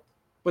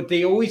 but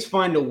they always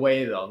find a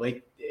way, though.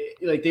 Like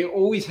they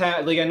always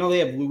have, I know they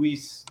have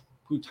Luis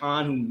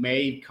Huton, who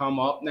may come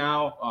up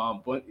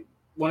now, but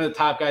one of the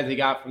top guys they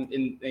got from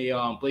in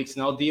the Blake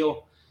Snell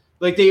deal.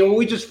 Like, they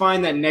always just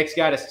find that next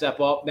guy to step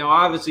up. Now,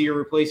 obviously, you're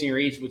replacing your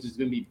ace, which is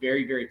going to be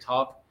very, very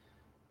tough.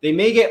 They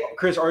may get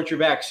Chris Archer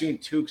back soon,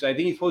 too, because I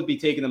think he's supposed to be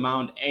taking the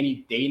mound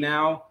any day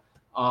now.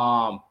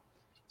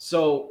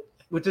 So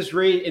with this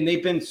rate, and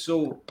they've been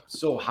so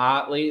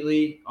hot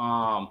lately,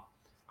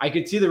 I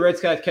could see the Red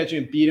Sox catching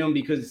and beat them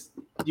because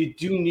you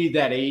do need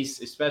that ace,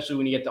 especially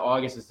when you get to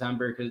August,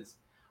 September. Because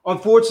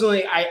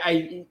unfortunately,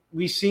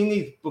 we've seen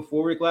these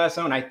before with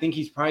Glasnow, and I think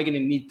he's probably going to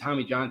need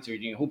Tommy John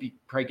surgery. I hope he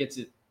probably gets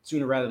it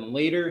sooner rather than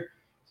later,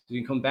 so he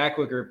can come back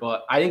quicker.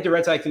 But I think the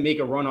Red Sox can make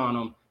a run on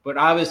him. But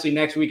obviously,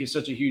 next week is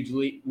such a huge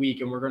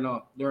week, and we're going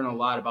to learn a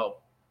lot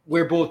about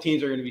where both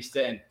teams are going to be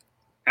sitting.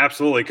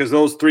 Absolutely, because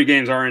those 3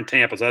 games are in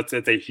Tampa. So it's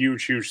a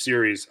huge, huge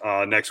series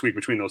next week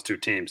between those 2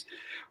 teams.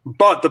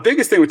 But the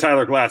biggest thing with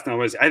Tyler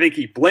Glasnow is I think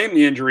he blamed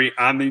the injury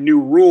on the new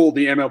rule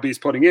the MLB is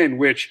putting in,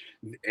 which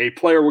a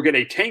player will get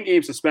a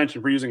 10-game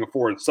suspension for using a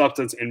foreign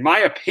substance. In my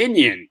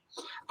opinion,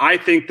 I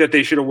think that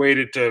they should have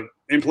waited to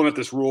implement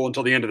this rule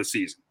until the end of the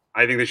season.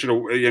 I think they should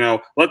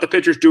have, let the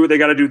pitchers do what they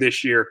got to do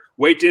this year.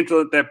 Wait to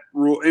implement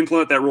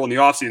that rule in the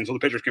offseason so the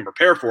pitchers can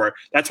prepare for it.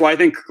 That's why I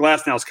think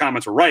Glasnow's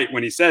comments were right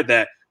when he said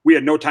that we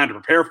had no time to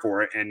prepare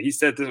for it, and he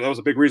said that was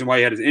a big reason why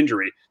he had his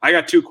injury. I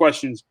got 2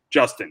 questions,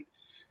 Justin.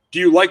 Do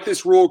you like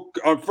this rule?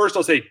 First,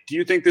 I'll say, do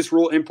you think this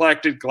rule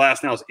impacted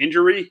Glasnow's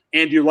injury,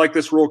 and do you like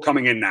this rule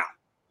coming in now?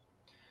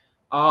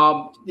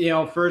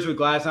 First with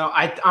Glasnow,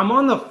 I'm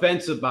on the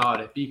fence about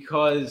it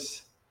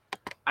because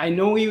I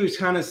know he was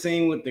kind of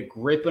saying with the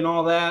grip and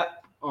all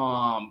that,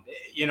 and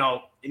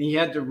he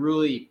had to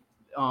really,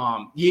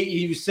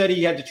 he said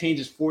he had to change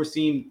his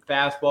 4-seam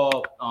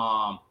fastball,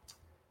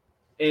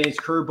 and his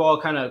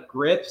curveball kind of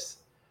grips.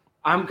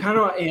 I'm kind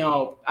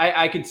of,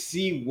 I could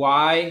see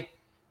why.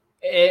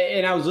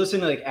 And I was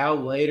listening to like Al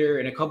Leiter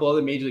and a couple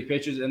other major league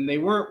pitchers, and they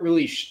weren't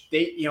really,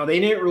 they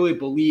didn't really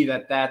believe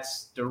that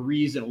that's the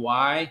reason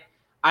why.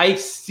 I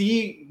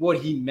see what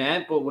he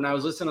meant, but when I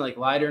was listening to like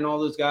Leiter and all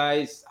those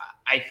guys,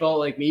 I felt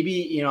like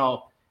maybe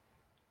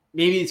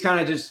it's kind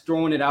of just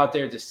throwing it out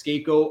there to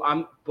scapegoat.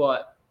 I'm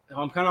kind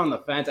of on the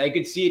fence. I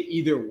could see it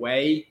either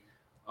way.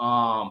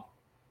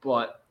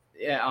 But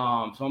yeah,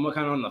 so I'm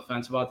kind of on the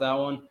fence about that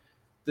one.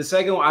 The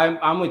second one,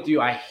 I'm with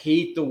you. I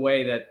hate the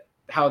way that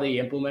how they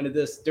implemented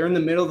this. They're in the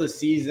middle of the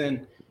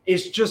season.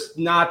 It's just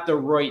not the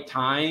right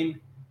time.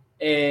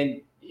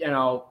 And,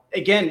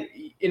 again,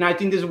 and I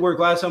think this is where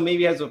Glasnow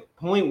maybe has a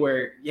point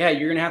where, yeah,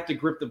 you're going to have to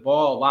grip the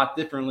ball a lot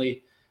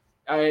differently.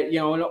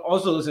 And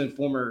also listen to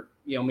former,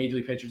 major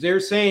league pitchers. They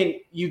were saying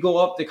you go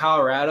up to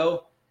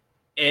Colorado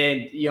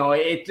and,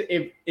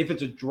 if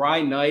it's a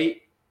dry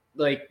night,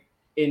 like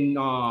you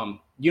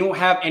don't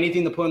have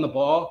anything to put on the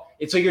ball,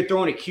 it's like you're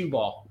throwing a cue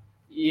ball.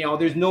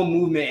 There's no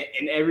movement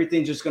and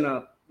everything's just going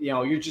to,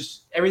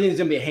 everything's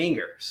going to be a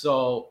hanger.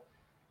 So,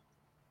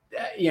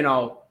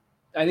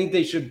 I think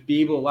they should be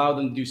able to allow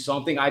them to do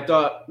something. I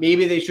thought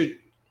maybe they should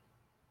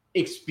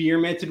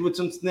experimented with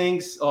some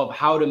things of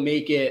how to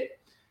make it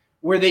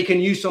where they can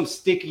use some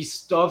sticky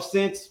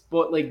substance,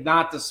 but like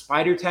not the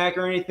spider tack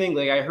or anything.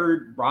 Like I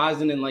heard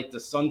rosin and like the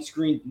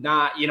sunscreen,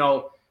 not,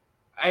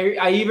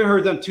 I even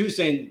heard them too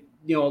saying,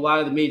 a lot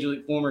of the major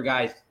league former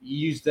guys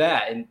use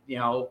that, and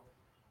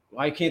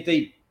why can't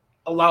they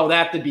allow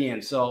that to be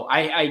in? So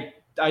I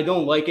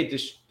don't like it.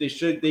 They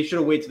should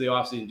have waited till the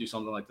offseason and do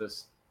something like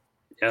this.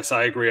 Yes,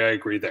 I agree. I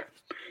agree there.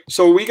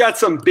 So we got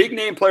some big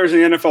name players in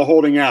the NFL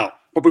holding out.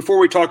 But before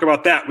we talk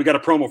about that, we got a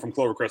promo from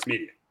Clovercrest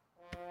Media.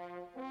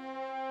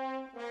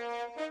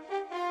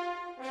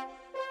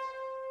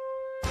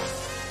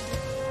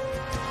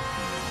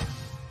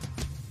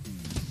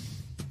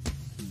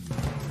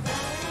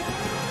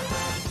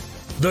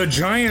 The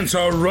Giants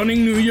are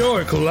running New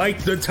York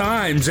like the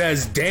Times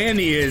as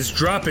Danny is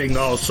dropping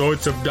all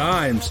sorts of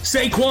dimes.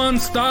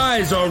 Saquon's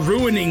thighs are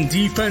ruining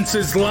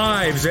defenses'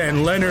 lives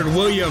and Leonard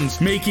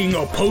Williams making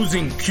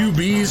opposing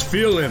QBs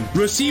feel him.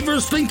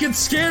 Receivers think it's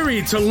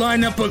scary to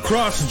line up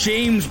across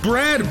James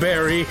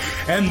Bradbury,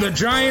 and the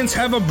Giants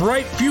have a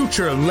bright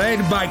future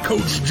led by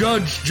Coach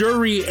Judge,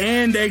 Jury,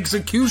 and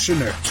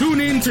Executioner.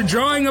 Tune in to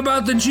Drawing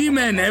About the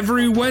G-Men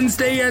every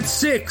Wednesday at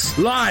 6,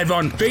 live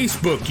on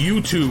Facebook,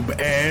 YouTube,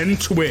 and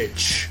Twitch.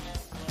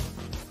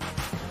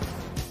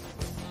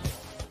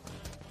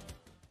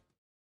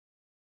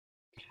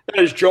 That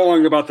is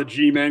Drawing About the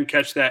G-Men.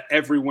 Catch that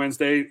every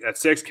Wednesday at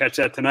 6. Catch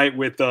that tonight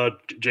with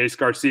Jace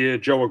Garcia,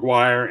 Joe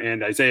Aguirre,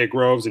 and Isaiah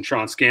Groves and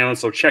Sean Scanlon.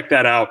 So check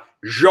that out.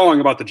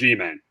 Drawing About the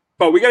G-Men.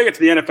 But we got to get to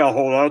the NFL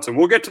holdouts, and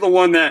we'll get to the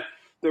one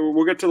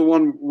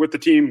with the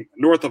team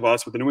north of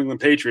us with the New England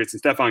Patriots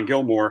and Stephon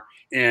Gilmore.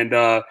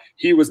 And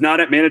he was not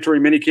at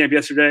mandatory minicamp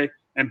yesterday.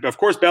 And of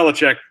course,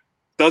 Belichick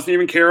doesn't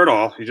even care at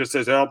all. He just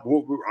says, I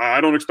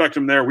don't expect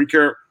him there. We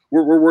care.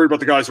 We're worried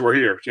about the guys who are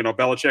here.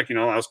 Belichick,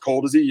 as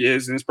cold as he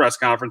is in his press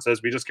conference,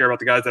 says we just care about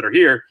the guys that are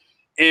here.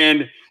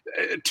 And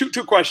two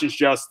questions,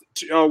 Just.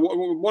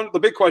 One of the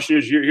big question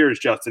is here is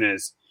Justin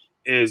is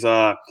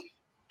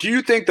do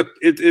you think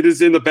it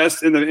is in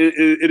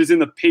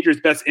the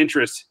Patriots' best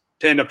interest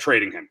to end up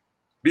trading him,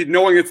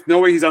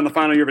 knowing he's on the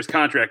final year of his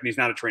contract and he's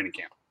not at training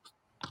camp?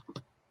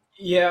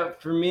 Yeah,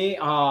 for me,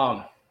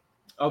 of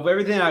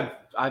everything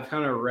I've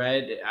kind of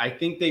read, I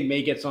think they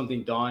may get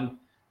something done.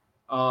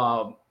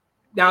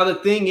 Now the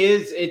thing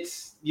is,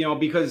 it's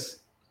because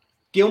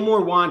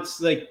Gilmore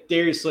wants like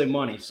Darius Slay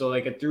money, so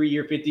like a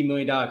 3-year, $50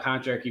 million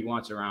contract he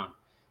wants around.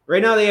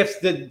 Right now,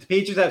 the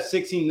Patriots have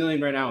 $16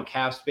 million right now in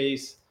cap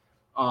space.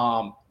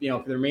 For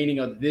the remaining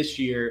of this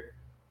year,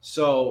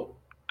 so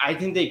I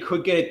think they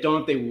could get it done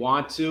if they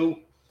want to.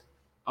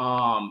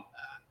 I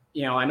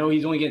know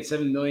he's only getting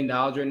 $7 million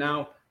right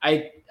now.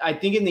 I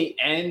think in the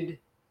end,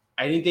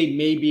 I think they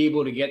may be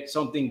able to get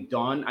something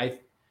done.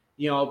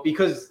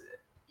 Because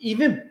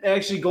even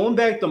actually going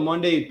back to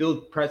Monday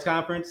Bill's press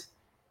conference,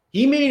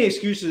 he made an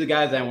excuse to the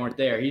guys that weren't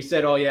there. He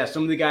said, "Oh yeah,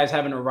 some of the guys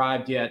haven't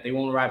arrived yet. They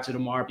won't arrive till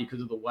tomorrow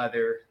because of the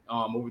weather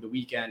over the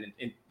weekend,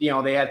 and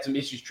they had some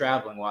issues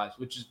traveling wise,"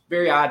 which is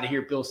very odd to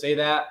hear Bill say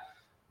that.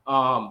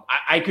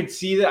 I could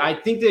see that. I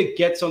think they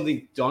get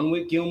something done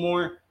with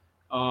Gilmore.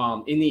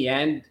 In the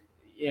end,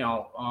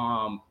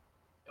 I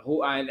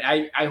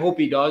hope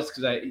he does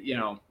because he's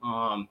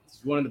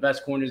one of the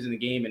best corners in the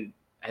game, and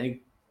I think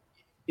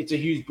it's a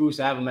huge boost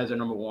to have him as our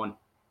number one.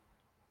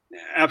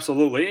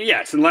 Absolutely.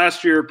 Yes. And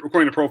last year,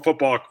 according to Pro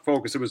Football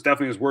Focus, it was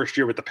definitely his worst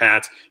year with the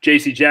Pats.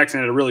 J.C. Jackson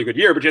had a really good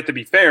year, but you have to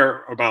be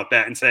fair about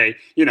that and say,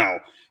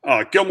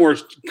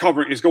 Gilmore's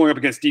is going up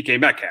against DK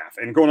Metcalf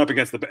and going up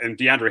against and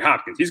DeAndre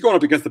Hopkins. He's going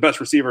up against the best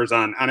receivers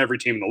on every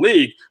team in the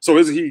league. So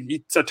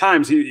at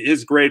times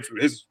his grade,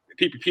 his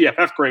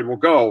PFF grade will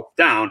go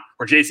down,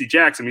 or J.C.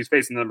 Jackson, he's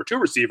facing the number 2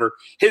 receiver,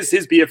 his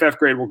BFF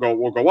grade will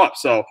go up.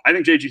 So I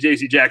think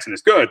J.C. Jackson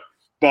is good,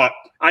 but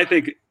I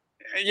think,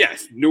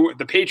 yes,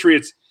 the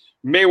Patriots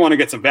may want to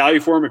get some value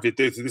for him if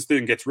this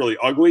thing gets really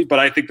ugly, but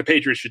I think the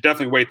Patriots should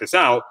definitely wait this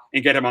out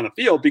and get him on the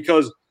field,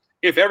 because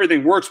if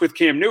everything works with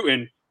Cam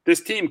Newton, this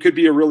team could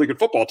be a really good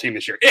football team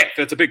this year.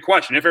 That's a big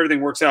question. If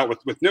everything works out with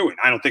Newton,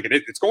 I don't think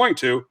it's going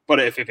to, but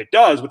if it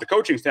does with the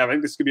coaching staff, I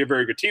think this could be a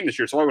very good team this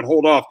year. So I would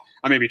hold off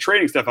on maybe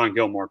trading Stephon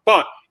Gilmore,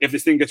 but if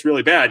this thing gets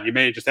really bad, you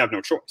may just have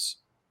no choice.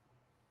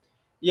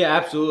 Yeah,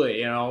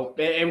 absolutely.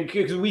 And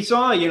because we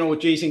saw,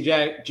 what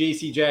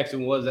J.C.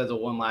 Jackson was as a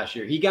one last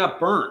year, he got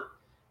burnt.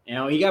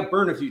 He got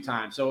burned a few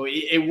times. So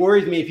it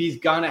worries me if he's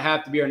going to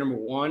have to be our number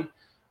one.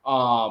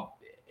 Obviously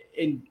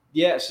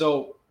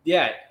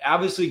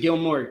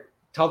Gilmore,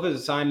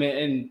 toughest assignment.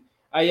 And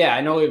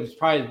I know it was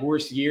probably his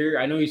worst year.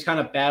 I know he's kind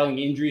of battling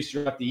injuries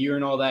throughout the year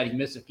and all that. He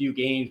missed a few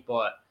games,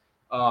 but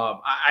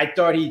I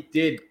thought he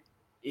did,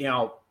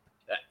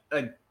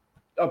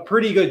 a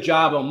pretty good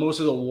job on most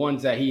of the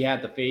ones that he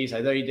had to face.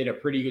 I thought he did a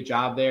pretty good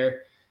job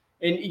there.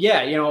 And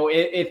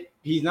if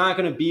he's not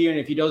going to be, and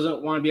if he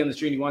doesn't want to be on the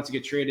street and he wants to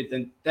get traded,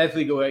 then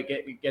definitely go ahead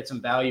and get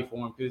some value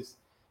for him. Because,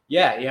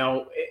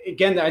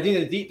 again, I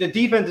think the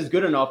defense is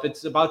good enough.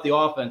 It's about the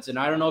offense. And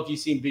I don't know if you've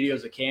seen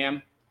videos of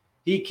Cam.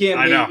 He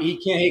can't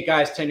hit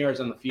guys 10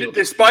 yards on the field.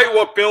 Despite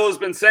what Bill has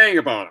been saying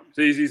about him.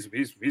 He's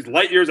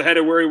light years ahead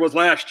of where he was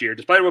last year.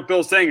 Despite what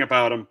Bill's saying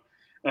about him,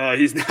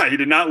 he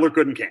did not look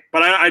good in camp.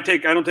 But I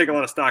don't take a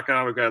lot of stock on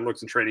how a guy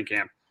looks in training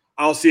camp.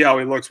 I'll see how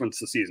he looks once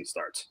the season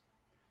starts.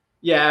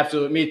 Yeah,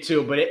 absolutely. Me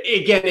too. But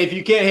again, if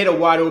you can't hit a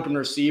wide open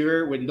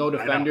receiver with no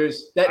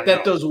defenders, that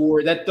does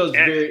worry. That does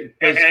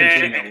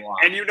concern me a lot.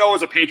 And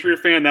as a Patriot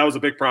fan, that was a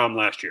big problem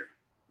last year.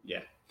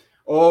 Yeah.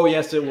 Oh,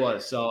 yes, it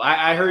was. So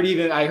I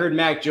heard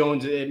Mac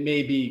Jones, it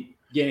may be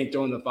getting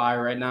thrown in the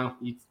fire right now.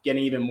 He's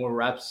getting even more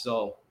reps.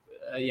 So,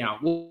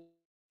 we'll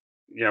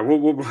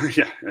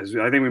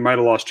I think we might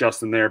have lost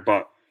Justin there,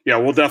 but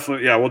we'll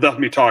definitely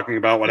be talking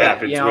about what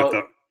happens with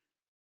the.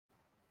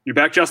 You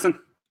back, Justin?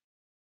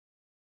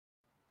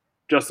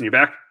 Justin, you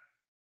back?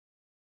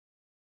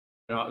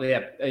 I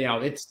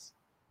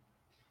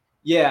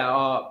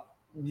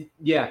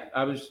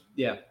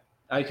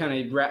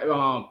kind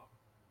of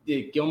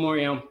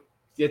Gilmore,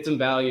 get some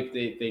value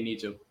if they need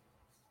to.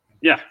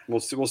 Yeah,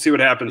 we'll see what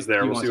happens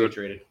there. We'll see what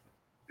traded.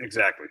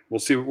 Exactly. We'll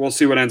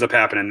see what ends up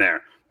happening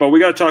there. But we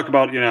got to talk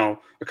about a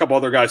couple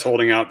other guys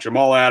holding out.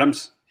 Jamal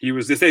Adams.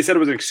 They said it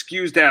was an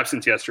excused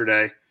absence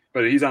yesterday,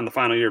 but he's on the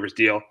final year of his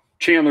deal.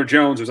 Chandler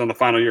Jones was on the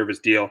final year of his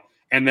deal,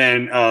 and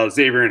then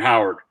Xavier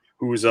Howard,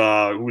 who's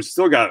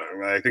still got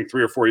I think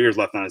 3 or 4 years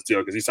left on his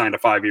deal because he signed a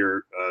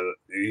 5-year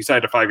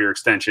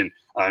extension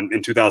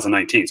in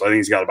 2019. So I think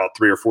he's got about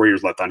 3 or 4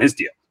 years left on his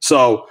deal.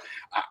 So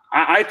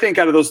I think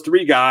out of those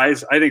 3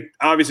 guys, I think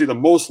obviously the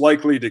most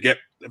likely to get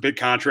a big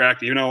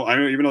contract, even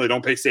though they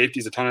don't pay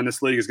safeties a ton in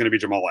this league, is going to be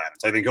Jamal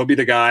Adams. I think he'll be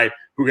the guy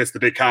who gets the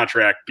big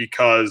contract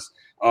because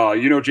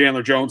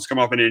Chandler Jones come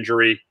off an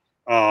injury.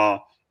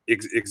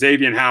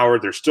 Xavier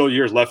Howard, there's still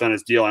years left on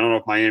his deal. I don't know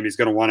if Miami's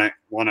going to want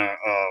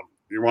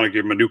to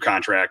give him a new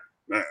contract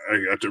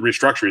to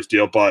restructure his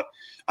deal, but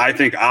I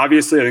think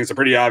it's a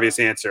pretty obvious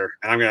answer.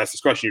 And I'm going to ask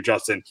this question to you,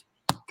 Justin.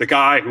 The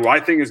guy who I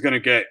think is going to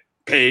get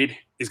paid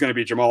is going to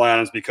be Jamal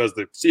Adams because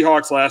the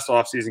Seahawks last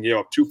offseason gave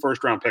up 2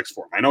 first-round picks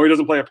for him. I know he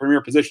doesn't play a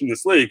premier position in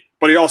this league,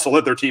 but he also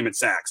led their team in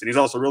sacks, and he's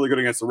also really good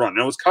against the run.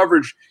 Now, his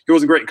coverage, he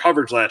wasn't great in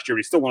coverage last year, but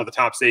he's still one of the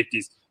top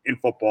safeties in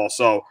football.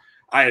 So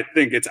I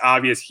think it's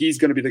obvious he's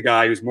going to be the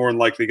guy who's more than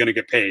likely going to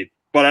get paid.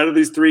 But out of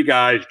these 3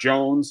 guys,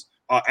 Jones,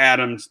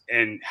 Adams,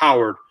 and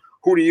Howard,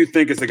 who do you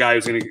think is the guy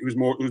who's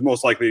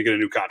most likely to get a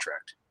new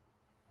contract?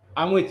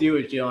 I'm with you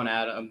with Jamal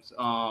Adams.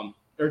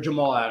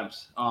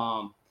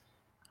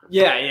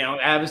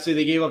 Obviously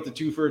they gave up the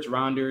 2 first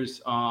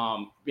rounders.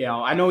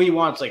 I know he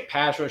wants like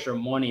pass rush or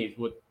money,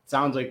 what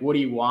sounds like what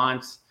he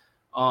wants.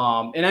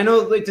 And I know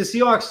like the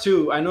Seahawks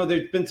too, I know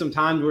there's been some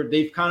times where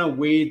they've kind of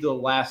waited the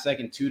last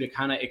second too to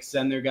kind of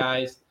extend their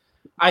guys.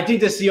 I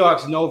think the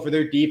Seahawks know for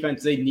their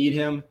defense, they need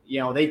him.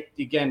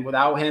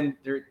 Without him,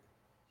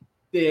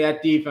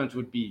 that defense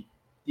would be,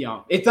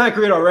 it's not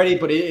great already,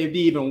 but it'd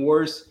be even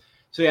worse.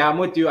 So I'm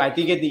with you. I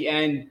think at the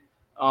end,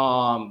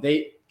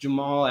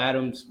 Jamal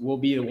Adams will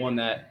be the one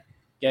that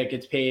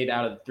gets paid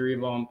out of the 3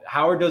 of them.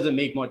 Howard doesn't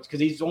make much because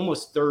he's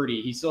almost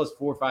 30. He still has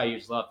 4 or 5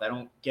 years left. I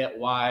don't get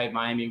why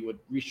Miami would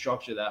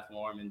restructure that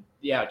for him. And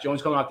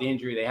Jones coming off the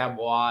injury, they have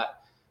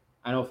Watt,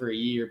 I know, for a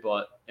year,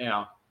 but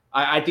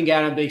I think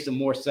Adams makes some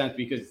more sense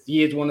because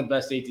he is one of the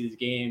best safeties of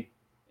the game.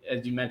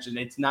 As you mentioned,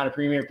 it's not a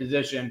premier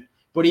position,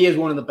 but he is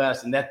one of the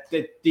best, and that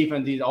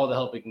defense needs all the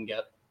help it can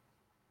get.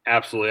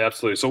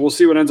 Absolutely. So we'll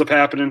see what ends up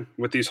happening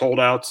with these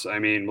holdouts. I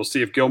mean, we'll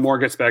see if Gilmore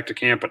gets back to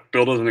camp, but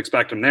Bill doesn't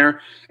expect him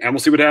there. And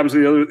we'll see what happens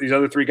with these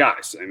other 3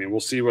 guys. I mean,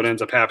 we'll see what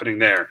ends up happening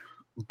there.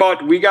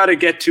 But we got to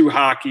get to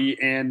hockey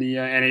and the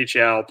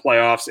NHL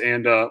playoffs.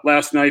 And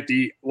last night,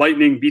 the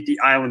Lightning beat the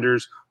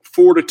Islanders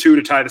 4-2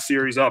 to tie the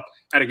series up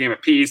at a game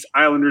apiece.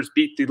 Islanders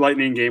beat the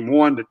Lightning game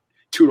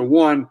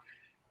 2-1.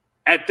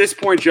 At this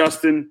point,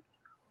 Justin,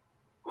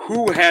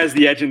 who has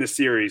the edge in the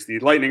series, the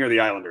Lightning or the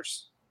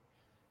Islanders?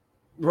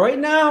 Right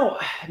now,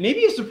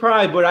 maybe a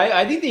surprise, but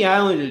I think the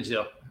Islanders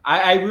do.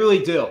 I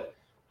really do.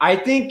 I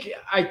think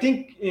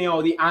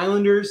the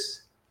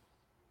Islanders,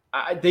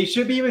 they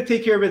should be able to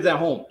take care of it at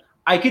home.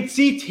 I could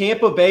see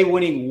Tampa Bay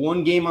winning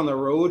 1 game on the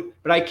road,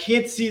 but I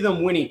can't see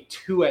them winning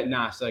 2 at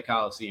Nassau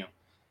Coliseum.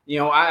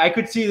 I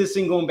could see this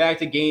thing going back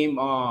to game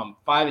 5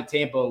 at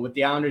Tampa with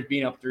the Islanders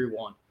being up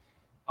 3-1.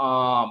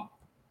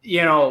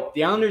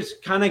 The Islanders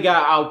kind of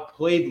got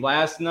outplayed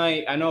last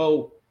night. I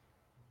know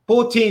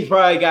both teams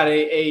probably got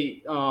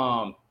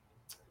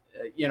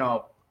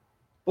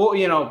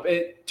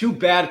 2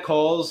 bad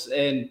calls,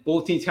 and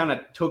both teams kind of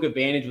took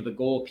advantage with a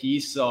goal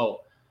apiece.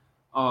 So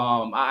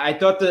I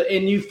thought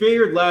and you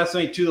figured last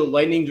night too, the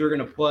Lightning were going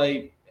to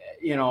play,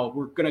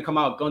 we're going to come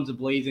out guns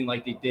a-blazing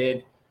like they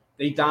did.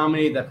 They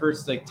dominated the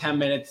first 10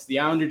 minutes. The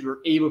Islanders were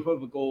able to put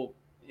up a goal,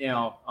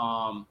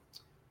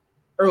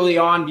 early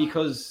on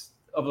because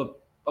of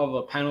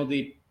a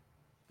penalty,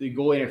 the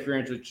goal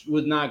interference, which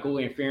was not goal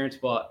interference,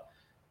 but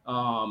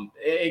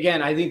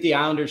again, I think the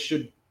Islanders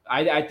should.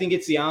 I think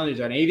it's the Islanders,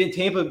 and even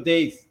Tampa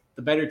Bay's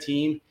the better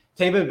team.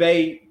 Tampa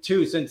Bay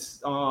too,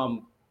 since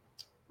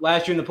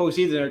last year in the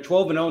postseason, they're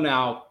 12-0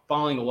 now,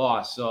 following a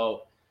loss.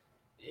 So,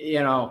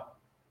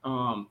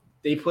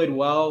 they played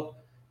well.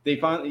 They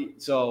finally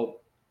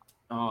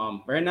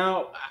right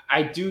now,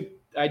 I do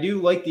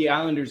like the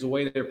Islanders the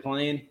way they're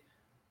playing.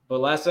 But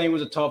last night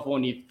was a tough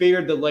one. You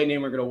figured the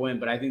Lightning were going to win,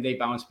 but I think they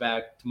bounce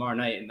back tomorrow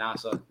night in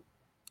Nassau.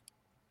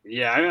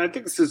 Yeah, I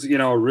think this is,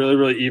 a really,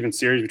 really even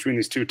series between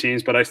these 2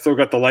 teams, but I still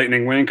got the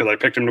Lightning win because I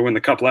picked them to win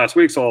the Cup last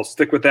week, so I'll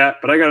stick with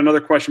that. But I got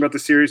another question about the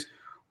series.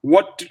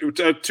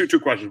 Two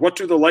questions. What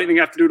do the Lightning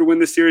have to do to win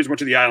this series? What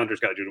do the Islanders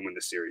got to do to win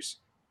this series?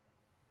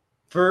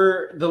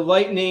 For the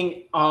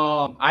Lightning,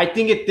 I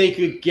think if they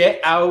could get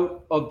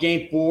out of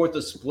Game 4 with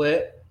a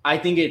split, I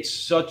think it's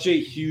such a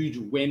huge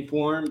win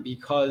for them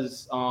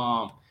because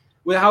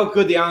with how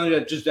good the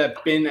Islanders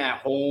have been at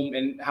home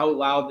and how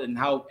loud and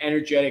how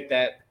energetic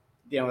that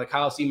the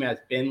Coliseum has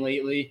been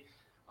lately,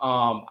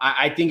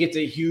 I think it's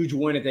a huge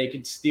win if they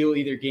could steal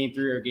either Game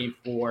 3 or Game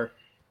 4.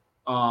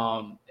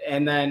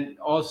 And then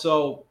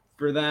also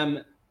for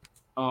them,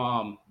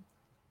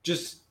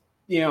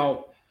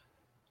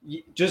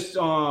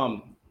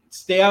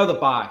 stay out of the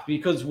box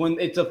because when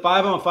it's a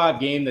 5-on-5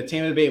 game, the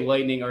Tampa Bay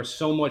Lightning are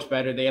so much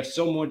better. They have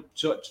so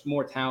much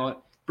more talent.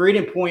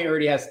 Braden Point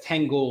already has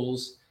 10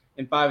 goals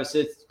and 5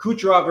 assists.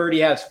 Kucherov already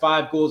has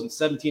 5 goals and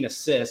 17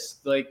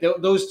 assists. Like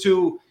those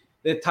two,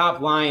 the top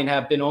line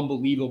have been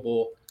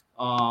unbelievable.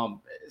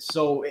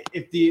 So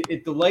if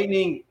the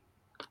Lightning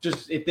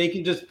if they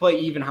can just play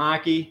even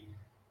hockey,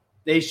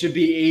 they should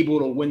be able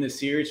to win the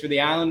series. For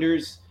the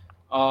Islanders,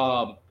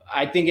 I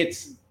think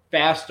it's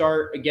fast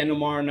start again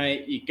tomorrow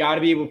night. You got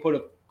to be able to put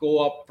a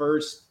goal up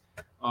first.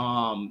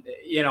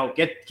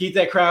 Keep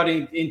that crowd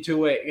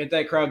into it. Get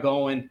that crowd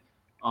going.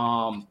 It's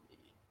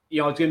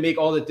going to make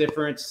all the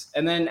difference.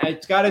 And then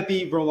it's got to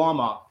be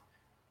Varlamov.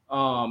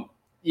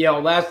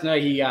 Last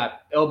night he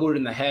got elbowed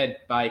in the head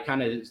by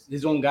kind of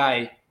his own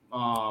guy.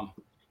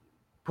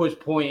 Push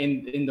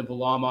point into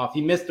Varlamov.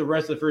 He missed the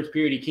rest of the first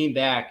period. He came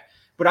back.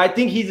 But I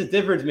think he's a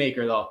difference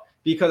maker, though,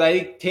 because I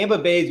think Tampa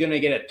Bay is going to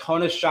get a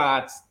ton of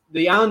shots.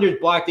 The Islanders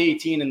blocked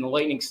 18, and the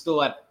Lightning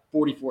still had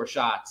 44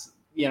 shots.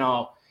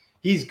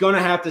 He's going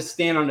to have to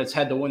stand on his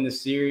head to win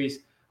this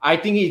series. I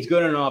think he's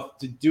good enough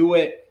to do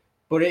it,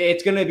 but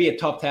it's going to be a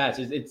tough task.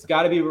 It's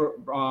got to be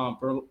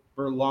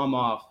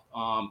Varlamov.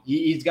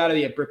 He's got to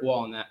be a brick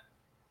wall in that.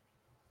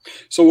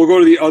 So we'll go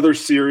to the other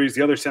series,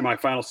 the other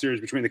semifinal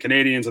series between the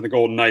Canadiens and the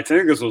Golden Knights. I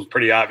think this was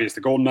pretty obvious.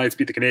 The Golden Knights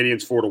beat the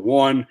Canadiens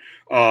 4-1.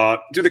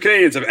 Do the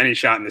Canadiens have any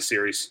shot in this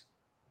series?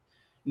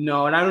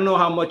 No, and I don't know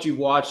how much you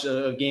watched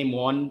of Game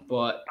 1,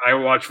 but I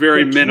watched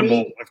very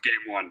minimal of Game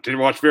 1. Didn't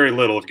watch very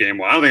little of Game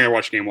 1. I don't think I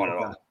watched Game 1 at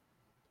all.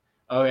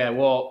 Okay,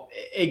 well,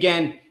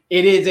 again,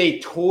 it is a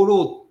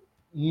total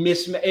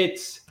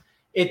mismatch.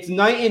 It's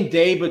night and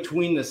day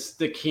between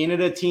the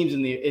Canada teams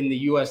and the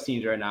U.S.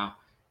 teams right now.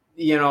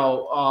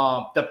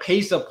 The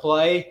pace of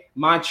play,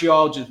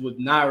 Montreal just was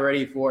not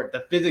ready for it.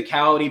 The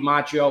physicality,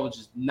 Montreal was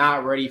just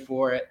not ready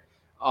for it.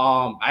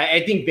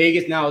 I think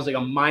Vegas now is like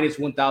a minus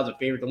 1,000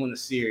 favorite to win the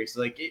series.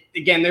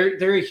 Again,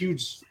 they're a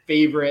huge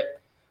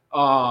favorite.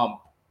 I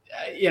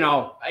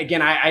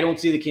don't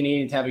see the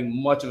Canadiens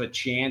having much of a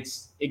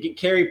chance.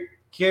 Carey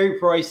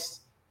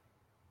Price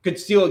could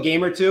steal a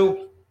game or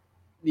two,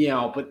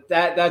 but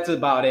that's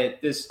about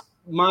it. This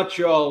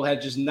Montreal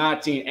had just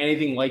not seen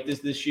anything like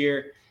this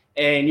year.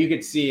 And you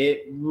could see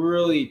it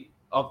really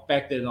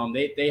affected them.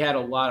 They had a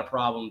lot of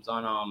problems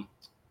on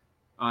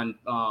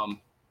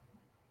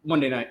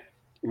Monday night.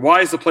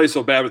 Why is the play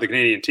so bad with the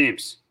Canadian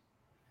teams?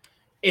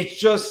 It's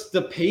just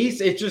the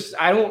pace. It's just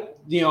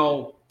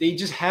they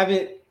just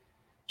haven't.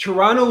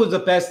 Toronto was the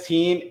best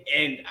team,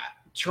 and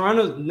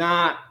Toronto's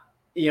not.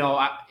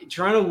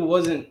 Toronto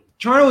was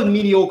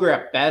mediocre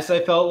at best.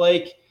 I felt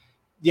like,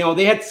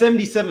 they had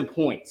 77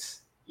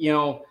 points.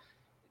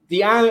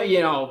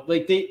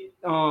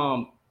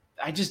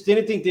 I just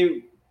didn't think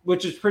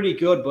which is pretty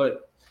good,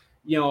 but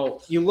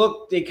you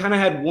look, they kind of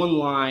had one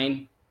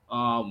line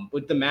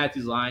with the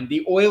Matthews line.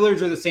 The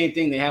Oilers are the same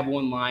thing; they have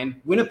one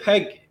line.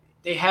 Winnipeg,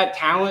 they had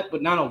talent,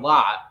 but not a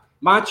lot.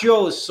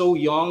 Montreal is so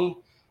young,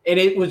 and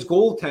it was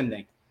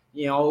goaltending.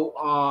 It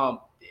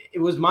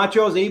was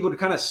Montreal was able to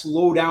kind of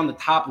slow down the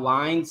top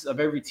lines of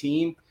every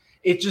team.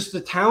 It's just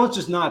the talent's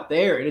just not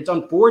there, and it's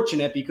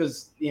unfortunate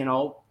because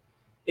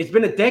it's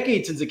been a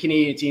decade since the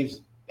Canadian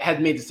teams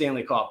had made the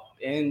Stanley Cup.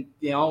 And,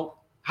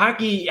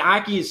 hockey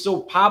is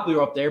so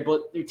popular up there,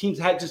 but their teams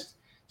they're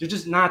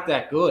just not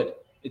that good.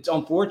 It's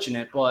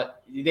unfortunate,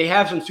 but they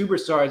have some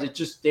superstars. It's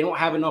just they don't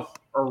have enough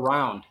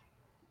around.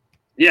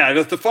 Yeah,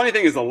 the funny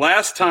thing is the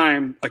last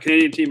time a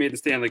Canadian team made the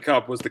Stanley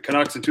Cup was the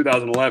Canucks in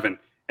 2011,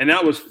 and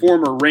that was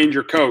former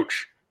Ranger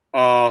coach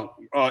Alain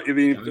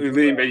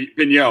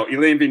Vigneault.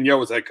 Alain Vigneault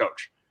was head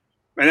coach.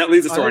 And that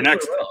leads us to our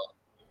next –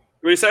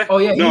 what do you say? Oh,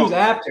 yeah, he was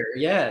after,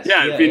 yes.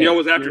 Yeah, Vigneault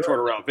was after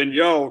Tortorella.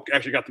 Vigneault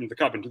actually got them the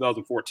cup in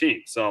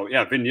 2014. So,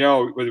 yeah,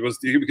 Vigneault was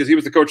because he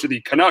was the coach of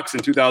the Canucks in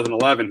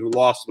 2011 who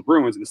lost to the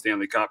Bruins in the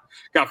Stanley Cup,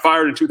 got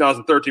fired in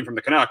 2013 from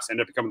the Canucks,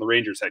 ended up becoming the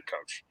Rangers head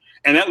coach.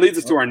 And that leads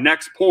us to our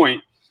next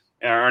point,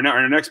 our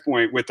next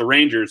point with the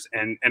Rangers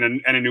and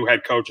a new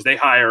head coach. They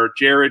hire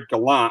Gerald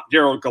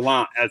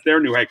Gallant as their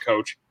new head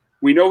coach.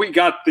 We know he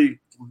got the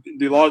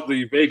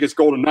Vegas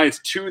Golden Knights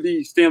to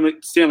the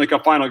Stanley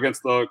Cup final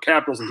against the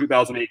Capitals in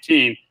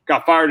 2018.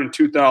 Got fired in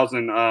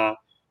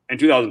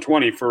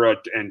 2020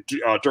 and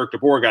Dirk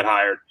DeBoer got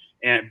hired.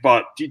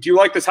 But do you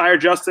like this hire,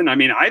 Justin? I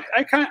mean, I've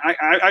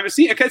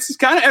seen it's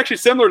kind of actually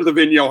similar to the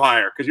Vigneault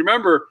hire because you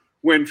remember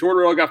when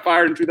Tortorella got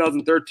fired in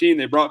 2013,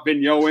 they brought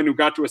Vigneault in who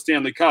got to a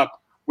Stanley Cup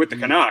with the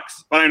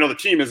Canucks. But I know the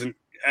team isn't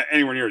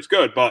anywhere near as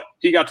good. But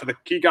he got to the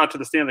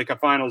Stanley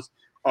Cup Finals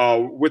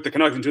with the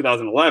Canucks in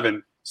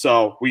 2011.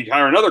 So we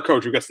hire another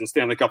coach who gets to the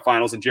Stanley Cup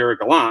Finals in Jerry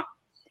Gallant.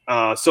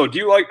 So do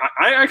you like –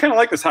 I kind of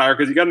like this hire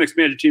because you got an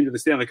expanded team to the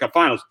Stanley Cup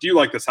Finals. Do you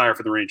like this hire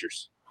for the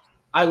Rangers?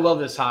 I love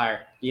this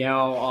hire.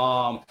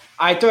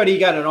 I thought he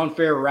got an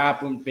unfair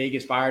rap when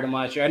Vegas fired him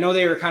last year. I know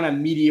they were kind of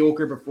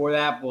mediocre before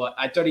that, but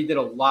I thought he did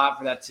a lot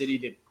for that city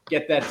to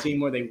get that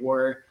team where they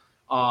were.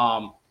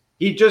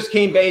 He just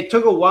came back. It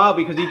took a while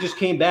because he just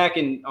came back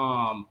and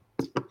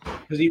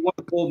because he won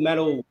the gold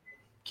medal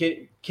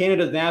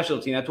Canada's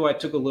national team. That's why it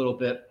took a little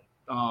bit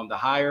to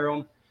hire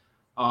him.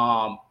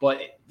 But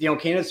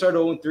Canada started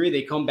 0-3.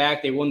 They come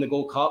back. They won the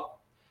Gold Cup.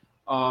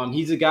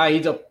 He's a guy.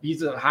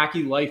 He's a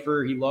hockey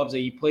lifer. He loves it.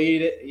 He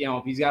played it.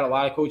 He's got a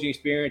lot of coaching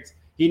experience.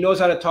 He knows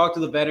how to talk to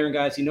the veteran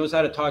guys. He knows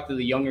how to talk to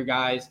the younger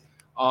guys.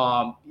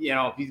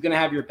 He's gonna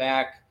have your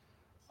back.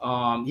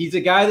 He's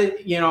a guy that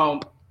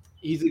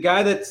he's a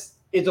guy that's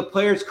a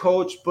player's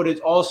coach, but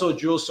it's also a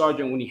drill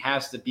sergeant when he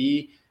has to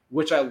be,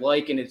 which I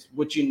like, and it's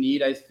what you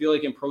need. I feel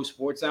like in pro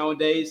sports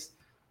nowadays,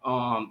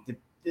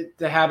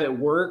 to have it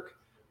work.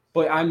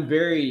 But I'm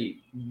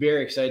very,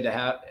 very excited to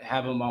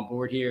have him on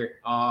board here.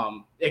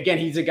 Again,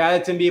 he's a guy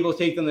that's going to be able to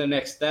take them to the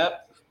next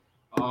step.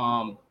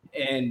 I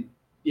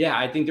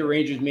think the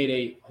Rangers made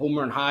a home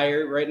run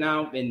hire right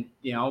now. And,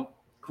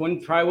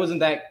 Quinn probably wasn't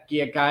that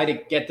guy to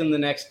get them the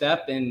next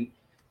step. And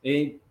I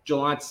think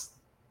Gallant's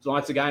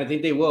the guy, and I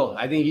think they will.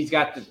 I think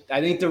I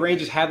think the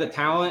Rangers have the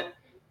talent,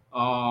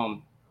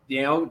 to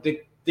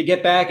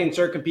get back and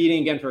start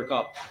competing again for a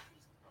cup.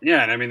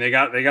 Yeah, and I mean they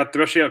got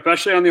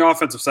especially on the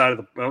offensive side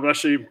of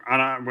especially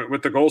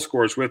with the goal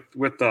scorers with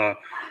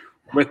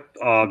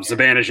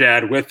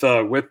Zibanejad, with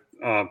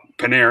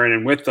Panarin,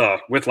 and with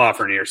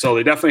Lafreniere. So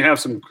they definitely have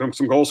some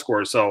goal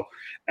scorers. So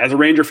as a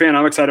Ranger fan,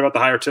 I'm excited about the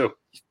hire too.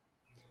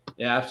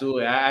 Yeah,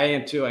 absolutely. I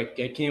am too. I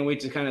can't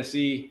wait to kind of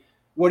see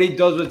what he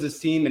does with his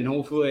team, and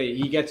hopefully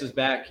he gets us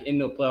back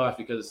into the playoffs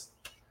because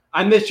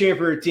I miss cheering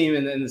for a team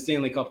in the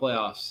Stanley Cup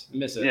playoffs. I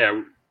miss it.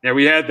 Yeah,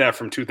 we had that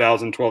from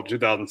 2012 to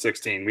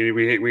 2016.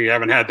 We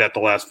haven't had that the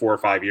last 4 or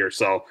 5 years.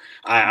 So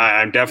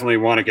I definitely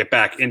want to get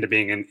back into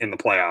being in the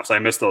playoffs. I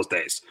miss those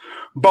days.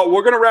 But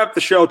we're going to wrap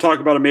the show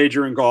talking about a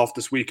major in golf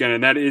this weekend,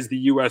 and that is the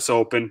U.S.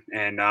 Open.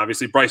 And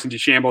obviously Bryson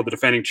DeChambeau, the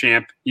defending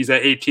champ, he's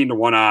at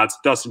 18-1 odds.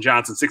 Dustin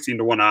Johnson,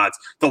 16-1 odds.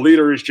 The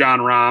leader is Jon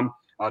Rahm.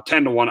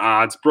 10-1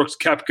 odds. Brooks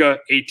Koepka,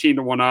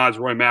 18-1 odds.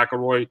 Roy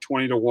McIlroy,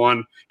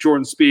 20-1.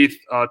 Jordan Spieth,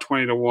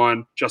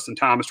 20-1. Justin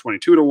Thomas,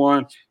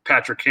 22-1.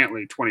 Patrick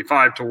Cantlay,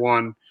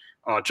 25-1.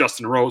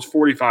 Justin Rose,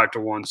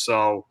 45-1.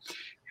 So,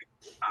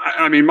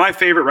 I mean, my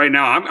favorite right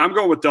now, I'm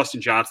going with Dustin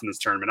Johnson this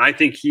tournament. I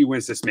think he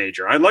wins this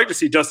major. I'd like to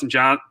see Dustin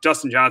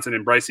Johnson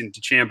and Bryson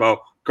DeChambeau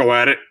go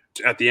at it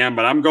at the end,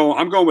 but I'm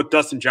going with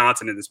Dustin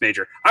Johnson in this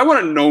major. I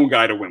want a known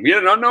guy to win. We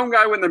had an unknown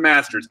guy win the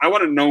Masters. I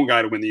want a known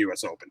guy to win the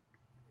U.S. Open.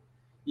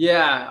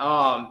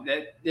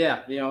 Yeah,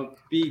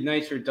 be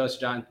nice for Dustin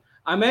Johnson.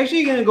 I'm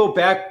actually going to go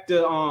back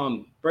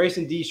to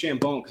Bryson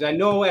DeChambeau because I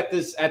know at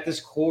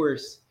this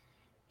course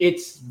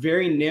it's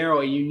very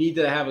narrow and you need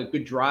to have a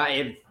good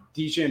drive.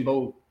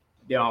 DeChambeau,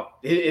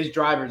 his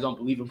driver is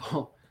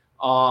unbelievable.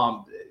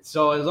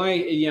 So as long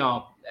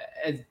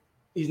as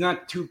he's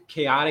not too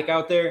chaotic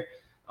out there,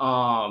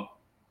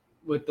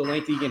 with the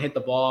length he can hit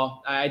the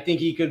ball, I think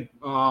he could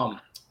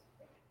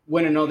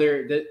win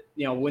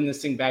win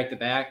this thing back to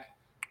back.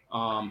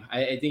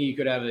 I think he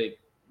could have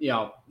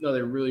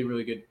another really,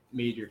 really good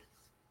major.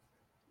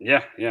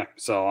 Yeah.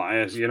 So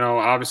as you know,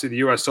 obviously the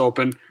U.S.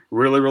 Open,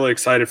 really, really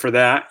excited for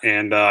that.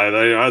 And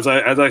as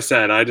I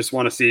said, I just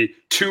want to see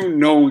two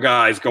known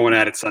guys going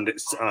at it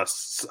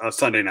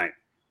Sunday night.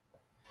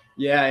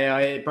 Yeah,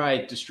 it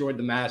probably destroyed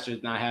the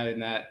Masters not having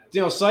that.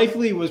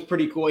 Seifele was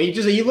pretty cool.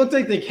 He looked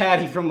like the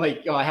caddy from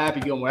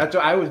Happy Gilmore. That's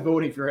why I was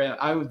voting for him.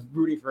 I was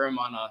rooting for him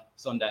on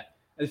Sunday.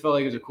 I just felt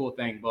like it was a cool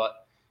thing, but.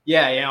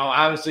 Yeah,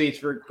 obviously it's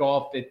for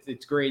golf.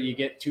 It's great. You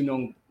get two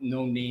known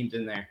names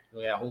in there.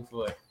 So yeah,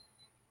 hopefully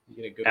you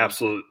get a good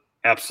one.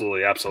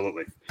 Absolutely.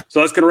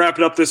 So that's going to wrap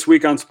it up this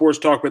week on Sports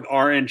Talk with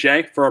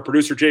R&J. For our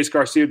producer, Jace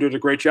Garcia, did a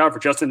great job. For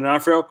Justin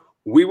D'Onofrio,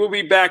 we will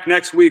be back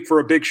next week for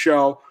a big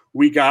show.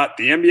 We got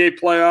the NBA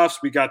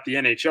playoffs. We got the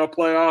NHL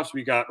playoffs.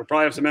 We'll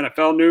probably have some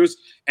NFL news.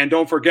 And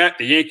don't forget,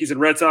 the Yankees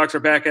and Red Sox are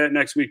back at it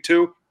next week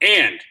too.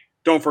 And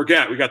don't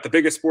forget, we got the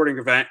biggest sporting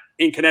event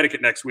in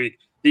Connecticut next week,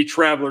 the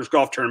Travelers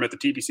Golf Tournament, the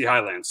TPC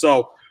Highlands.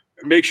 So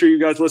make sure you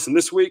guys listen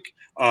this week.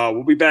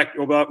 We'll be back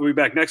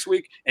next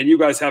week, and you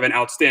guys have an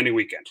outstanding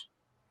weekend.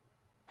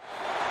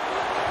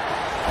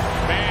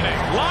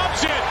 Manning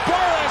lobs it.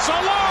 Boris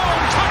alone.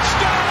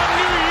 Touchdown,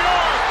 New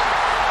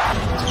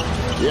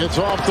York. It's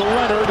off to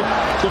Leonard.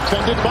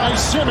 Defended by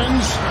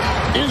Simmons.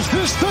 Is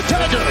this the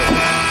dagger?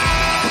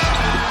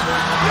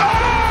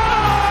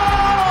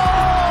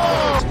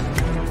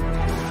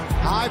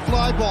 High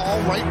fly ball,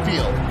 right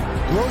field.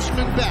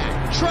 Grossman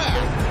back,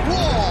 track,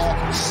 wall,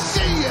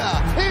 see ya,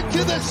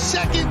 into the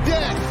second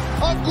deck.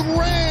 A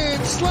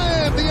grand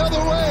slam the other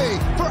way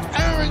for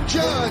Aaron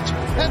Judge,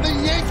 and the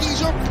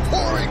Yankees are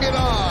pouring it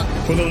on.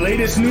 For the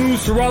latest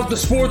news throughout the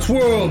sports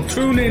world,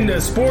 tune in to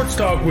Sports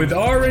Talk with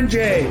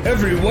R&J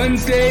every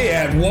Wednesday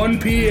at 1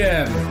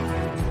 p.m.